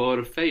 Meaning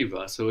for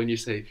favor. So when you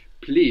say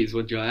please,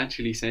 what you're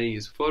actually saying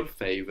is for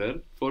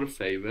favor, for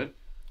favor.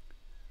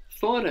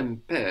 For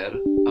and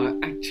per are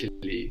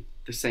actually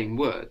the same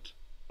word,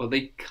 or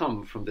they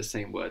come from the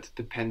same word,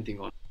 depending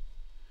on.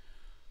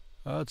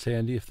 Oh, it's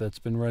handy if that's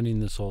been running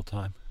this whole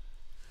time.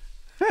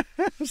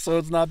 So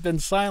it's not been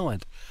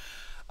silent.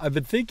 I've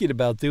been thinking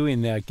about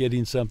doing that,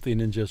 getting something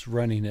and just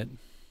running it.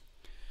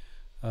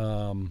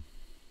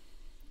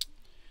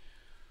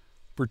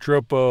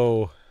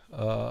 Purtroppo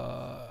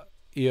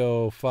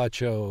io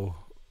faccio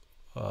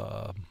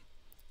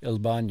il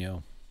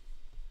bagno.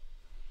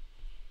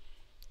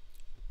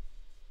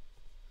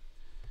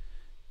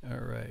 All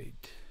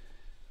right.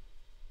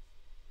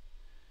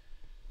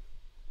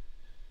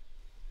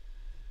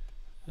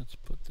 Let's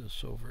put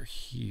this over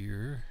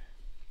here.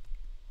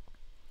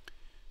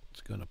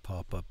 It's going to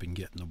pop up and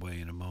get in the way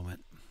in a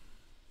moment.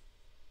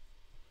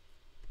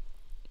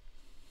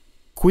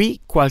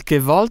 Qui qualche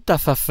volta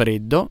fa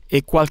freddo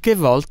e qualche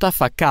volta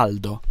fa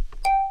caldo.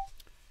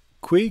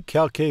 Qui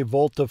qualche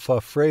volta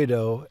fa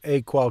freddo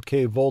e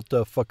qualche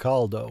volta fa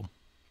caldo.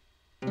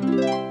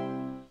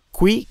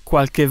 Qui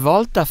qualche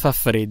volta fa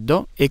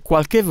freddo e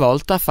qualche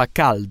volta fa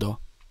caldo.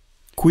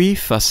 Qui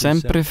fa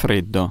sempre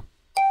freddo.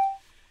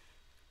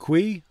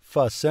 Qui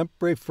fa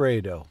sempre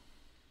freddo.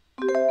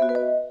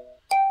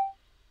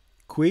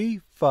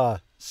 Qui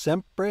fa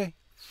sempre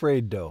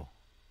freddo.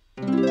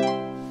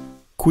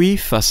 Qui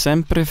fa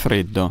sempre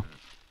freddo.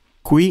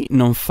 Qui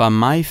non fa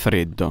mai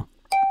freddo.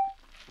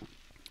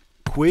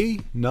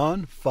 Qui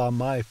non fa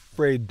mai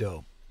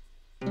freddo.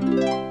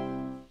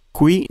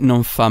 Qui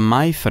non fa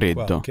mai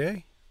freddo.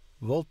 Qualche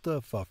volta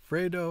fa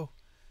freddo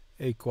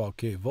e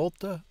qualche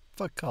volta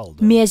fa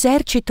caldo. Mi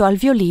esercito al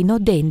violino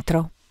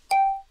dentro.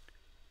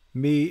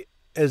 Mi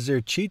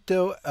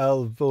esercito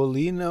al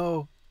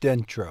violino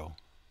dentro.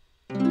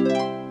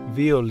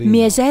 Violino.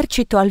 Mi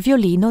esercito al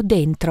violino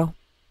dentro.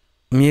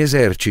 Mi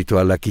esercito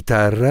alla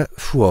chitarra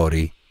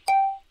fuori.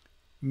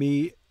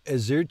 Mi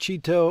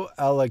esercito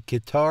alla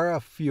chitarra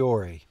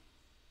fuori.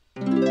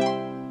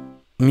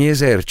 Mi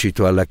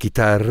esercito alla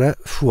chitarra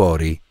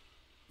fuori.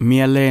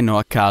 Mi alleno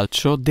a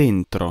calcio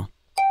dentro.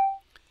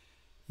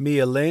 Mi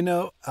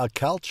alleno a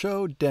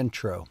calcio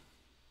dentro.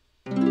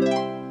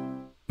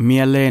 Mi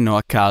alleno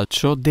a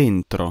calcio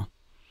dentro.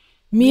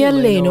 Mi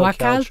alleno a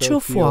calcio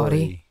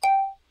fuori.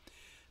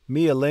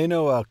 Mi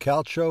alleno a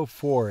calcio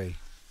fuori.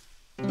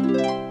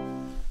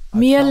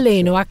 Mi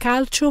alleno a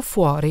calcio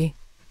fuori.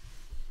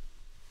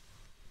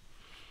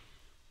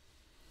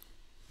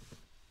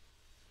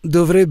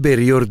 Dovrebbe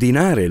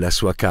riordinare la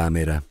sua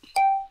camera.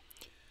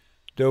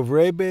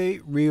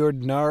 Dovrebbe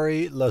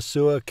riordinare la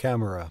sua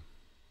camera.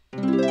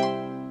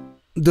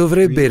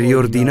 Dovrebbe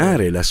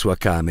riordinare la sua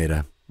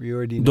camera.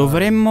 Riordinare.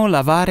 Dovremmo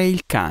lavare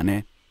il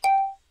cane.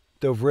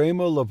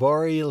 Dovremmo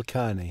lavare il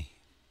cane.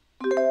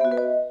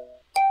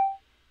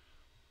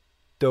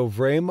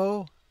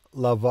 Dovremmo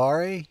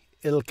lavare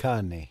il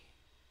cane.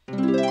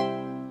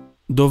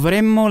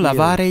 Dovremmo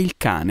lavare il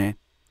cane.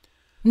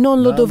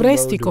 Non lo Non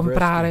dovresti lo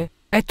comprare,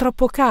 è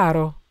troppo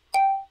caro.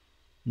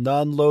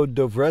 Non lo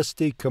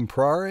dovresti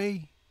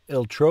comprare,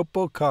 il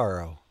troppo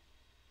caro.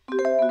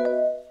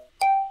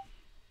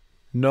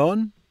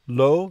 Non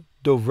lo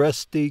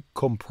dovresti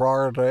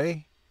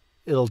comprare,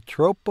 il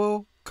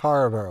troppo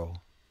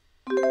caro.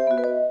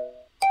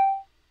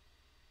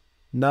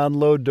 Non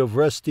lo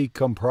dovresti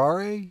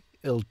comprare,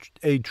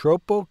 è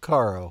troppo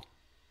caro.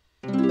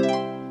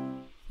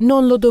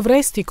 Non lo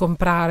dovresti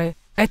comprare,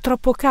 è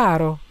troppo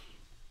caro.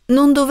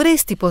 Non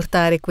dovresti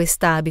portare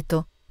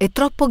quest'abito, è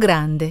troppo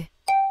grande.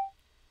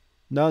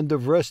 Non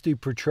dovresti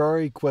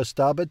portare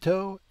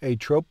quest'abito, è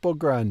troppo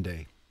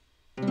grande.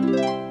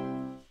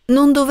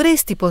 Non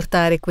dovresti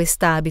portare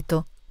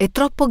quest'abito, è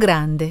troppo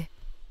grande.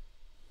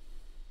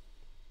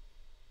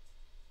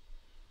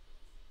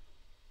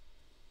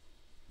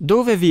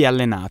 Dove vi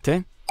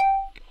allenate?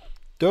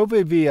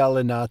 Dove vi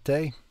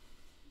allenate?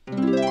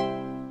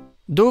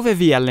 Dove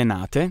vi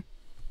allenate?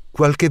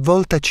 Qualche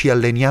volta ci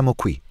alleniamo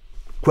qui.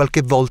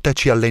 Qualche volta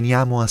ci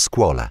alleniamo a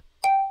scuola.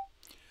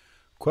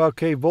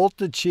 Qualche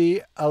volta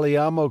ci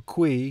alleniamo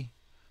qui.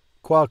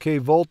 Qualche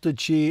volta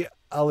ci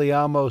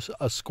alleniamo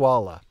a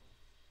scuola.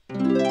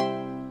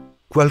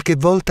 Qualche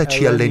volta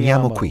ci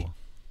alleniamo qui.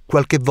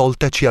 Qualche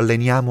volta ci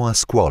alleniamo a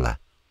scuola.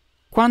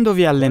 Quando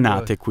vi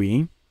allenate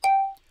qui?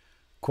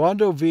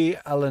 Quando vi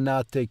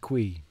allenate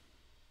qui?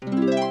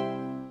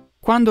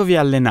 Quando vi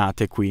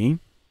allenate qui?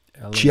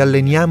 Ci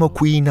alleniamo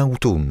qui in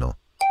autunno.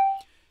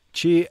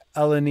 Ci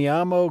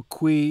alleniamo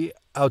qui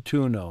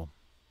autunno.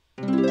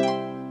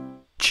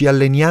 Ci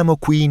alleniamo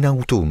qui in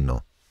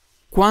autunno.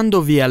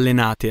 Quando vi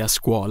allenate a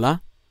scuola?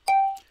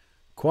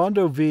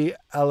 Quando vi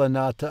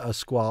allenate a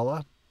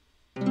scuola?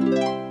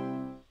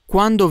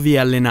 Quando vi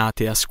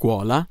allenate a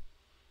scuola?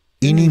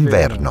 In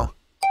inverno.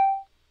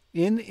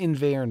 In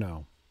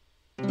inverno.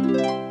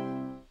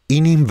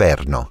 In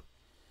inverno.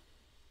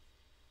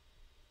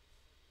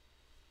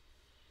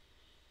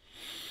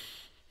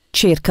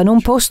 Cercano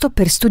un posto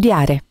per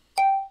studiare.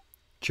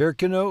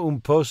 Cercano un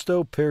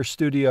posto per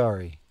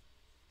studiare.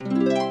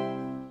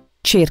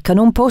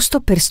 Cercano un posto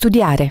per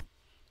studiare.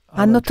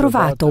 Hanno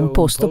trovato un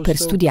posto per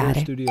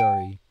studiare.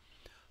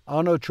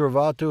 Hanno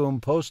trovato un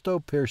posto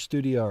per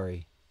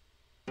studiare.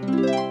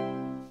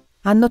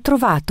 Hanno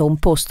trovato un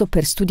posto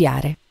per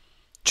studiare.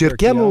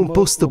 Cerchiamo un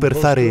posto per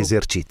fare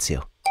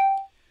esercizio.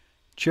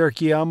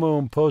 Cerchiamo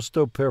un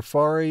posto per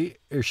fare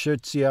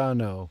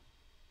esercizio.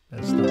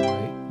 That's not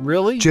right.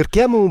 Really?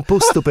 Cerchiamo un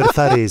posto per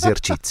fare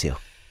esercizio.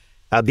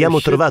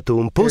 Abbiamo trovato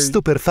un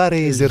posto per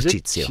fare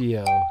esercizio.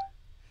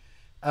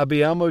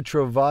 Abbiamo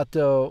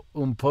trovato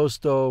un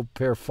posto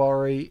per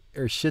fare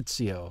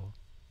esercizio.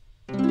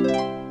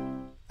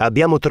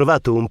 Abbiamo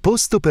trovato un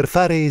posto per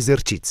fare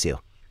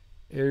esercizio.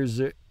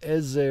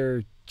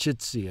 Esercizio.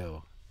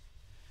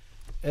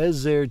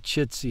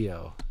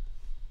 Esercizio.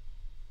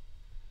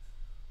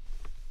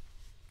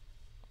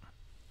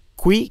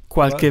 Qui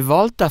qualche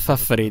volta fa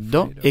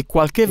freddo e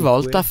qualche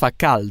volta fa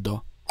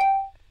caldo.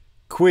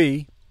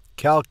 Qui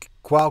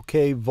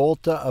qualche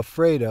volta fa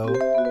freddo.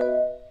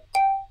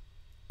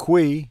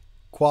 Qui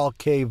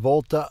qualche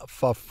volta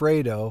fa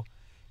freddo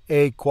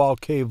e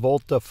qualche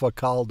volta fa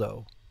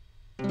caldo.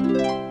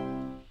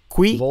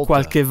 Qui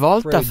qualche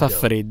volta fa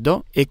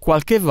freddo e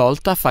qualche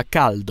volta fa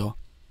caldo.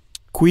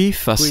 Qui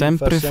fa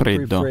sempre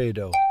freddo.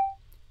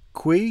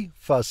 Qui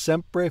fa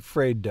sempre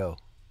freddo.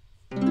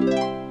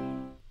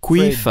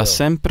 Qui fa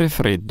sempre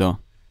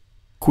freddo.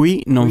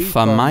 Qui non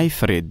fa mai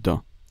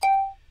freddo.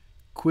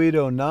 Qui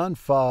non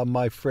fa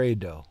mai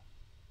freddo.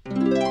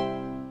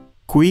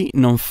 Qui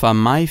non fa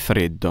mai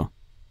freddo.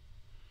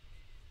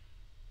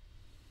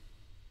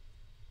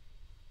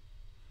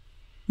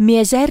 Mi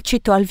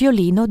esercito al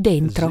violino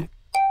dentro.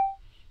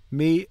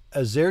 Mi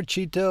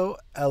esercito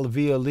al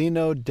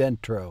violino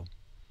dentro.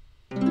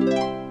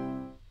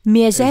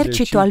 Mi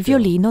esercito al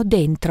violino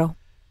dentro.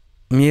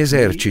 Mi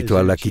esercito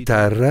alla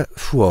chitarra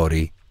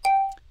fuori.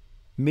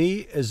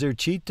 Mi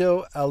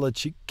esercito alla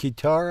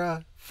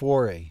chitarra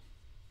fuori.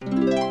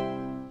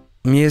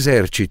 Mi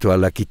esercito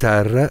alla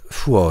chitarra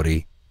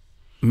fuori.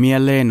 Mi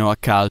alleno a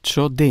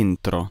calcio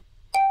dentro.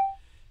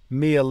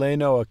 Mi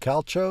alleno a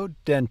calcio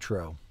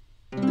dentro.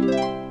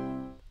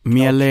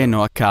 Mi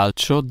alleno a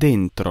calcio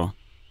dentro.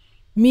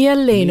 Mi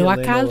alleno a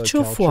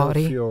calcio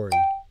fuori.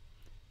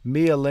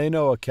 Mi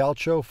alleno a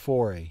calcio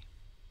fuori.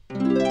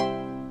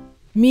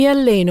 Mi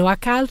alleno a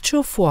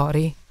calcio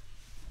fuori.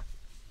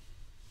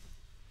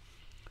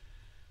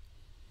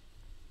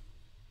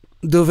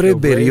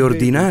 Dovrebbe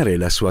riordinare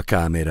la sua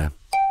camera.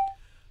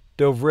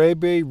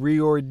 Dovrebbe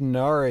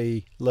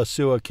riordinare la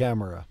sua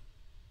camera.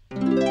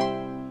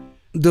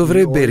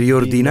 Dovrebbe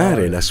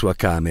riordinare la sua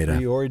camera.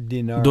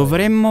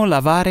 Dovremmo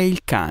lavare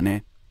il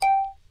cane.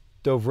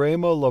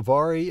 Dovremmo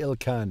lavare il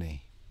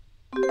cane.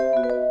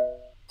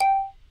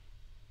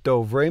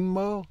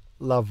 Dovremmo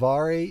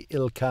lavare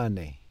il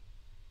cane.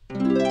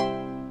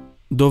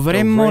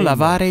 Dovremmo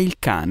lavare il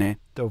cane.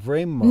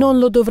 Non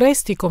lo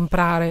dovresti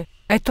comprare,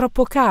 è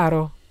troppo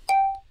caro.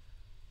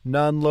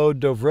 Non lo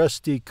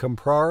dovresti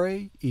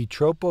comprare, è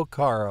troppo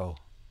caro.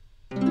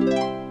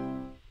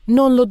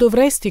 Non lo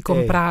dovresti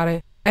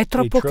comprare, è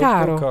troppo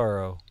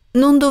caro.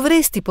 Non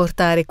dovresti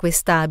portare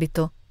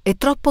quest'abito, è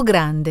troppo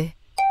grande.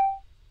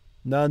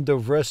 Non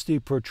dovresti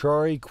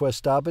portare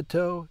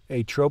quest'abito,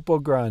 è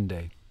troppo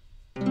grande.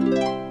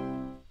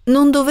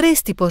 Non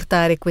dovresti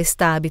portare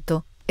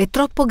quest'abito, è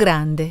troppo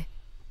grande.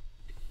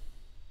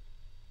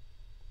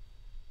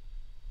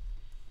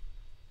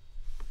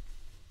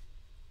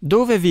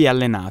 Dove vi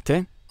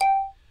allenate?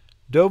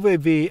 Dove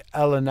vi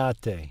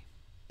allenate?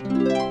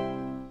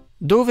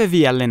 Dove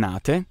vi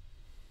allenate?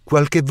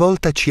 Qualche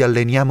volta ci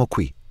alleniamo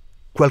qui.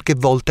 Qualche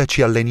volta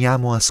ci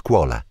alleniamo a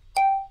scuola.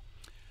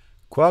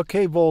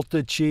 Qualche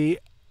volta ci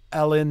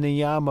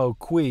alleniamo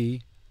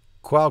qui.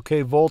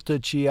 Qualche volta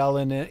ci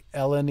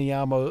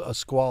alleniamo a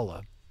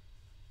scuola.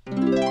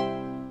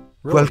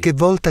 Qualche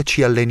volta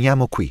ci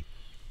alleniamo qui.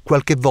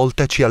 Qualche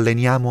volta ci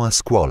alleniamo a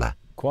scuola.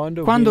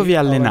 Quando vi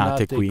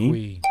allenate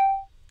qui?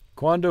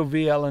 Quando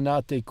vi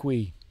allenate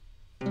qui?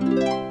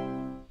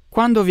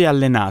 Quando vi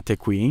allenate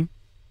qui?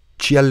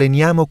 Ci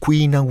alleniamo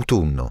qui in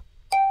autunno.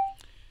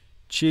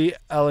 Ci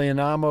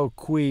alleniamo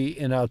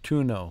qui in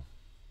autunno.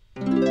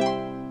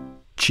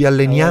 Ci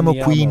alleniamo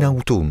qui in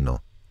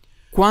autunno.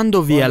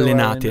 Quando vi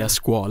allenate a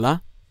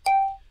scuola?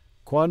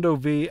 Quando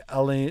vi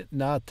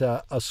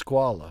allenate a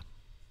scuola?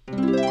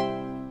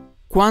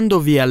 Quando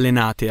vi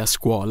allenate a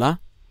scuola?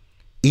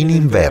 In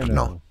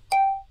inverno.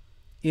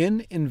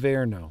 In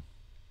inverno.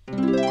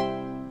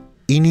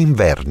 In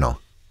inverno.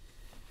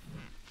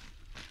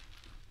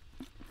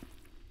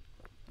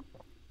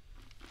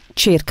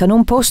 Cercano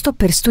un posto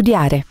per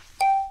studiare.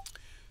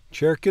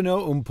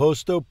 Cercano un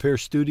posto per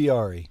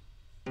studiare.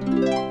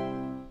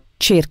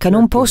 Cercano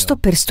un posto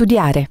per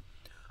studiare.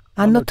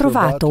 Hanno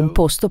trovato un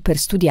posto per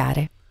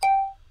studiare.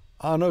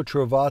 Hanno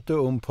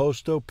trovato un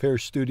posto per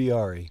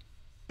studiare.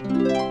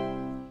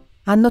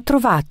 Hanno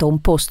trovato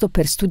un posto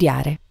per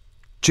studiare.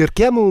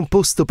 Cerchiamo un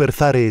posto per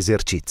fare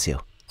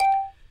esercizio.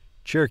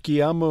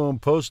 Cerchiamo un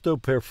posto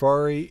per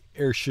fare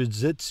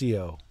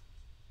esercizio.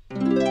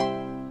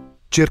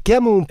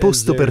 Cerchiamo un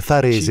posto per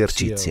fare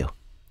esercizio.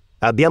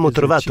 Abbiamo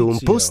trovato un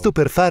posto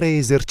per fare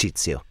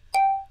esercizio.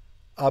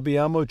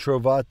 Abbiamo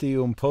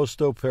trovato un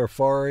posto per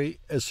fare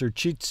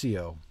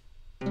esercizio.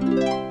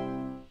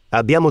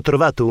 Abbiamo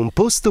trovato un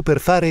posto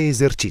per fare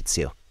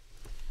esercizio.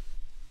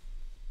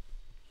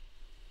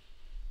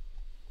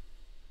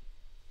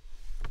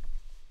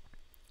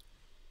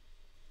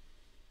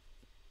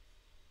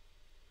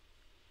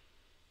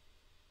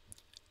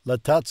 Le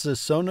tazze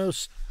sono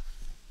stoviglie.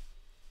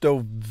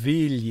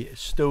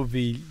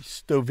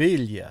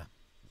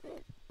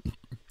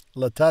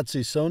 Le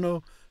tazze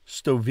sono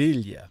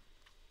stoviglie.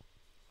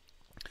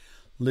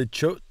 Le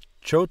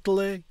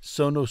ciotole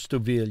sono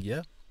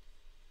stoviglie.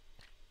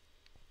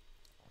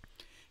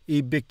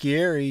 I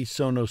bicchieri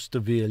sono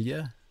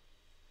stoviglie.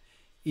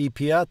 I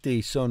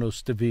piatti sono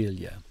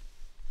stoviglie.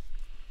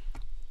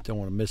 Don't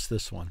want to miss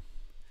this one.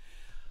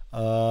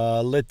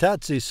 Le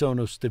tazze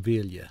sono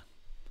stoviglie.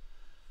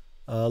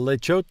 Le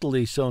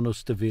ciotole sono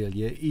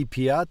stoviglie, i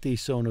piatti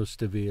sono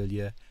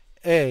stoviglie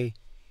e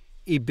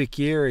i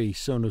bicchieri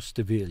sono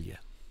stoviglie.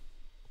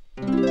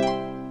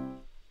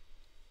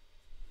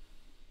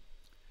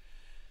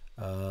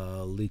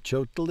 Le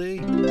ciotole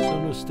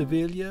sono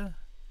stoviglie,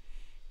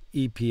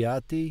 i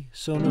piatti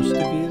sono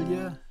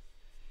stoviglie,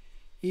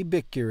 i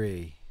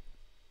bicchieri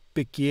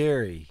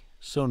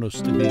sono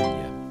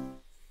stoviglie.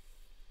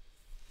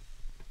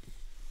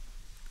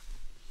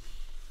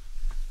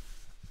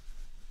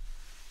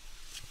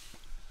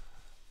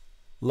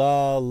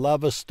 La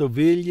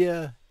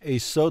lavastoviglie è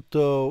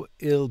sotto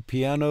il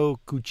piano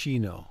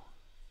cucino.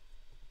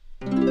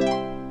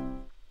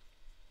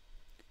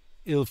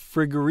 Il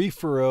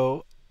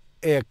frigorifero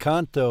è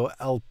accanto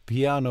al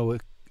piano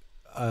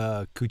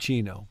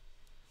cucina.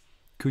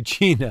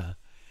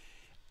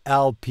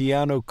 Al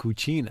piano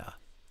cucina.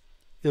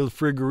 Il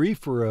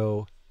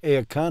frigorifero è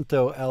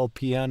accanto al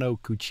piano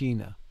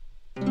cucina.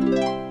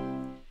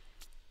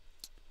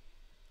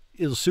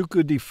 Il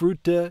succo di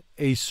frutta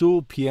è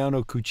sul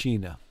piano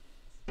cucina.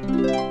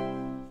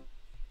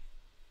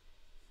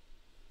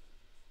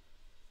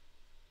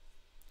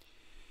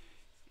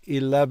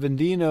 Il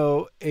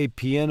lavandino è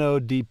pieno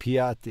di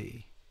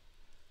piatti.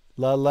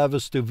 La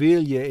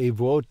lavastoviglie è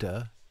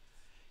vuota.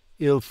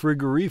 Il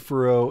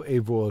frigorifero è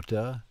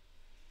vuota.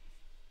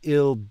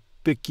 Il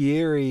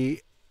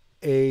bicchiere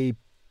è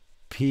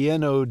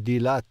pieno di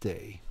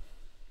latte.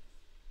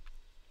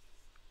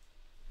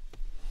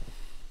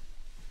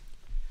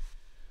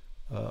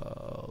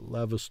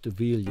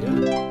 Lavastoviglie.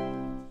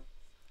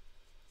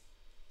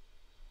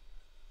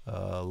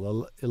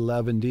 Il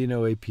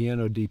lavandino è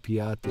pieno di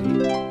piatti.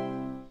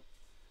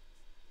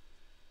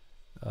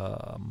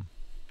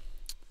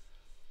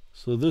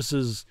 So this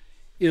is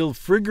il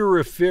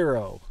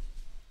frigorifero.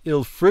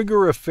 Il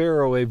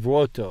frigorifero è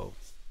vuoto.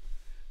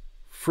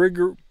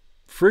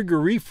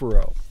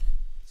 frigorifero.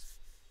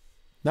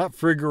 Not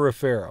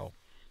frigorifero.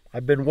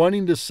 I've been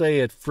wanting to say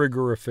it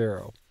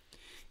frigorifero.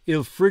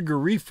 Il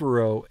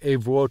frigorifero è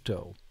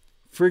vuoto.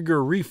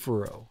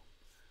 Frigorifero.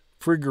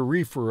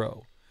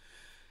 Frigorifero.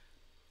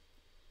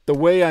 The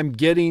way I'm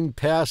getting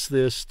past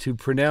this to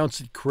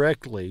pronounce it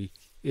correctly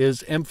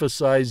is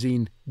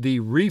emphasizing the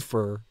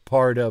reefer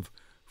part of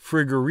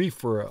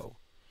frigorifero.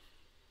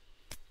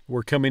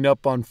 We're coming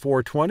up on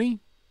 420,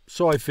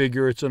 so I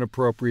figure it's an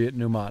appropriate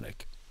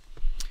mnemonic.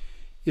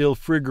 Il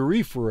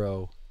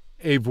frigorifero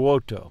è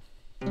vuoto.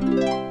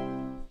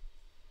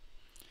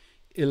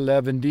 Il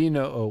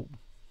lavandino.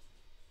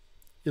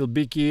 Il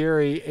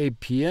bicchiere è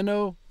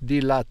pieno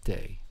di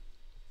latte.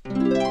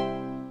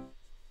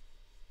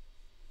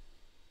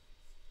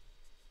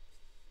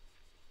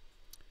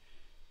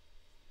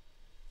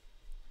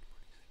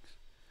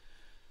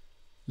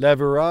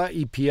 Laverà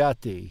I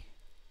piatti.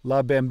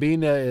 La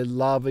bambina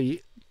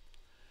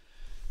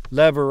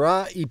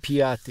laverà I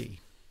piatti.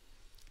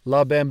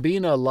 La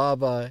bambina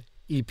lava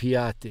I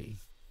piatti.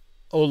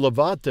 Ho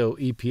lavato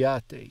I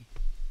piatti.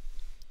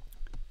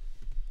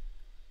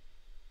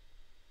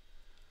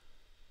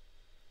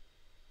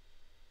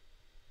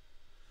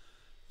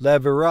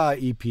 Laverà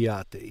I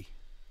piatti.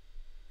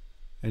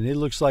 And it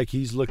looks like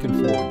he's looking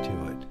forward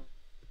to it.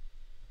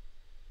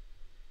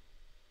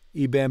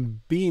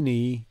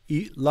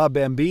 La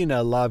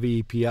bambina lavi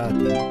I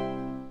piatti.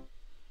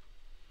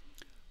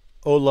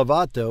 Ho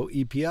lavato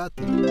I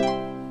piatti.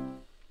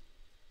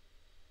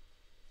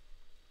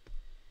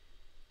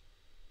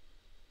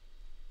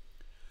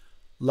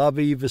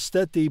 Lavi I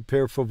vestiti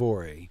per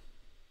favore.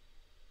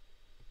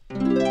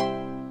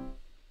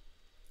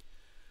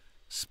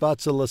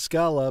 Spazza la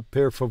scala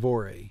per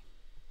favore.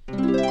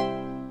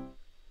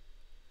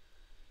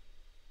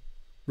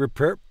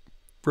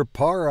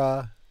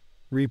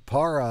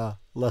 Ripara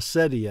la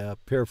sedia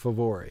per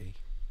favore.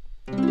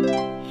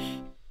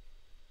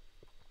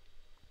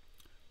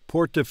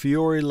 Porta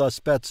fiori la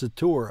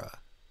spazzatura.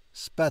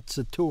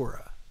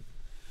 Spazzatura.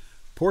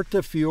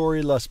 Porta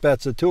fiori la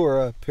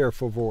spazzatura per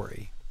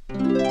favore.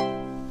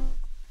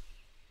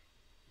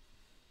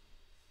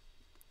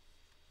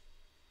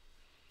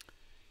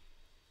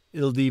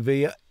 Il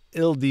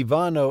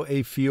divano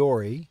e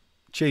fiori.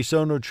 Ci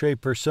sono 3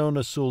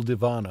 persone sul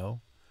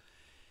divano.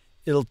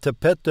 Il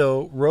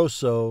tappeto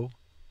rosso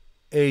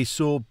è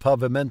sul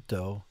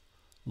pavimento.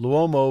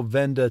 L'uomo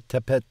vende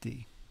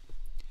tappeti.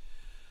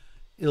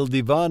 Il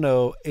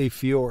divano e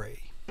fiori.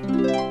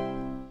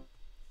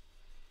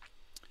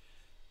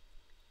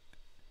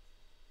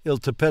 Il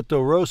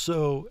tappeto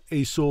rosso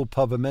è sul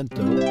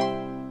pavimento.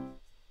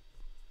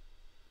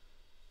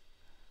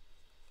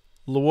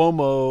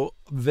 L'uomo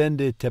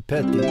vende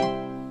tappeti.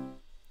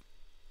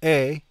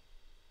 E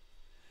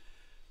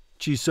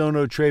ci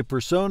sono 3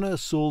 persone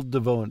sul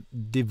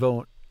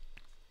divano.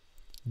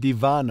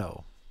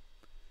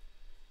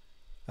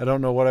 I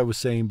don't know what I was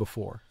saying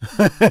before.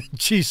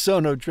 Ci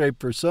sono 3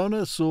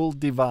 persone sul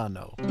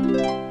divano.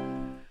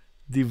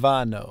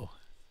 Divano.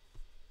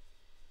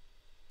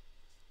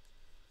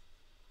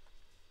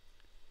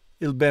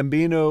 Il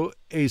bambino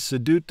è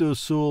seduto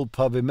sul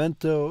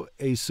pavimento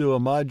e sua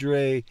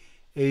madre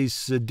è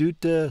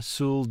seduta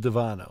sul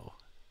divano.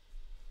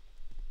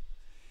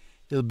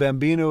 Il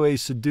bambino è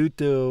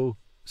seduto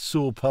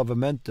sul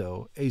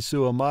pavimento e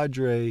sua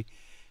madre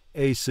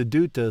è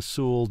seduta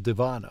sul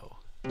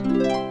divano.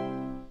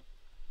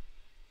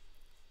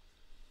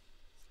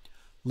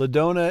 La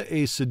donna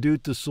è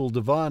seduta sul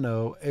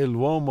divano e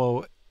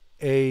l'uomo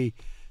è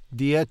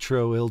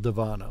dietro il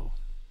divano.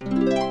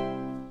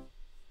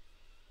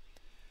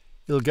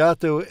 Il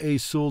gatto è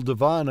sul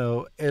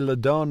divano e la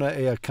donna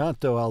è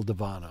accanto al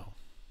divano.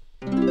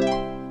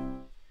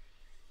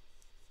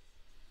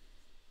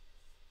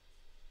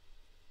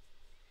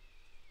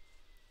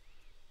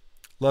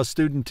 La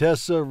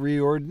studentessa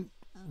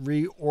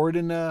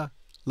riordina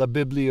la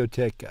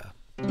biblioteca.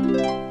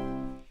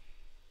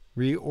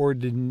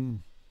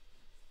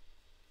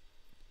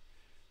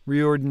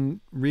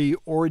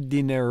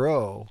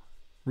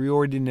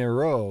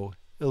 Riordinerò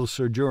il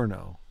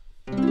soggiorno.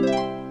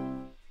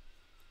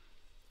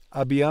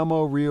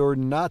 Abbiamo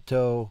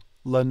riordinato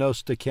la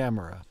nostra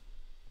camera.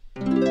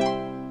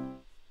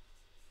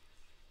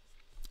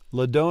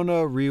 La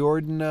donna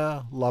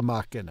riordina la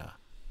macchina.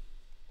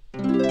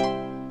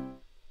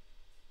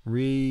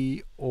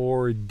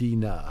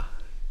 Riordina.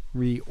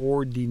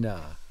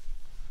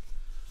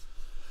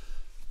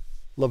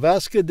 La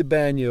vasca di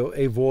bagno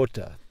è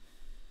vuota.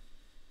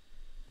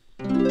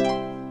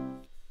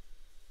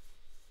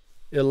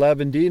 Il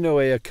lavandino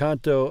è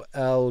accanto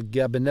al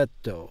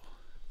gabinetto.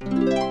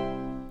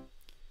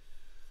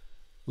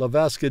 La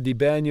vasca di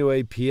bagno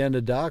è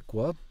piena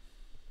d'acqua.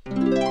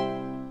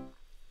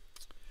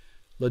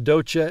 La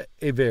doccia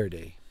è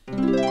verde.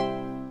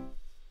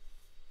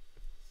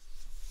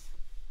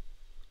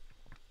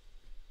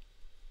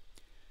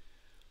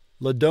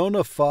 La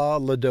donna fa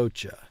la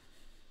doccia.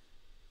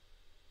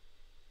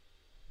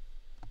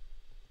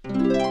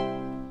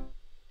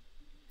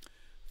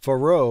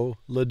 Farò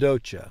la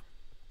doccia.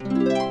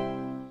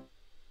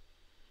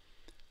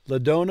 La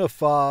donna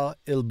fa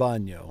il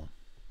bagno.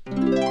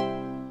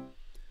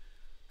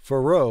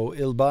 Farò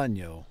il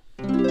bagno.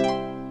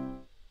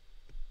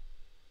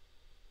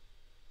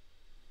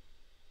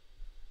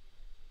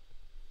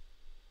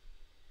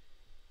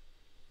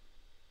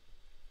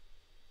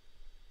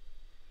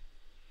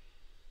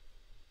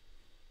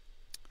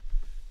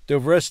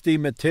 Dovresti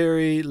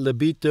mettere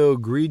l'abito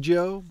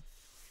grigio?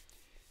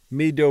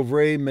 Mi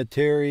dovrei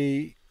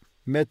mettere.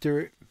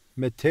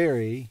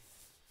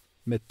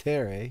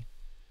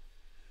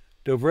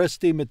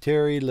 Dovresti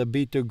mettere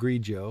l'abito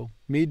grigio.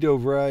 Mi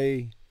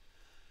dovrei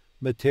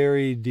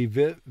mettere di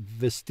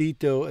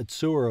vestito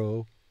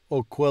azzurro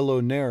o quello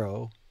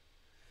nero.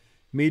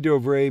 Mi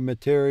dovrei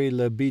mettere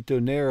l'abito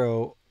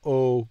nero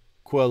o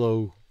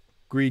quello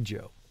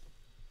grigio.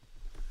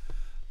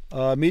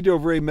 Mi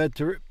dovrei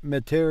mettere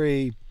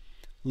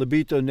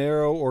l'abito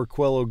nero o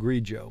quello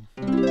grigio.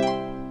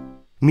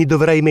 Mi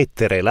dovrei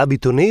mettere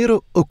l'abito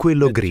nero o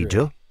quello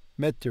grigio?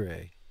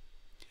 Mettere.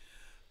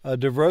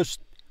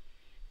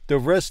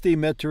 Dovresti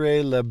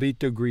mettere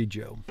l'abito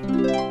grigio.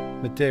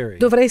 Mettere.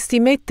 Dovresti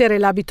mettere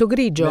l'abito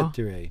grigio?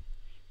 Mettere.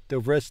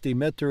 Dovresti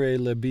mettere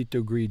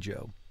l'abito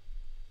grigio.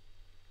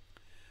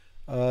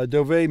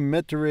 Dovrei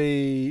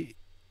mettere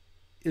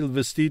il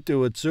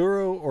vestito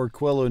azzurro o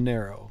quello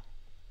nero?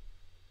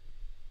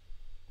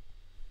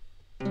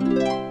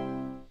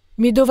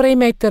 Mi dovrei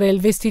mettere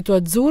il vestito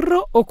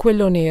azzurro o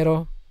quello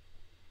nero?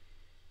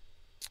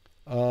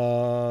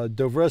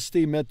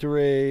 Dovresti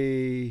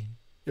mettere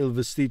il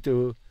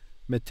vestito.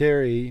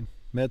 Mettere.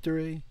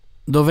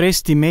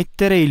 Dovresti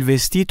mettere il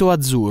vestito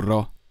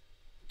azzurro.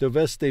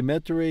 Dovresti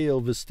mettere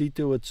il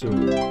vestito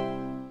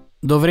azzurro.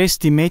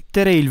 Dovresti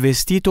mettere il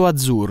vestito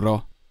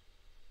azzurro.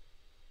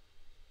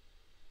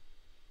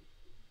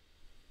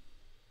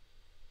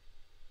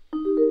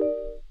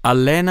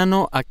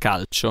 Allenano a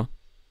calcio.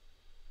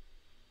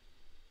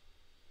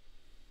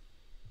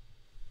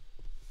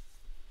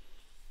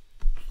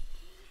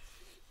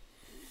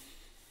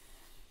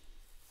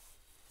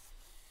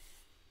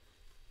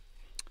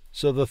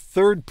 So the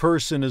third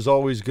person is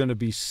always going to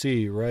be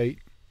C, right?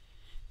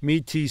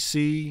 Me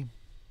TC,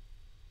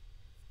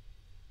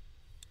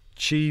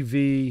 Chi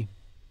V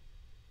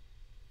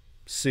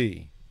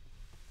C,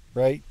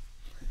 right?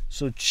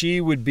 So Chi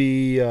would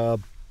be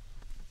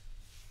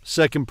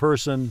second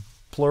person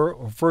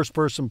plural, first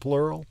person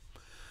plural.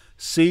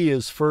 C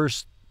is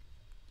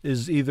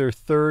either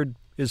third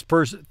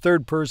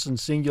person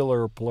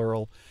singular or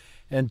plural,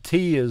 and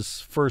T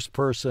is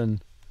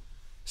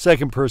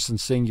second person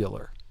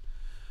singular.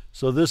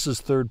 So this is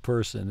third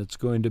person. It's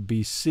going to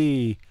be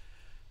si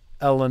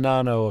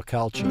allenano a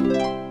calcio.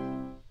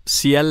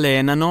 Si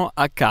allenano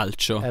a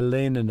calcio.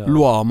 Allenano.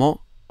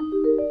 L'uomo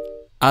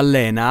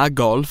allena a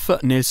golf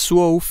nel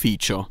suo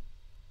ufficio.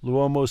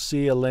 L'uomo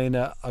si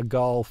allena a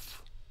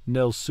golf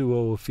nel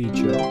suo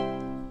ufficio.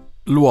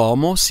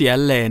 L'uomo si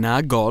allena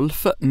a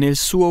golf nel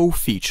suo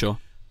ufficio.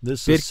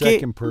 This is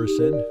second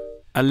person.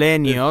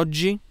 Alleni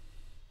oggi?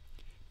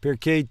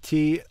 Perché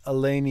ti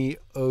alleni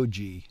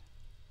oggi?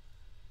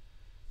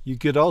 You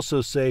could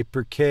also say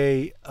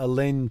perché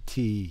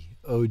allenti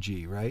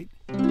oggi, right?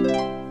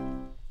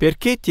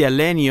 Perché ti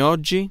alleni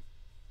oggi?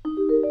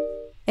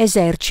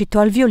 Esercito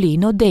al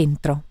violino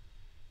dentro.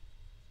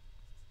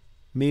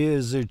 Mi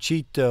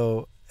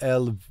esercito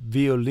al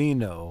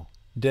violino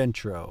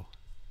dentro.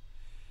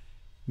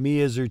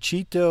 Mi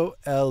esercito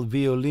al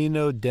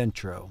violino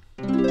dentro.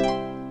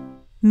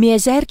 Mi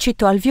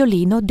esercito al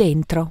violino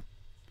dentro.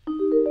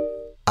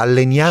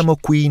 Alleniamo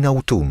qui in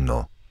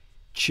autunno.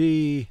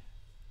 Ci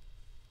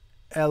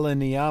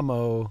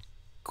alleniamo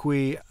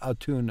qui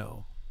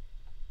autunno.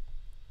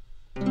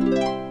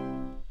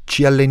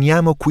 Ci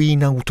alleniamo qui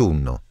in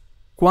autunno.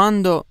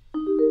 Quando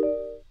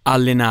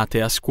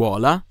allenate a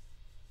scuola?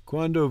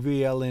 Quando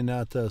vi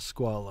allenate a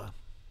scuola?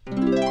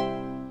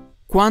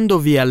 Quando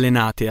vi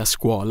allenate a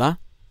scuola?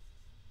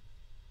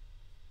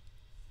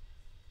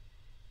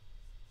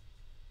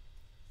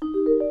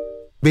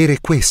 Bere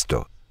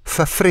questo,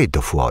 fa freddo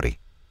fuori.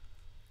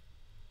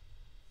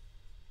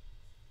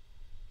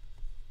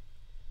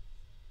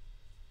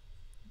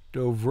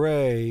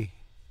 Dovrei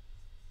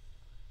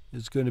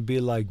is going to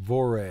be like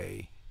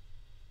vorrei.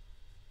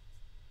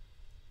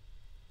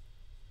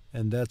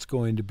 And that's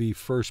going to be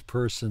first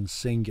person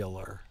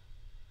singular.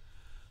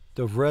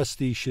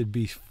 Dovresti should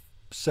be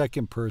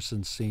second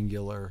person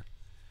singular.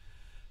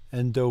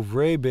 And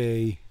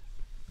dovrebbe,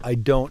 I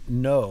don't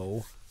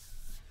know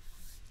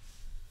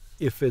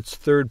if it's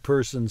third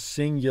person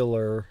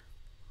singular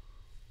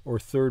or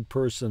third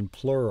person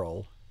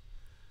plural.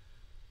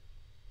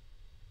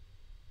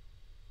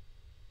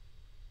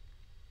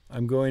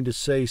 I'm going to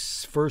say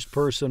first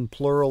person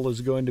plural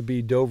is going to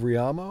be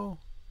dovriamo,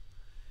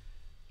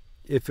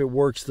 if it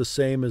works the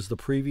same as the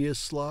previous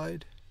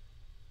slide.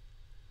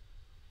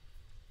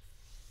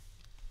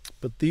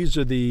 But these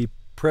are the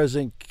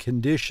present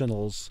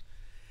conditionals,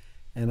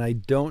 and I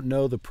don't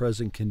know the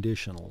present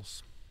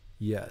conditionals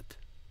yet.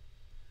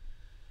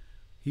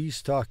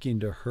 He's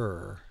talking to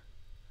her.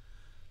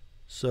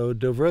 So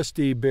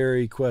dovresti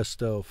bere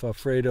questo, fa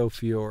freddo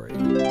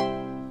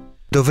fiori.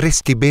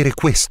 Dovresti bere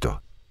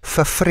questo.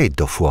 Fa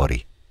freddo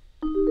fuori.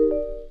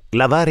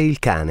 Lavare il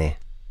cane.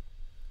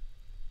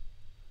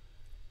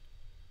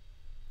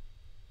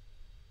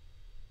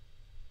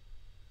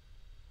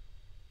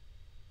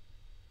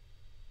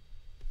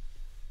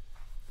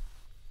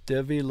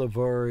 Devi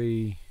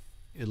lavare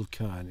il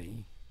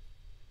cane.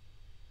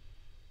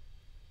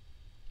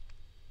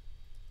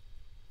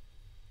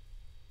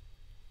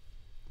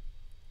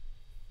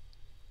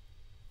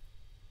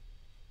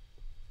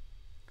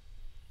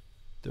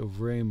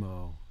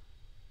 Dovremo.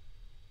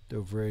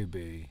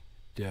 Dovrebbe.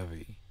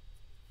 Devi.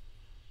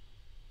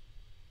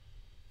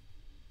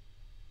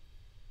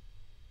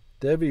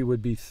 Devi would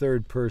be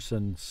third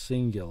person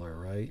singular,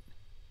 right?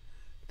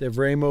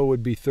 Dovremo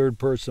would be third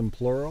person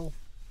plural.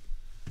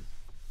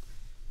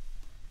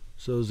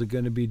 So is it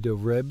going to be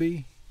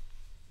dovrebbe?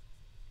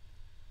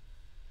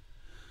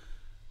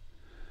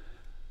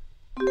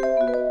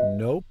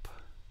 Nope.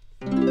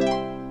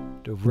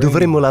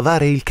 Dovremmo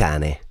lavare il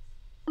cane.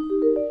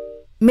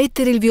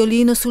 Mettere il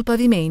violino sul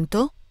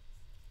pavimento?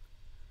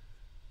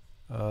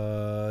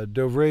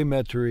 Dovrei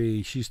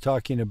mettere, she's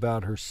talking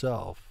about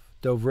herself.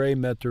 Dovrei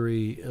mettere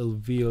il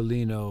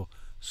violino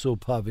sul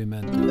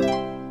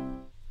pavimento.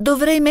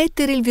 Dovrei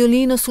mettere il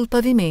violino sul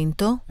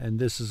pavimento? And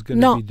this is going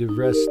to be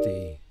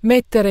dovresti.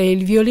 Mettere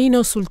il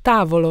violino sul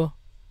tavolo.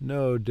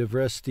 No,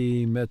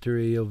 dovresti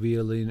mettere il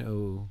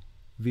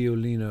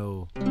violino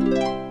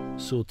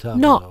sul tavolo.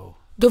 No,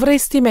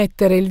 dovresti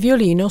mettere il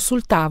violino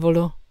sul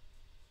tavolo.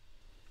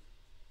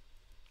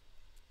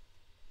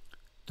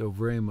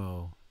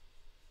 Dovremo.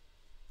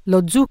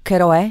 Lo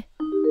zucchero è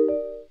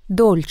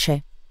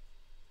dolce.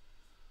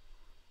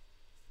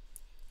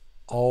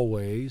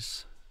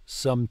 Always,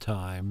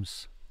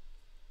 sometimes.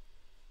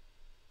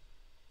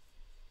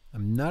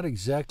 I'm not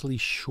exactly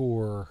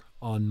sure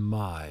on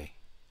my.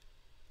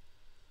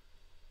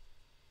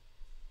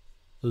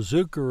 Lo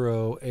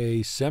zucchero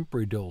è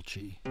sempre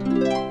dolce.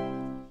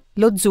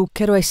 Lo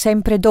zucchero è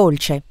sempre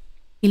dolce.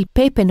 Il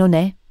pepe non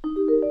è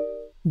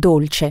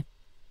dolce.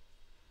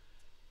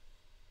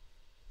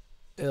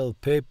 Il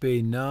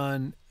pepe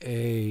non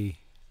è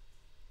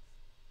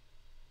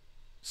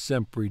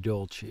sempre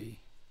dolce.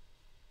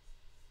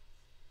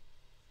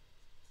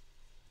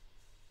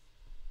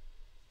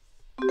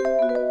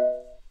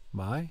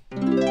 Mai?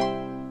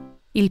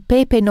 Il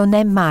pepe non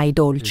è mai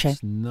dolce.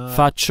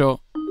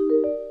 Faccio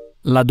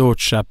la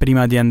doccia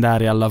prima di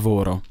andare al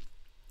lavoro.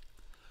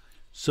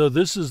 So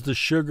this is the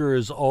sugar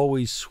is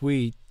always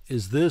sweet.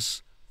 Is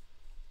this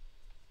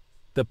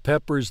the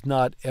pepper's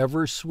not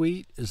ever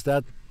sweet? Is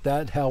that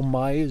how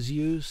my is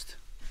used?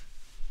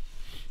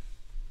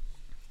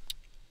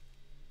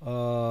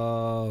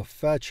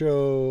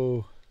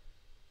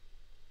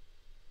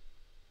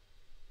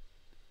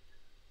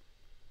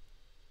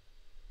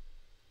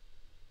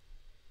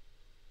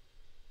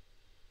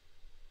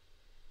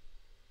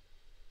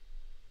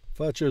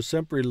 Faccio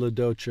sempre la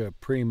doccia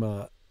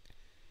prima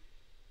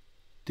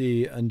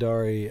di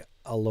andare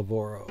al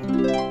lavoro.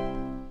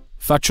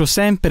 Faccio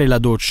sempre la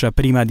doccia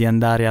prima di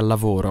andare al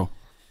lavoro.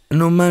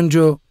 Non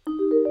mangio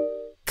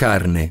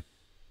carne.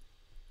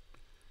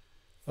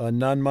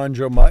 Non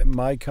mangio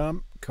mai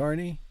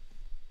carne?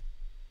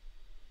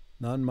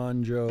 Non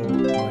mangio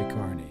mai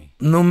carne.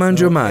 Non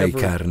mangio mai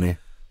carne.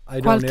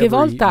 Qualche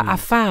volta ha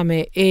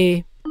fame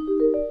e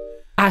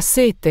ha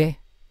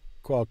sete.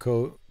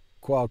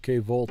 Qualche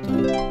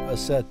volta ha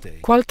sete.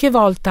 Qualche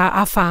volta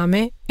ha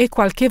fame e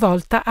qualche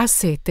volta ha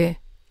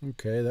sete.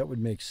 Okay, that would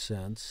make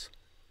sense.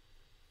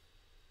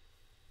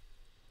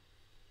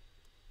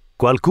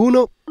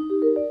 Qualcuno?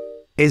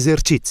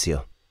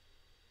 Esercizio.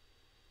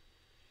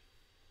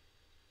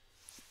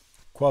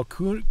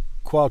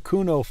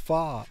 Qualcuno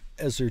fa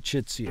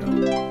esercizio.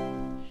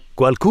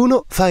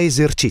 Qualcuno fa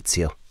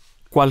esercizio.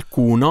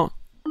 Qualcuno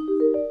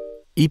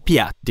i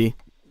piatti.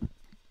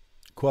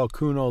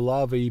 Qualcuno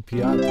lava i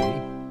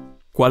piatti.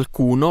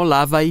 Qualcuno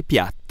lava i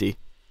piatti.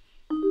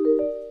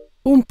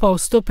 Un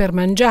posto per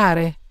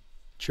mangiare.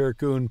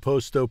 Cerca un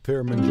posto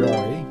per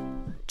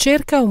mangiare.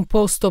 Cerca un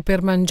posto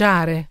per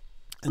mangiare.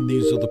 And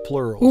these are the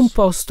plurals. Un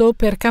posto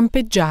per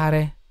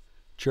campeggiare.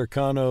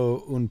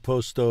 Cercano un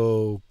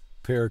posto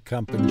per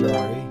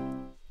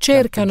campeggiare.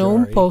 Cercano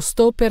un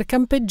posto per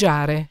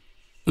campeggiare.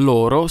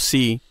 Loro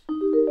sì.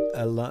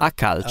 A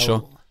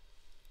calcio.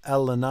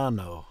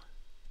 Allenano.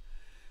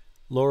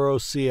 Loro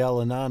si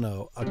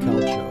allenano a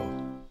calcio.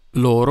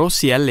 Loro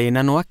si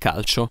allenano a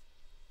calcio.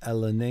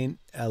 Allenano.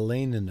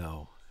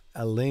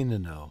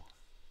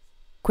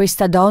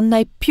 Questa donna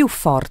è più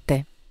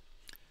forte.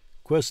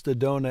 Questa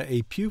donna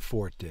è più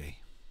forte.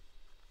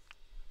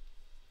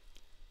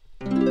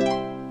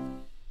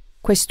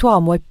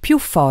 Quest'uomo è più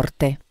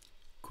forte.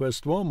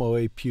 Quest'uomo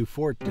è più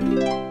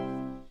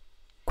forte.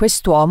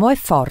 Quest'uomo è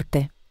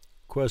forte.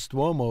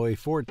 Quest'uomo è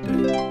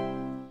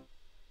forte.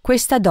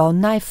 Questa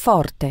donna è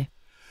forte.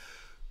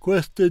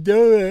 Questa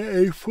donna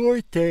è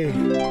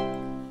forte.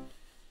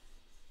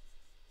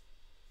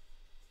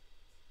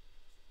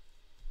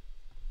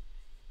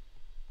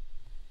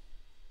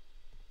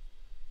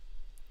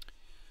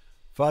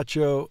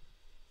 Faccio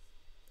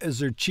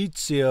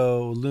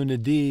esercizio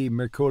lunedì,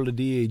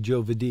 mercoledì e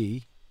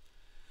giovedì.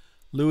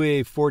 Lui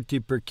è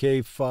forte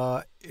perché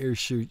fa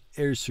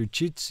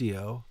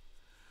esercizio.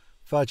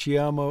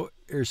 Facciamo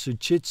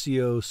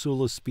esercizio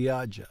sulla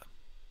spiaggia.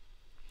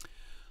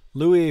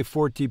 Lui è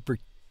forte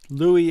perché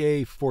Lui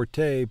è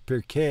forte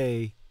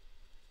perché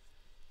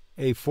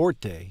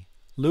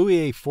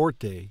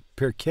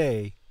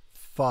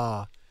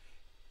fa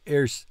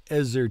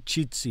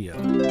esercizio.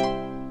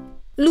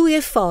 Lui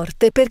è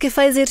forte perché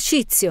fa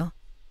esercizio.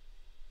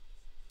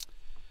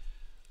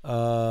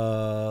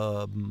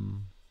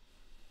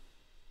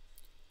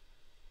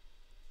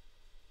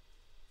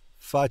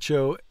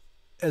 Faccio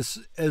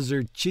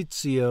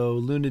esercizio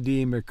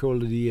lunedì,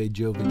 mercoledì e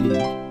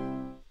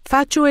giovedì.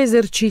 Faccio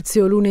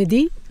esercizio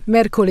lunedì,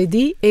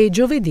 mercoledì e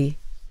giovedì.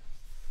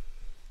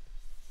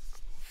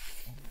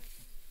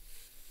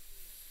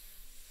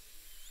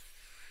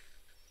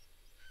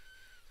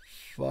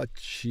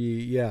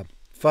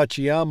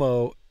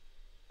 Facciamo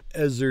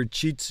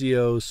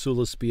esercizio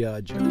sulla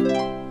spiaggia.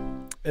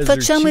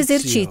 Facciamo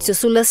esercizio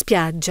sulla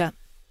spiaggia.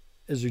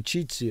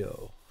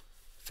 Esercizio.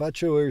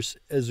 Faccio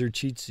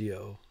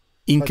esercizio.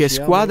 In che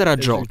squadra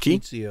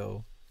giochi?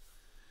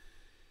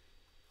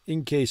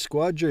 In che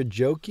squadra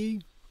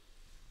giochi?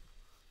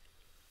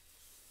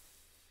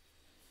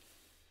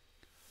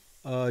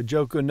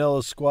 Gioco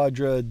nella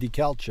squadra di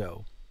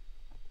calcio.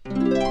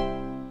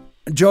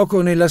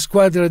 Gioco nella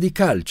squadra di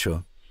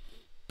calcio.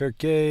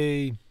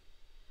 Perché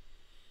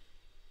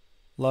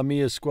la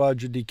mia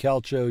squadra di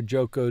calcio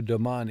gioco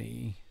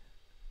domani.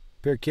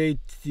 Perché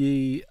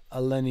ti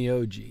alleni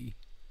oggi?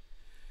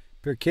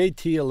 Perché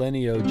ti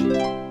alleni oggi?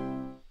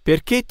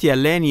 Perché ti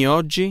alleni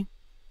oggi?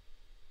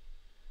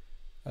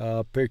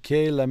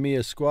 Perché la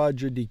mia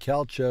squadra di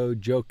calcio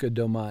gioca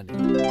domani.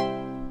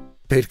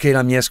 Perché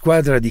la mia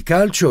squadra di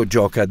calcio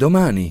gioca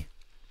domani.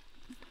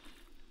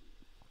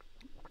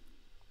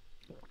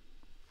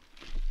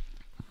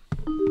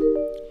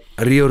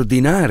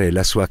 Riordinare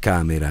la sua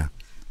camera.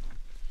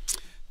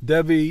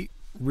 Devi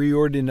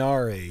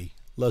riordinare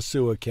la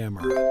sua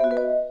camera.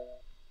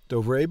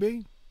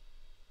 Dovrebbe?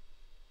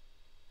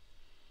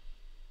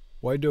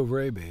 Why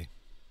dovrebbe?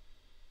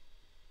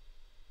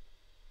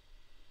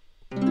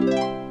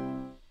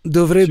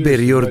 Dovrebbe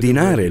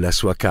riordinare la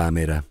sua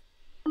camera.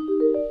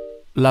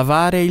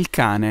 Lavare il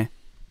cane.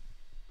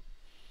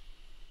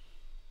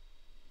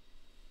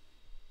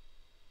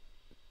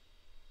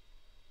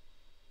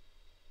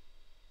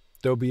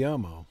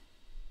 Dobbiamo.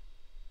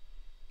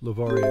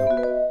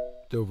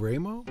 Lavare.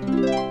 Dovremmo?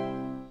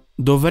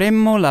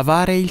 Dovremmo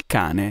lavare il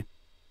cane.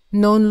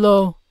 Non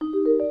lo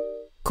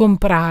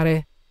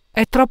comprare.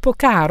 È troppo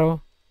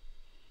caro.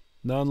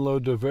 Non lo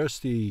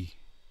dovresti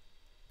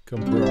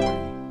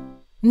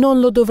comprare. Non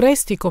lo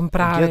dovresti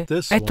comprare.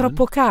 È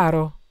troppo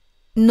caro.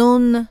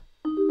 Non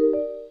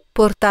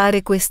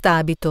portare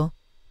quest'abito.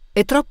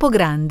 È troppo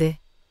grande.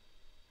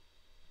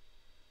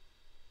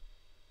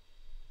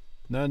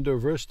 Non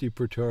dovresti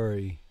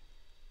portare.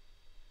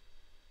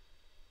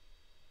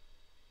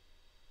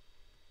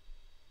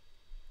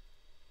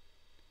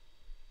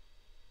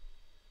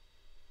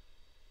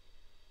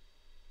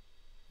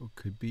 It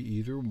could be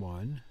either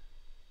one.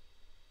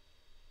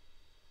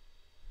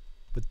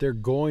 But they're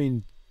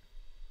going.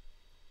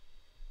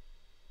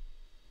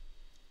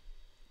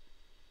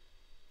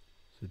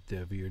 So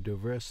devi o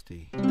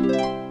dovresti.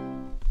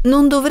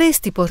 Non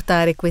dovresti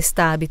portare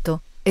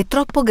quest'abito. È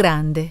troppo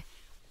grande.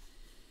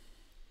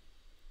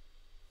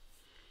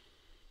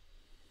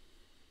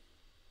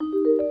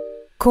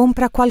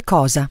 Compra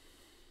qualcosa.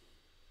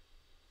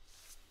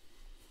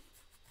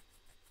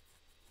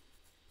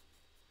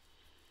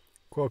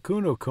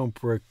 Qualcuno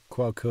compra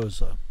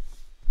qualcosa.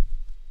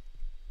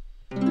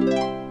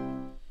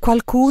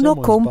 Qualcuno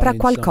compra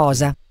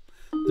qualcosa.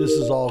 This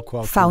is all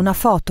qualcuno. Fa una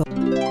foto.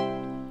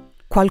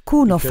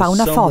 Qualcuno fa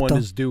una foto.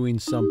 Is doing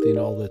something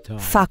all the time.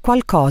 Fa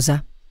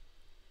qualcosa.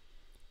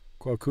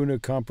 Qualcuno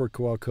compra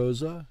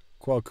qualcosa.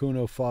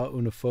 Qualcuno fa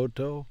una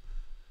foto.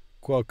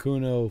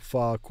 Qualcuno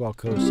fa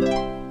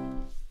qualcosa.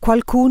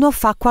 Qualcuno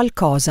fa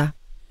qualcosa.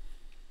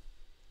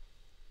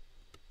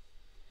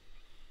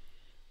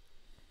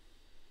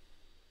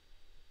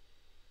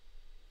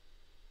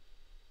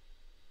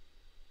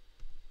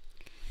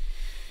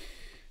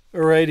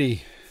 Alrighty.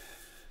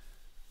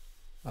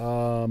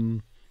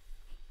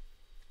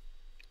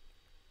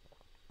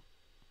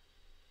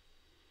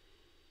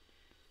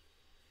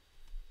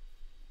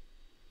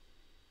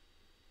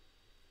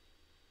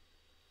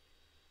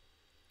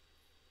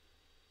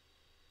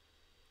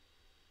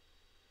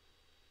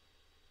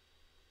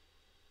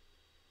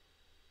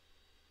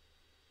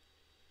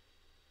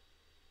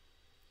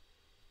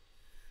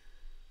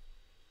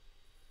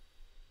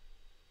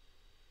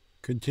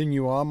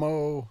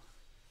 Continuiamo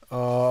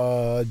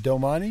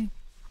domani.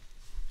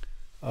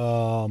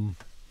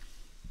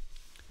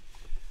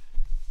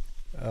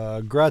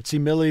 Grazie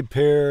mille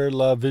per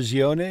la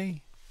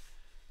visione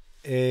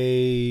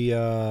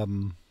e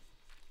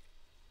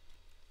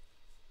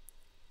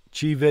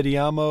ci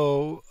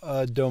vediamo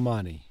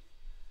domani.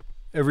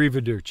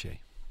 Arrivederci.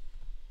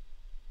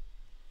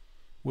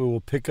 We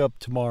will pick up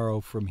tomorrow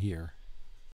from here.